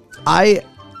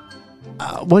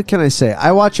 what can I say?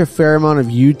 I watch a fair amount of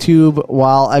YouTube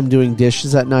while I'm doing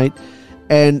dishes at night,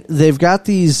 and they've got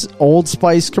these Old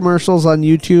Spice commercials on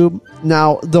YouTube.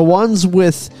 Now, the ones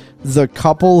with the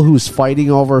couple who's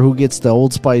fighting over who gets the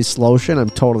Old Spice lotion,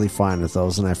 I'm totally fine with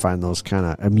those, and I find those kind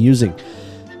of amusing.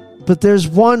 But there's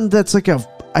one that's like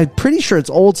I'm pretty sure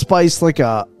it's Old Spice, like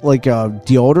a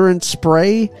deodorant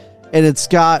spray, and it's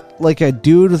got like a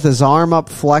dude with his arm up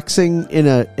flexing in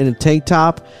a tank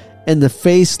top, and the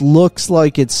face looks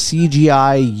like it's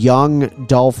CGI young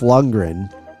Dolph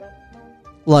Lundgren,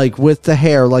 like with the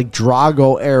hair, like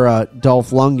Drago era Dolph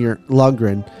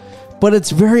Lundgren. But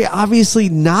it's very obviously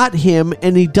not him,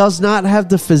 and he does not have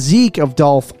the physique of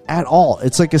Dolph at all.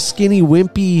 It's like a skinny,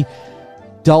 wimpy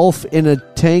Dolph in a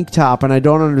tank top, and I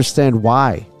don't understand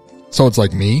why. So it's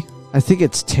like me? I think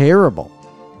it's terrible.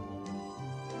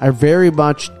 I very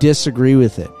much disagree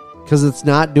with it, because it's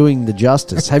not doing the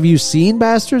justice. Have you seen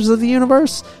Masters of the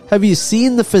Universe? Have you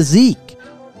seen the physique?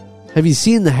 Have you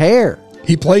seen the hair?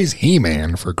 He plays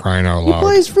He-Man, for crying out loud. He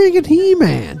plays freaking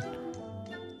He-Man.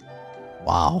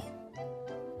 Wow.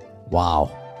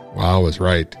 Wow is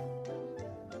right.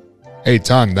 Hey,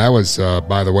 Ton, that was,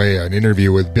 by the way, an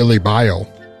interview with Billy Bio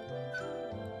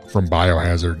from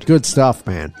Biohazard. Good stuff,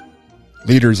 man.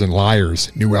 Leaders and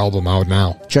Liars, new album out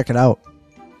now. Check it out.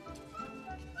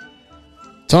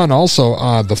 Ton, also,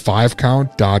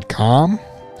 the5count.com.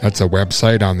 That's a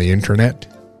website on the internet.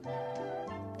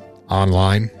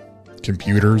 Online.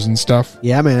 Computers and stuff.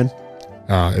 Yeah, man.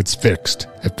 It's fixed.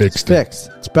 It's fixed.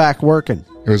 It's back working.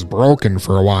 It was broken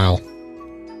for a while.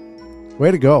 Way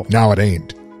to go. Now it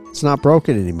ain't. It's not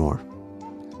broken anymore.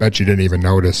 Bet you didn't even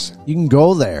notice. You can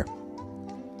go there.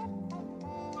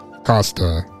 Cost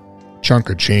a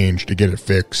chunk of change to get it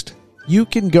fixed. You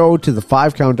can go to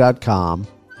the5count.com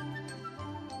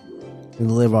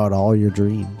and live out all your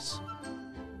dreams.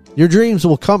 Your dreams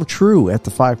will come true at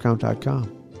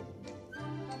the5count.com.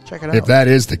 Check it out. If that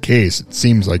is the case, it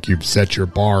seems like you've set your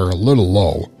bar a little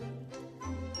low.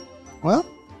 Well,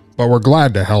 but we're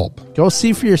glad to help. Go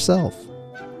see for yourself.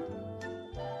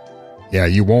 Yeah,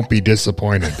 you won't be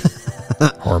disappointed.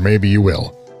 Or maybe you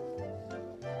will.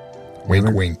 Wink,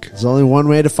 wink. There's only one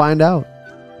way to find out.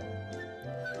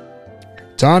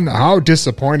 Ton, how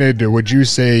disappointed would you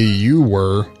say you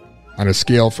were on a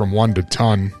scale from 1 to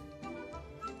ton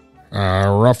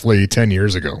roughly 10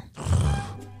 years ago?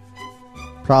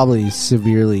 Probably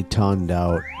severely tonned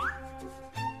out.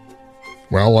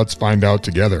 Well, let's find out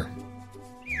together.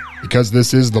 Because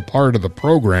this is the part of the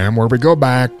program where we go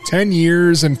back 10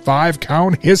 years in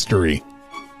 5-count history.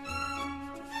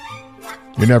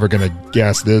 You're never going to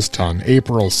guess this, Ton.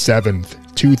 April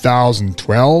 7th,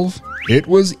 2012, it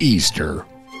was Easter.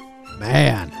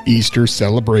 Man. Easter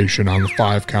celebration on the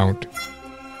 5-count.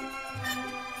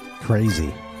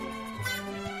 Crazy.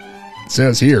 It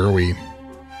says here we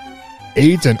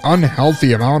ate an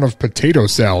unhealthy amount of potato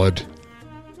salad.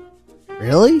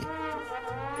 Really?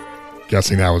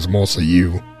 Guessing that was mostly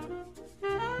you.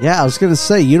 Yeah, I was going to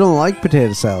say, you don't like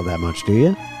potato salad that much, do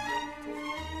you?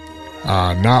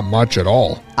 Not much at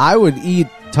all. I would eat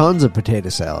tons of potato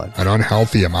salad. An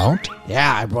unhealthy amount?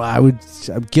 Yeah, I would.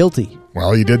 I'm guilty.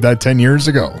 Well, you did that 10 years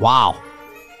ago. Wow.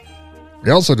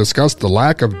 We also discussed the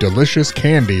lack of delicious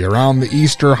candy around the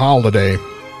Easter holiday.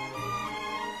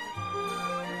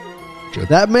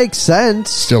 That makes sense.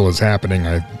 Still is happening,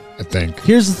 I think.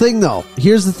 Here's the thing, though.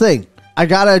 Here's the thing. I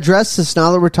got to address this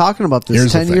now that we're talking about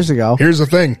this 10 years ago. Here's the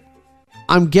thing.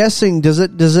 I'm guessing, does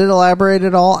it elaborate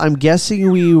at all? I'm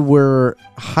guessing we were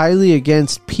highly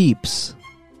against Peeps.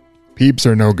 Peeps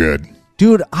are no good.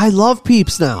 Dude, I love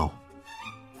Peeps now.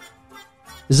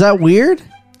 Is that weird?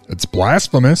 It's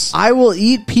blasphemous. I will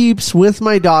eat Peeps with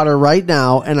my daughter right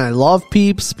now, and I love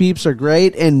Peeps. Peeps are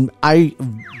great, and I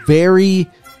very,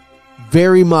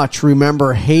 very much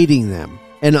remember hating them.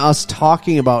 And us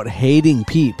talking about hating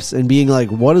Peeps and being like,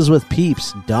 what is with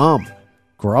Peeps? Dumb.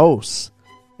 Gross.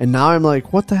 And now I'm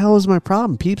like, what the hell is my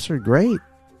problem? Peeps are great.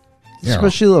 Yeah.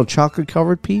 Especially a little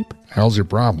chocolate-covered peep. Hell's your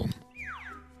problem?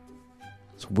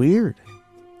 It's weird.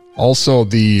 Also,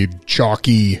 the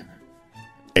chalky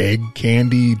egg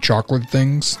candy chocolate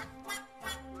things.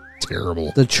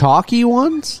 Terrible. The chalky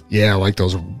ones? Yeah, like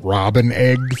those robin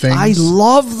egg things. I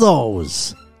love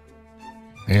those.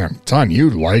 Man, Ton, you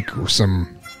like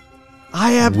some...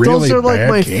 Those are like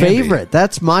my candy. favorite.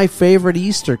 That's my favorite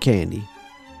Easter candy.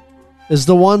 Is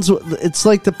the ones... It's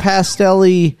like the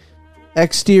pastel-y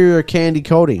exterior candy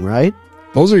coating, right?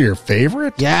 Those are your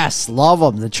favorite? Yes, love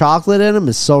them. The chocolate in them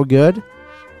is so good.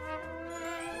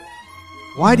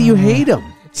 Why do you hate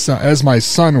them? As my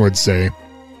son would say,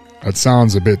 that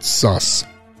sounds a bit sus.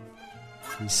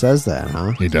 He says that,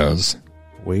 huh? He does.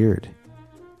 Weird.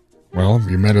 Well,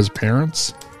 have you met his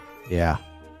parents? Yeah.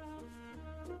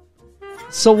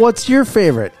 So what's your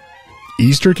favorite?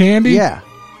 Easter candy? Yeah.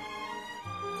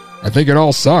 I think it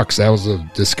all sucks. That was a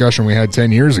discussion we had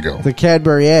 10 years ago. The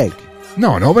Cadbury egg.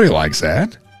 No, nobody likes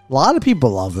that. A lot of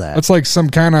people love that. That's like some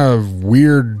kind of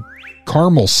weird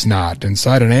caramel snot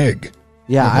inside an egg.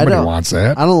 Yeah, nobody wants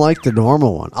that. I don't like the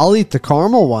normal one. I'll eat the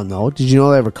caramel one, though. Did you know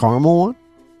they have a caramel one?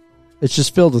 It's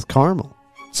just filled with caramel.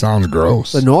 Sounds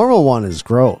gross. The normal one is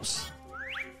gross.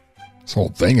 This whole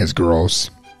thing is gross.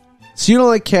 So you don't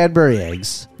like Cadbury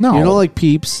eggs? No. You don't like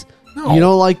Peeps? No. You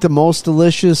don't like the most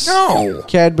delicious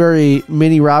Cadbury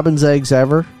mini Robin's eggs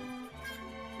ever?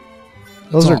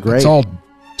 Those are great. It's all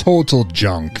total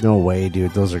junk. No way,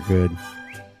 dude. Those are good.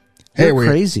 Hey, They're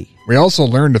crazy. We also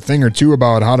learned a thing or two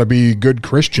about how to be good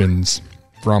Christians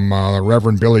from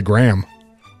Reverend Billy Graham.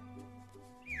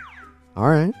 All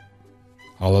right.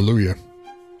 Hallelujah.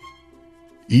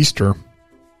 Easter.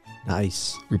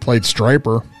 Nice. We played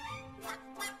Striper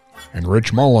and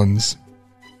Rich Mullins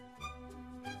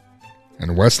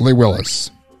and Wesley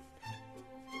Willis.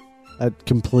 That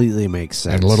completely makes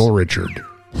sense. And Little Richard.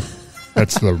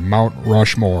 That's the Mount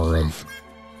Rushmore of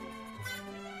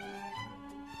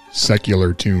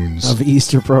secular tunes. Of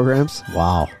Easter programs?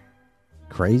 Wow.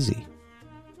 Crazy.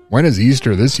 When is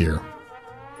Easter this year?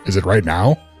 Is it right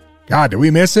now? God, did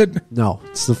we miss it? No,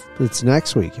 it's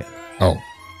next weekend. Oh.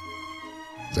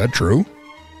 Is that true?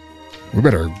 We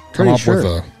better come Pretty up sure.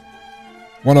 with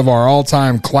one of our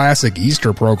all-time classic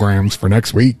Easter programs for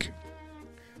next week.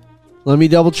 Let me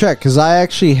double check, because I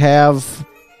actually have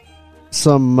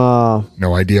some...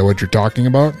 No idea what you're talking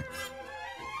about?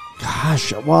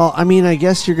 Gosh, well, I mean, I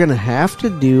guess you're going to have to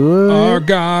do it. Our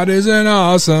God is an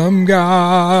awesome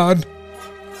God.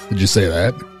 Did you say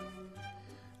that?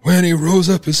 When he rolls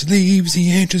up his sleeves,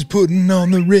 he ain't just putting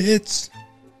on the Ritz.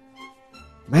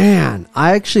 Man,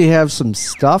 I actually have some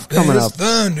stuff coming There's up.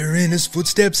 thunder in his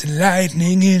footsteps and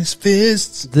lightning in his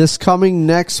fists. This coming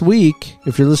next week,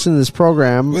 if you're listening to this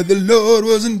program... But the Lord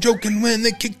wasn't joking when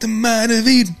they kicked him out of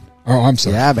Eden. Oh, I'm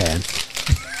sorry. Yeah, man.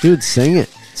 Dude, sing it.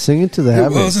 Sing it to the It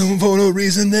heavens. wasn't for no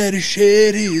reason that he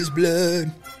shed his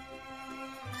blood.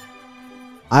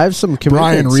 I have some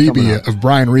Brian commitments coming Reeby up. of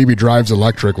Brian Reeby Drives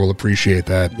Electric will appreciate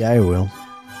that. Yeah, I will.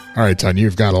 All right, Ton,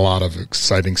 you've got a lot of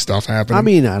exciting stuff happening. I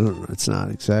mean, I don't know. It's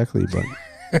not exactly, but...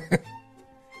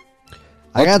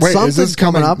 I got Wait, something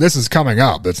coming up. This is coming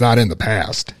up. It's not in the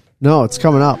past. No, it's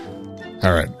coming up.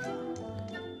 All right.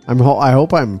 I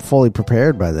hope I'm fully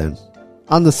prepared by then.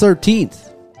 On the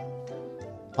 13th,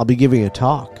 I'll be giving a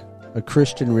talk. A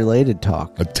Christian-related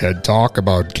talk. A TED Talk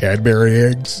about Cadbury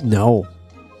eggs? No.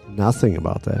 Nothing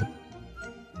about that.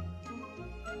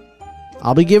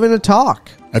 I'll be giving a talk.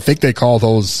 I think they call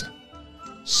those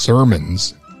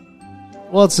sermons.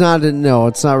 Well, it's not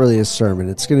really a sermon.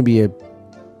 It's going to be it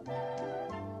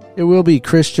will be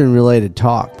Christian related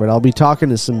talk, but I'll be talking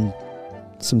to some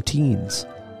teens.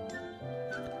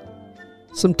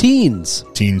 Some teens.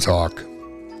 Teen talk.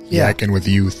 Yeah. Yakking with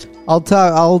youth. I'll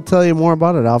tell you more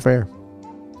about it off air.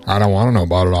 I don't want to know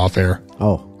about it off air.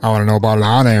 Oh. I want to know about it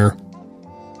on air.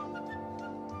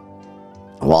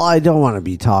 Well, I don't want to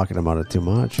be talking about it too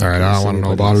much. All right, I don't want to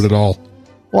know about it at all.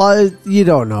 Well, you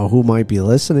don't know who might be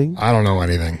listening. I don't know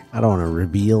anything. I don't want to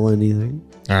reveal anything.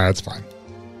 All right, that's fine.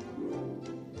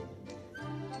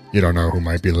 You don't know who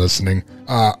might be listening.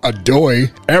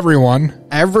 Adoy, everyone.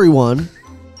 Everyone.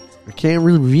 I can't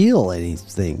reveal any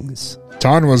things.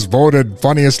 Ton was voted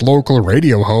funniest local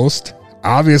radio host.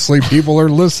 Obviously, people are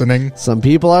listening. Some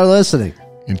people are listening.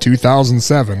 In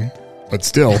 2007, but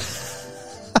still.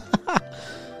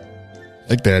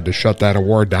 I think they had to shut that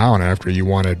award down after you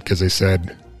won it because they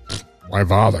said, why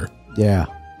bother? Yeah.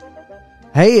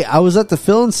 Hey, I was at the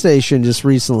filling station just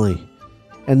recently,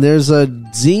 and there's a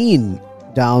zine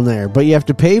down there, but you have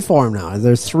to pay for them now.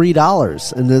 They're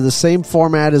 $3, and they're the same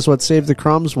format as what Save the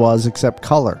Crumbs was, except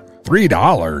color. $3?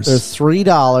 They're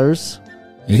 $3.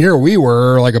 Here we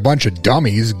were like a bunch of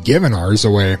dummies giving ours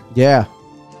away. Yeah.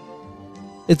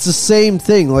 It's the same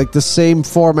thing, like the same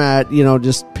format,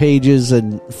 just pages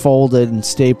and folded and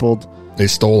stapled. They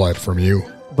stole it from you.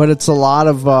 But it's a lot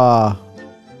of,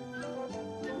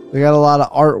 they got a lot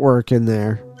of artwork in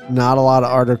there, not a lot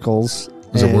of articles.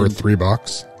 Is it worth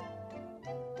 $3?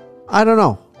 I don't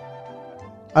know.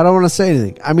 I don't want to say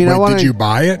anything. I mean, did you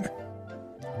buy it?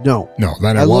 No. No,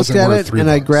 then I it looked wasn't at worth it $3. and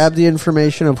I grabbed the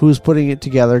information of who's putting it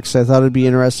together because I thought it'd be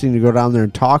interesting to go down there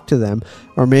and talk to them,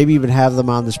 or maybe even have them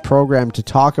on this program to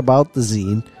talk about the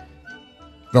zine.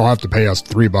 They'll have to pay us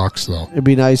 $3 though. It'd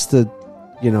be nice to,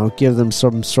 give them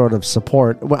some sort of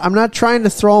support. I'm not trying to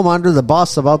throw them under the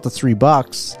bus about the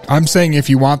 $3. I'm saying if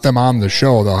you want them on the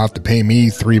show, they'll have to pay me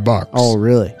 $3. Oh,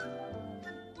 really?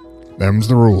 Them's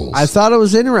the rules. I thought it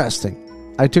was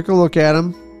interesting. I took a look at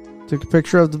them, took a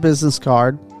picture of the business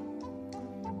card.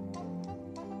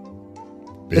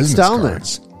 It's down there.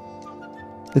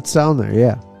 It's down there,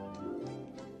 yeah.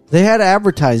 They had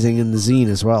advertising in the zine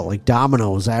as well, like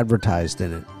Domino's advertised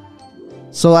in it.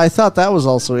 So I thought that was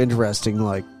also interesting.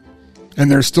 Like, and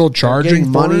they're still charging for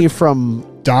money it?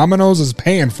 From Domino's is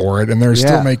paying for it, and they're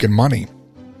still making money.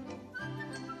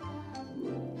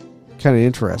 Kind of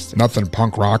interesting. Nothing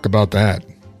punk rock about that.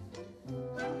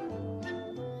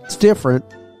 It's different.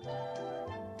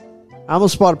 I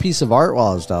almost bought a piece of art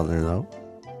while I was down there, though.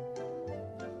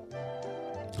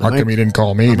 How come you didn't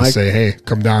call me to say, hey,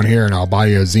 come down here and I'll buy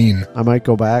you a zine? I might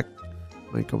go back.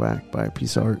 Buy a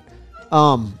piece of art.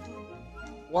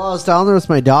 While I was down there with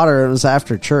my daughter, it was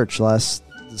after church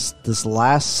this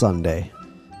last Sunday.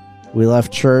 We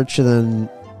left church and then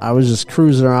I was just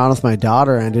cruising around with my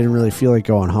daughter and I didn't really feel like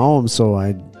going home, so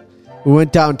we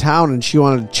went downtown and she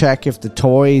wanted to check if the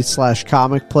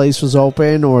toy/comic place was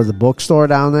open or the bookstore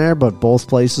down there, but both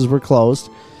places were closed.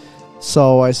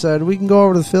 So I said, we can go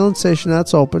over to the filling station,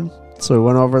 that's open. So we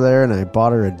went over there and I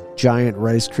bought her a giant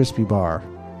Rice Krispie bar.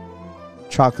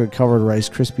 Chocolate covered Rice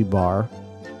Krispie bar.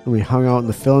 And we hung out in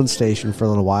the filling station for a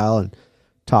little while and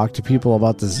talked to people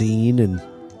about the zine and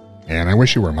I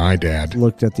wish you were my dad.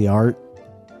 Looked at the art.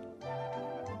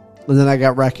 And then I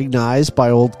got recognized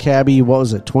by old cabbie,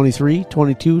 23?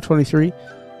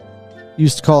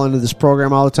 Used to call into this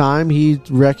program all the time. He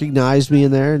recognized me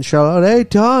in there and shouted out, hey,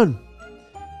 Ton.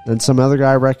 Then some other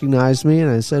guy recognized me, and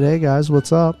I said, hey, guys,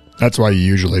 what's up? That's why you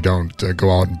usually don't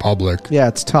go out in public. Yeah,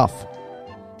 it's tough.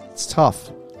 It's tough.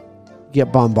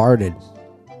 Get bombarded.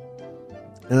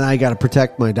 And then I got to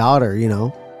protect my daughter,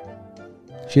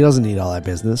 She doesn't need all that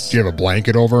business. Do you have a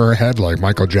blanket over her head like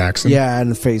Michael Jackson? Yeah,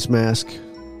 and a face mask.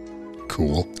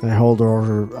 Cool. I hold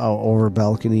her over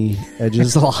balcony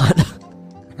edges a lot.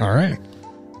 All right.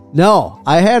 No,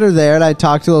 I had her there, and I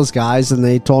talked to those guys, and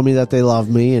they told me that they love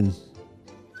me, and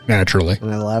naturally.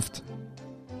 And I left.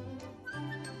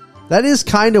 That is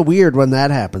kind of weird when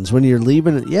that happens. When you're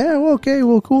leaving, yeah, well, okay,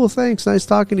 well, cool, thanks, nice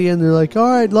talking to you. And they're like, all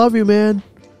right, love you, man.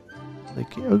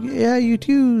 Like, okay, yeah, you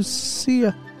too, see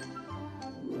ya.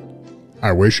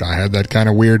 I wish I had that kind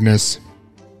of weirdness.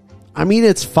 I mean,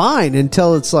 it's fine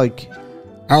until it's like...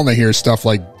 I only hear stuff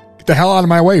like, get the hell out of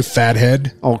my way,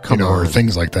 fathead. Oh, come on. Or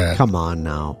things like that. Come on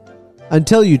now.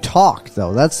 Until you talk,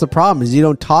 though. That's the problem, is you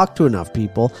don't talk to enough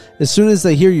people. As soon as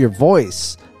they hear your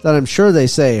voice, then I'm sure they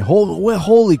say,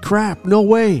 holy crap, no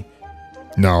way.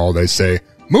 No, they say,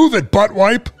 move it, butt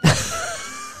wipe.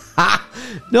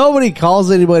 Nobody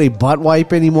calls anybody butt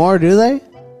wipe anymore, do they?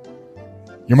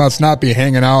 You must not be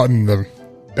hanging out in the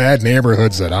bad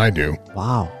neighborhoods that I do.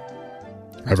 Wow.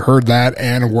 I've heard that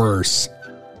and worse.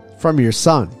 From your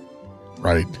son.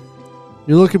 Right.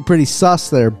 You're looking pretty sus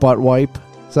there, butt wipe.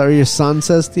 Is that what your son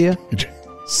says to you? You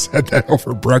said that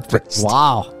over breakfast.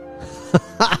 Wow.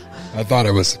 I thought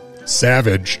it was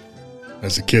savage,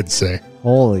 as the kids say.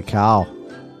 Holy cow.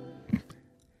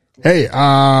 Hey,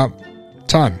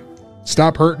 Ton,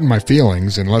 stop hurting my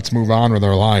feelings and let's move on with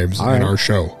our lives and our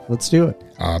show. Let's do it.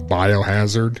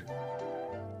 Biohazard.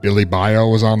 Billy Bio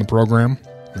was on the program.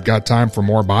 We've got time for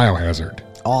more Biohazard.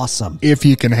 Awesome. If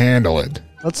you can handle it.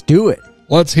 Let's do it.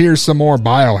 Let's hear some more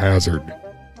Biohazard.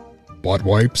 Butt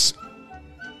wipes.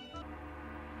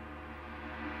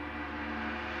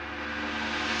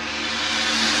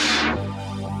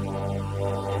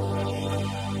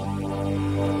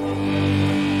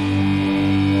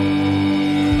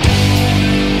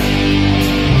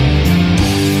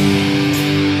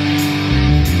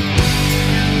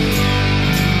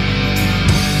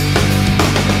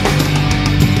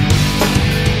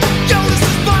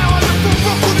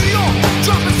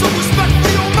 Dropping some respect for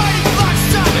the almighty Black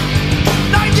Sabbath.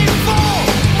 19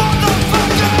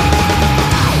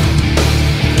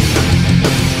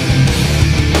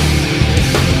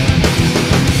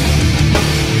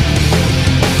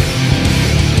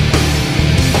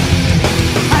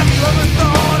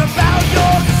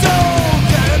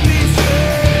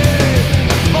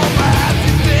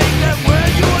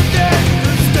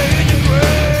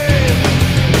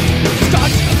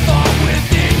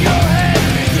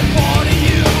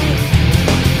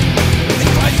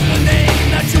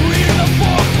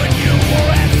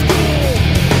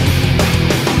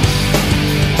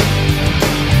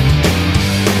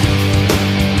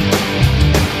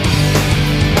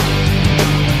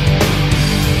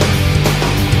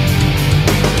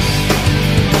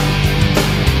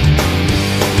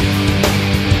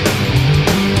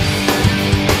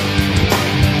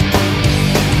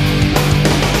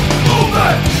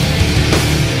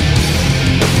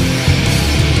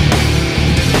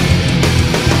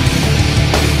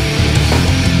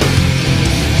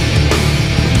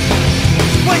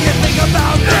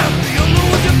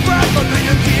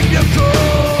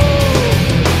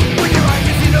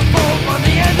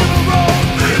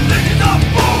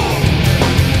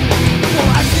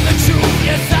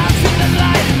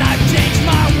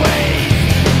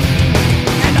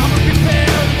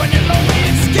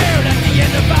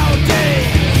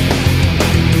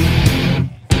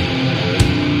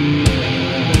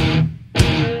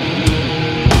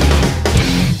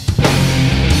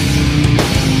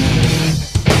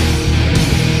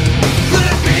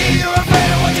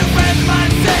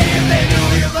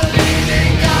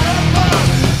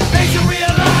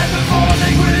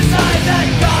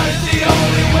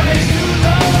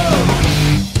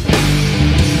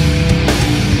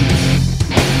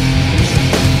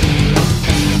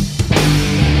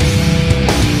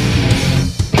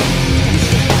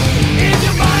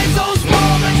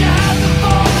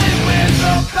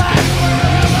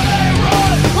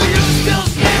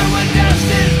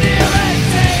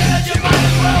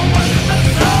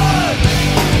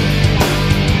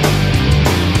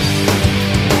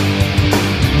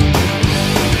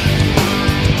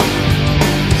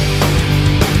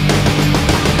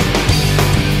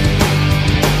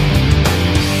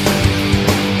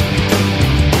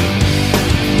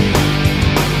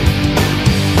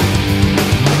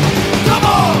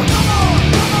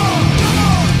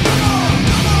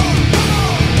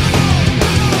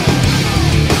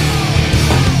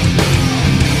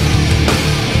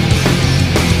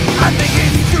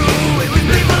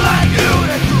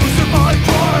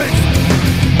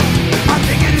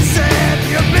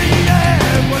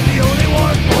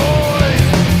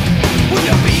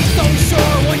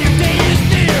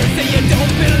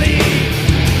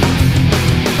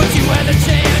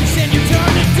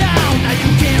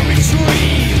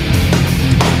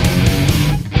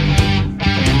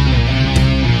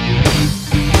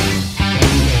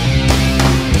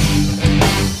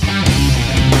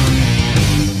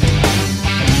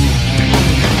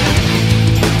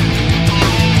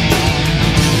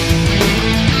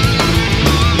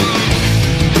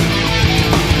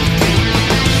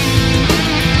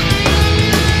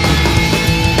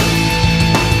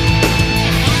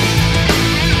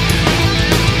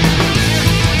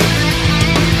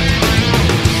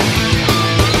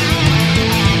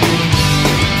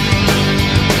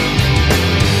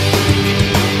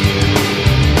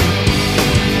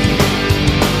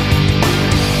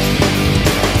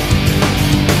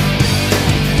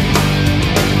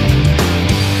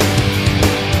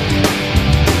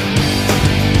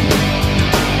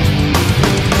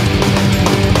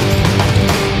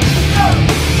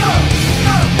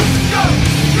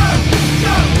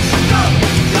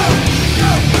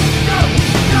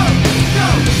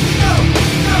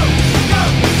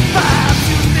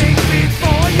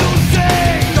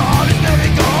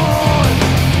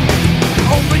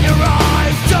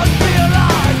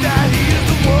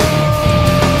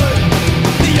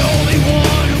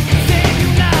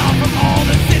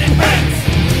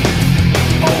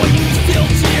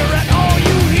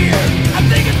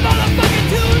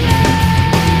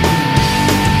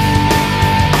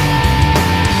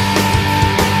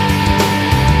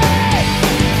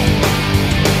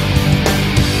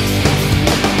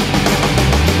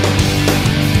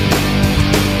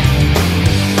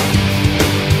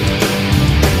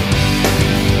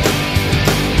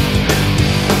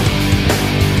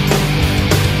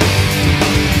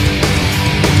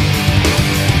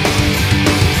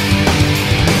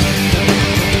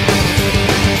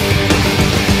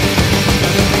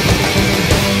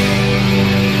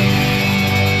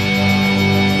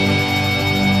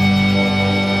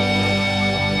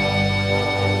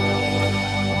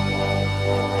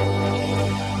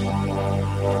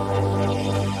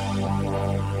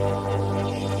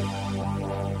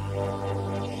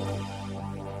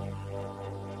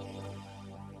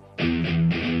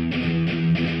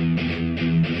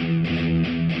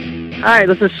 Hi,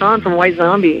 this is Sean from White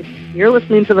Zombie. You're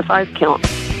listening to the 5 Count.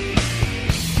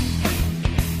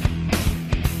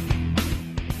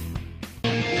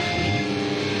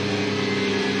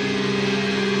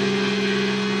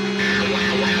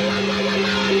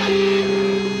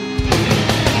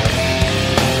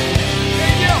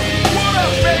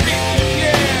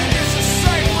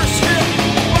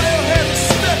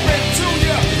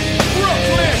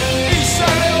 Brooklyn,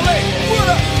 Eastside LA, what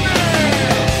up now?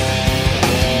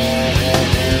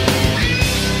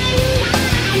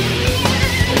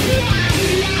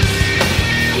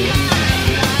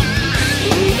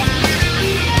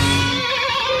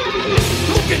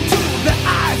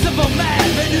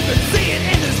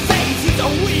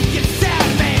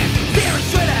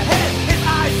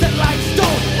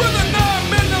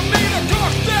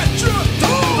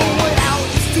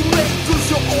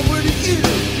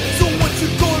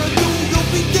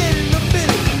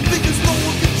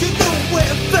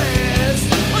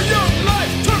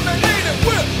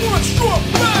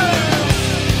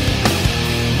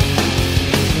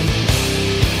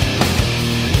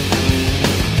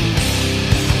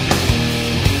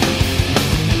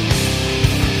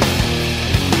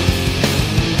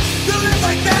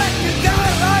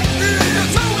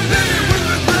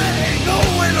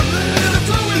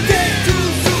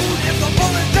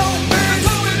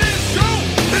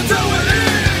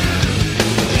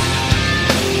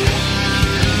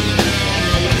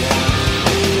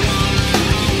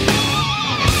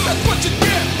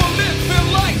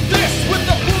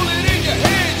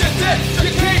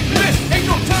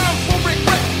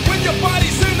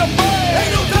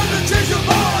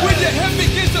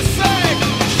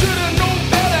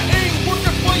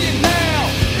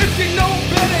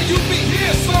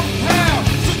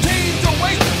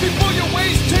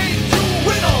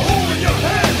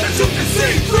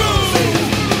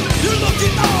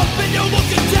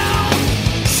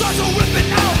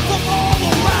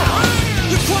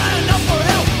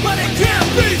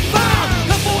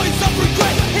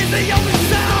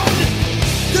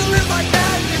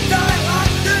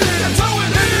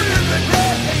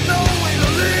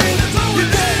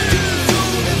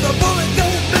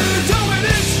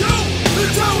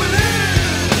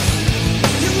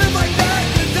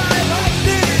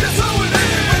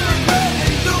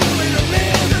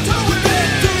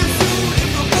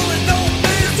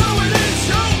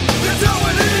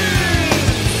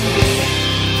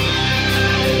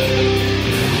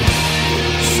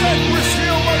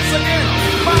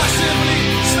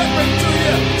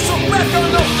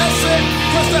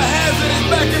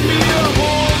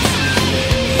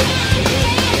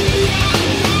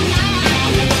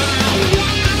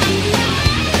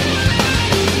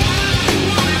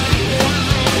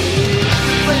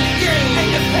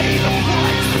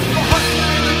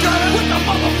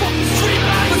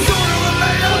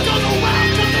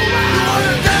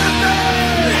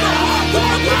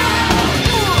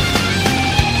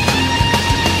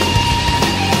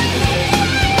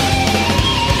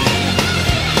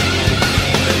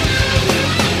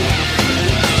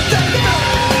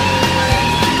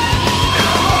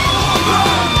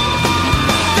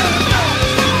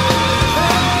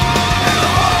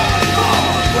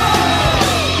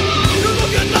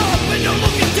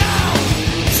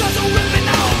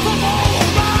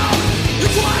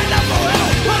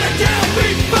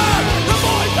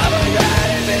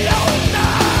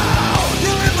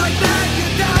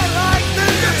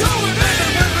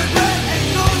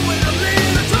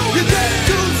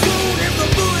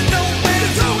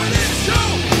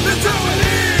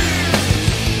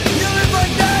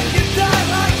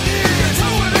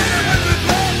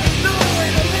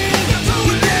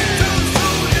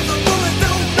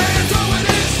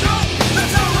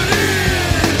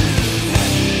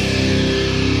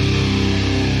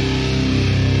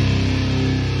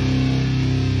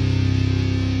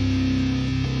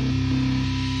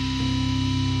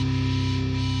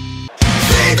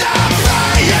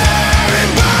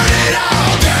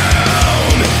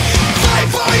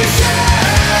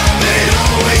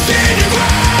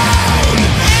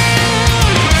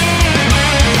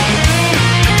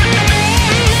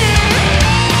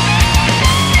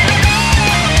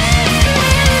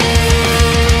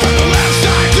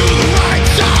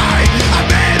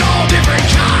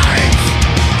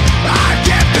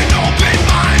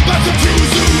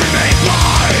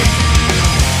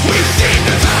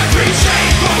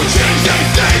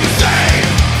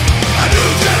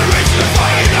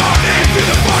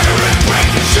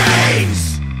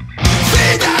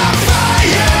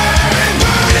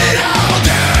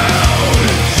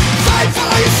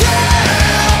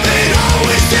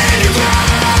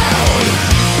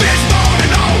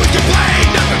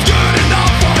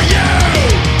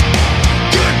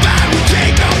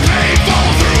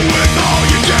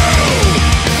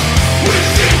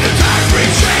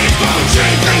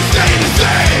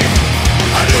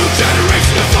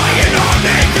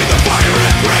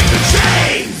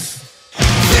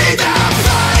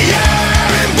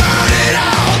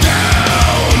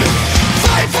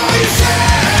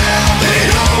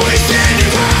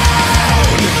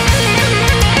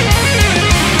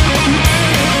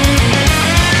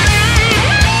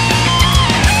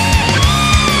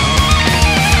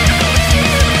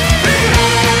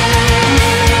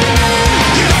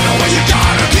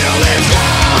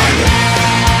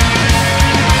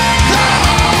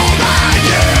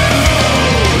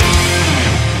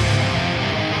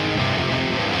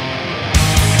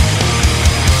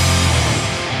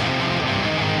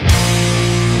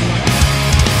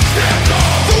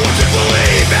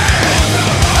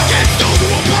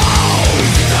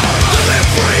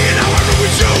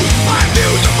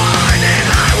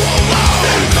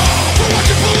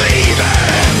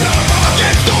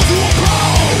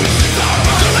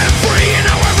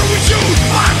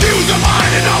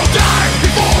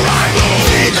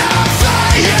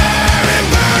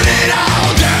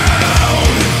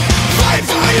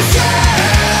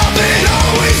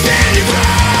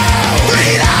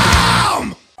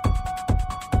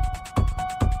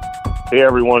 Hey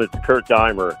everyone, it's Kurt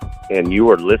Deimer, and you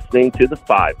are listening to the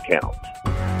 5 Count.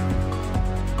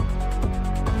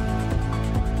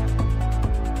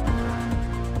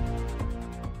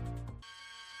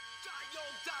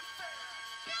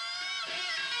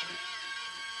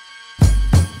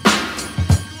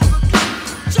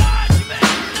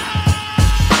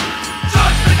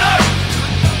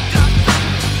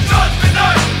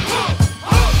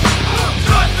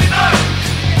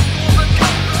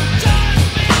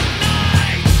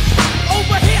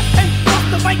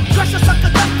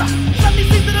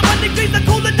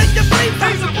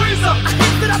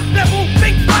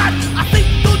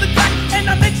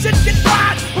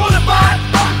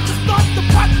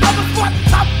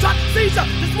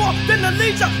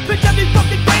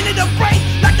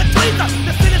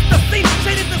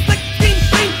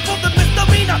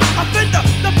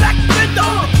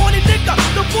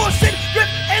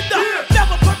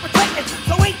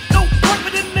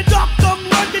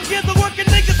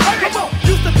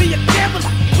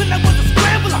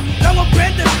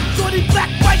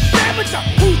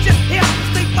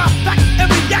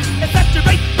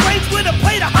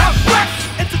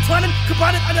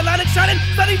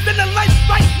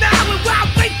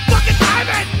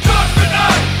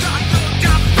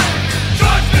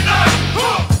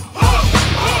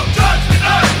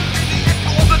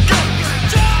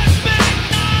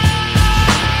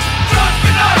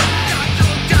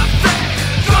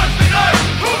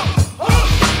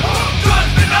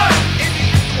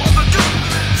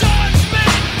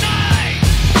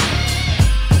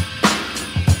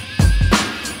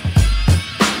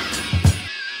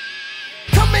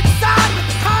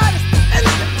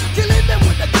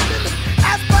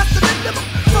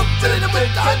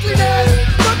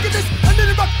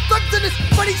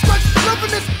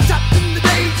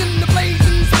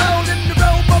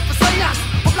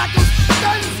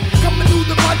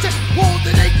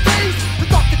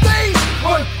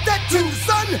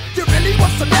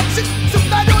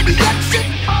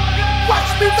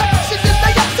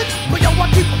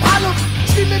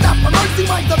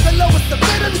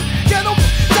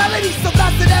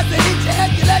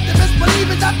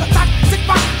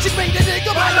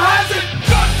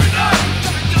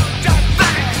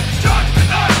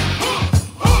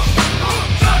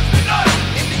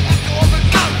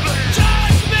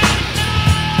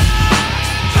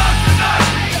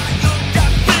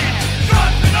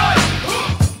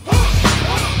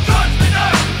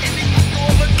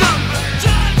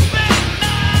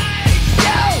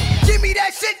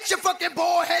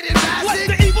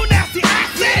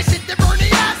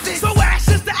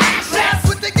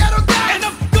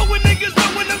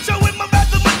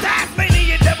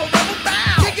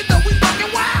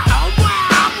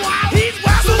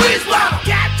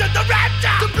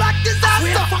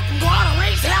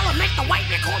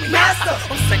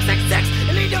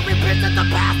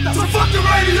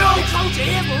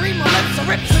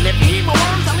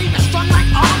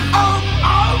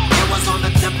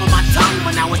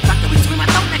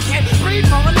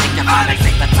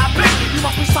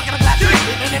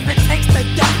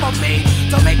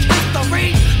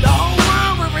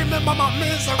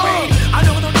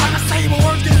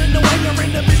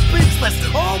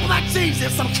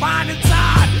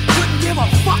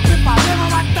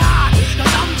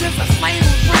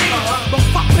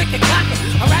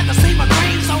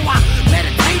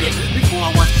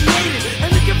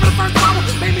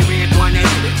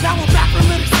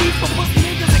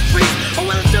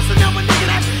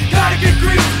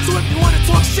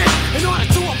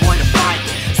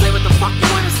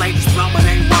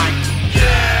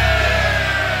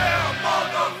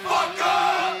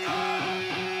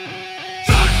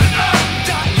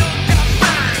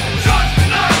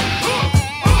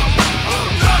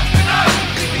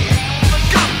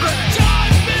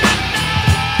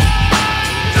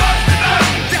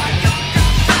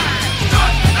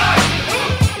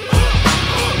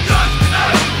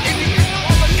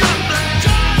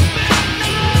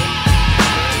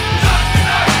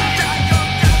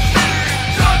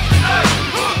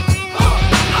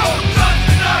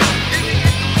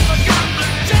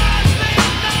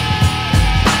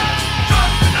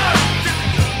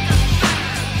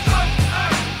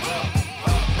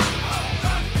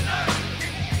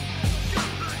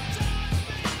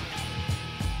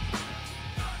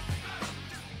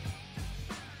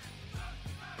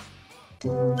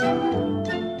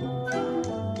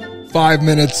 $5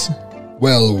 minutes,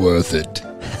 well worth it.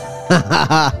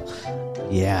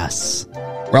 Yes.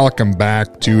 Welcome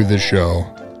back to the show.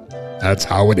 That's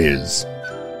how it is.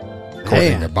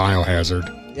 According to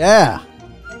Biohazard. Yeah.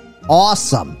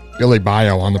 Awesome. Billy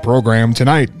Bio on the program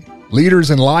tonight. Leaders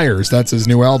and Liars, that's his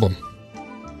new album.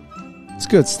 It's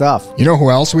good stuff. You know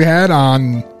who else we had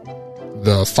on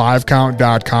the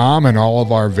 5count.com and all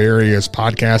of our various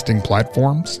podcasting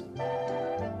platforms?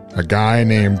 A guy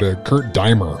named Kurt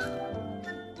Deimer.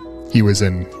 He was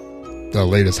in the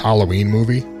latest Halloween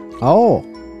movie. Oh.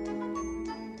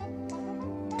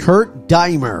 Kurt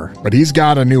Deimer. But he's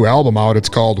got a new album out. It's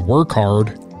called Work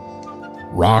Hard,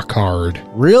 Rock Hard.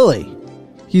 Really?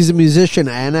 He's a musician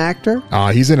and actor?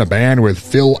 He's in a band with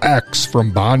Phil X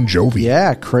from Bon Jovi.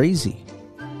 Yeah, crazy.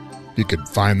 You could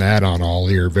find that on all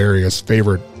your various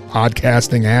favorite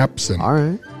podcasting apps and all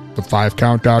right.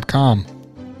 the5count.com.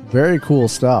 Very cool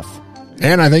stuff.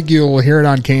 And I think you'll hear it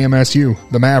on KMSU,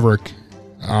 The Maverick,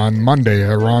 on Monday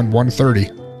around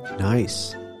 1:30.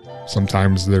 Nice.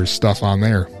 Sometimes there's stuff on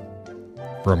there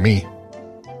from me.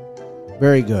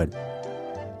 Very good.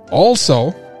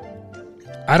 Also,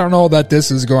 I don't know that this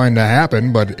is going to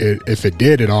happen, but if it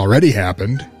did, it already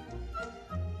happened.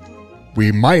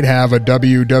 We might have a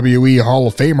WWE Hall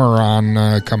of Famer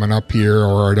on coming up here,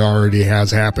 or it already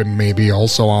has happened, maybe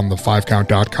also on the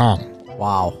 5count.com.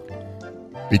 Wow.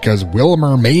 Because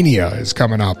Wilmer Mania is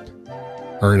coming up,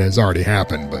 or it has already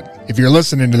happened, but if you're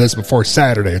listening to this before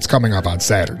Saturday, it's coming up on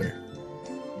Saturday.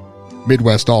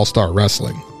 Midwest All-Star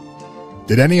Wrestling.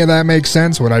 Did any of that make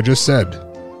sense, what I just said?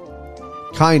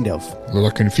 Kind of. A little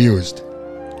confused.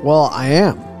 Well, I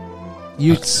am.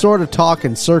 You sort of talk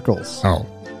in circles. Oh.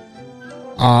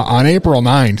 On April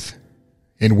 9th,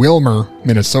 in Wilmer,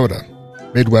 Minnesota,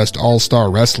 Midwest All-Star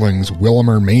Wrestling's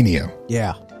Wilmer Mania.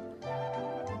 Yeah.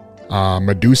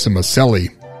 Medusa Maselli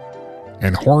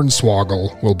and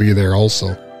Hornswoggle will be there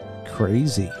also.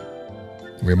 Crazy.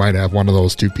 We might have one of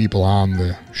those two people on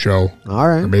the show. All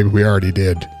right. Or maybe we already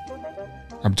did.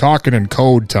 I'm talking in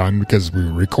code, Ton, because we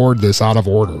record this out of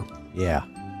order. Yeah.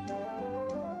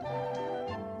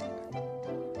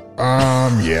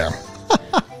 Yeah.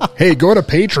 Hey, go to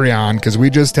Patreon, because we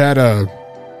just had a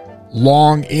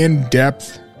long,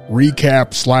 in-depth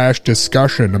recap /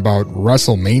 discussion about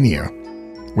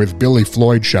WrestleMania with Billy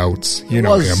Floyd Shouts. You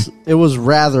know him. It was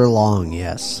rather long,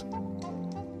 yes.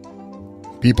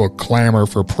 People clamor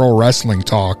for pro wrestling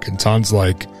talk, and Ton's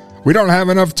like, we don't have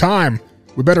enough time.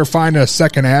 We better find a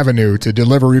second avenue to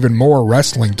deliver even more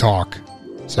wrestling talk.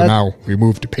 So now we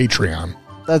move to Patreon.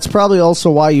 That's probably also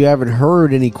why you haven't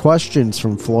heard any questions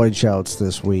from Floyd Shouts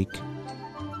this week.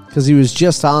 Because he was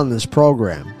just on this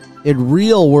program. In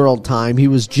real world time, he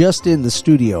was just in the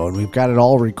studio, and we've got it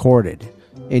all recorded.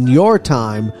 In your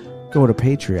time, go to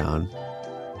Patreon,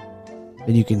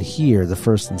 and you can hear the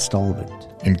first installment.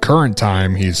 In current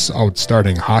time, he's out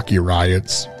starting hockey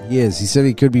riots. He is. He said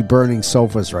he could be burning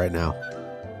sofas right now.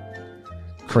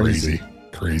 Crazy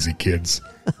kids.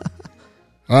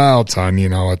 Well, Ton, you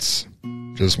know, it's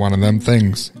just one of them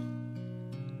things.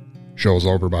 Show's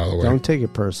over, by the way. Don't take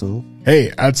it personal.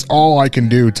 Hey, that's all I can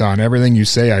do, Ton. Everything you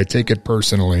say, I take it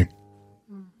personally.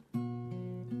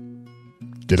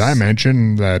 Did I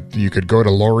mention that you could go to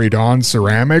Lori Dawn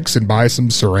Ceramics and buy some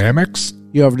ceramics?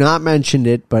 You have not mentioned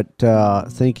it, but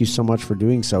thank you so much for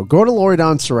doing so. Go to Lori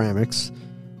Dawn Ceramics.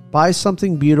 Buy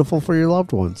something beautiful for your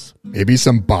loved ones. Maybe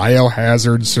some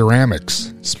Biohazard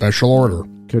ceramics. Special order.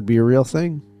 Could be a real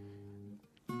thing.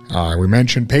 We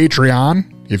mentioned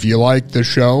Patreon. If you like the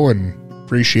show and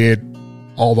appreciate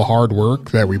all the hard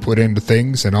work that we put into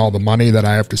things and all the money that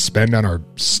I have to spend on our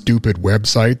stupid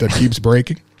website that keeps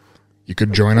breaking, you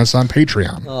could join us on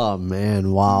Patreon. Oh,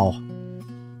 man. Wow.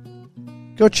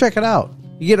 Go check it out.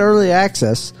 You get early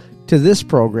access to this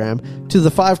program, to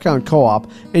the 5 Count Co-op,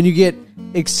 and you get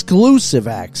exclusive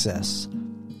access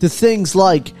to things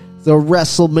like the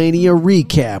WrestleMania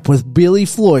recap with Billy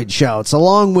Floyd Shouts,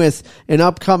 along with an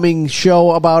upcoming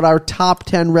show about our top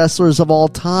 10 wrestlers of all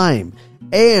time.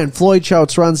 And Floyd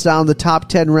Shouts runs down the top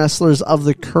 10 wrestlers of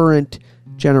the current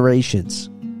generations.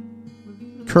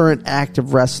 Current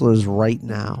active wrestlers right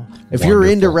now. If you're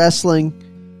into wrestling,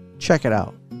 check it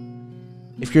out.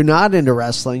 If you're not into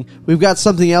wrestling, we've got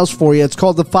something else for you. It's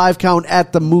called the 5 Count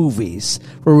at the Movies,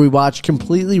 where we watch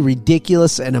completely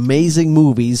ridiculous and amazing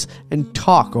movies and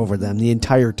talk over them the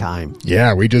entire time.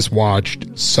 Yeah, we just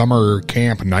watched Summer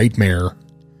Camp Nightmare.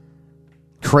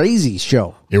 Crazy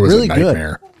show. It was really a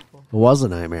nightmare. Good. It was a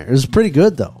nightmare. It was pretty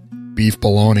good, though. Beef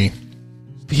bologna.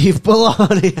 Beef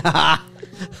bologna.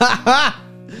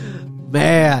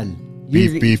 Man.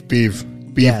 Beef.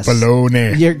 Beef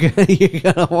bologna. You're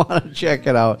gonna want to check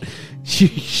it out.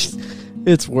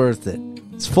 It's worth it.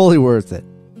 It's fully worth it.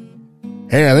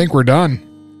 Hey, I think we're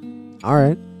done. All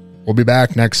right. We'll be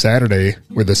back next Saturday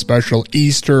with a special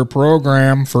Easter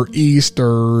program for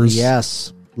Easters.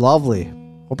 Yes. Lovely.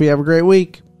 Hope you have a great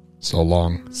week. So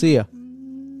long. See ya.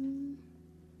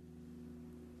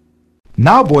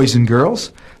 Now, boys and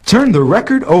girls, turn the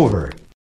record over.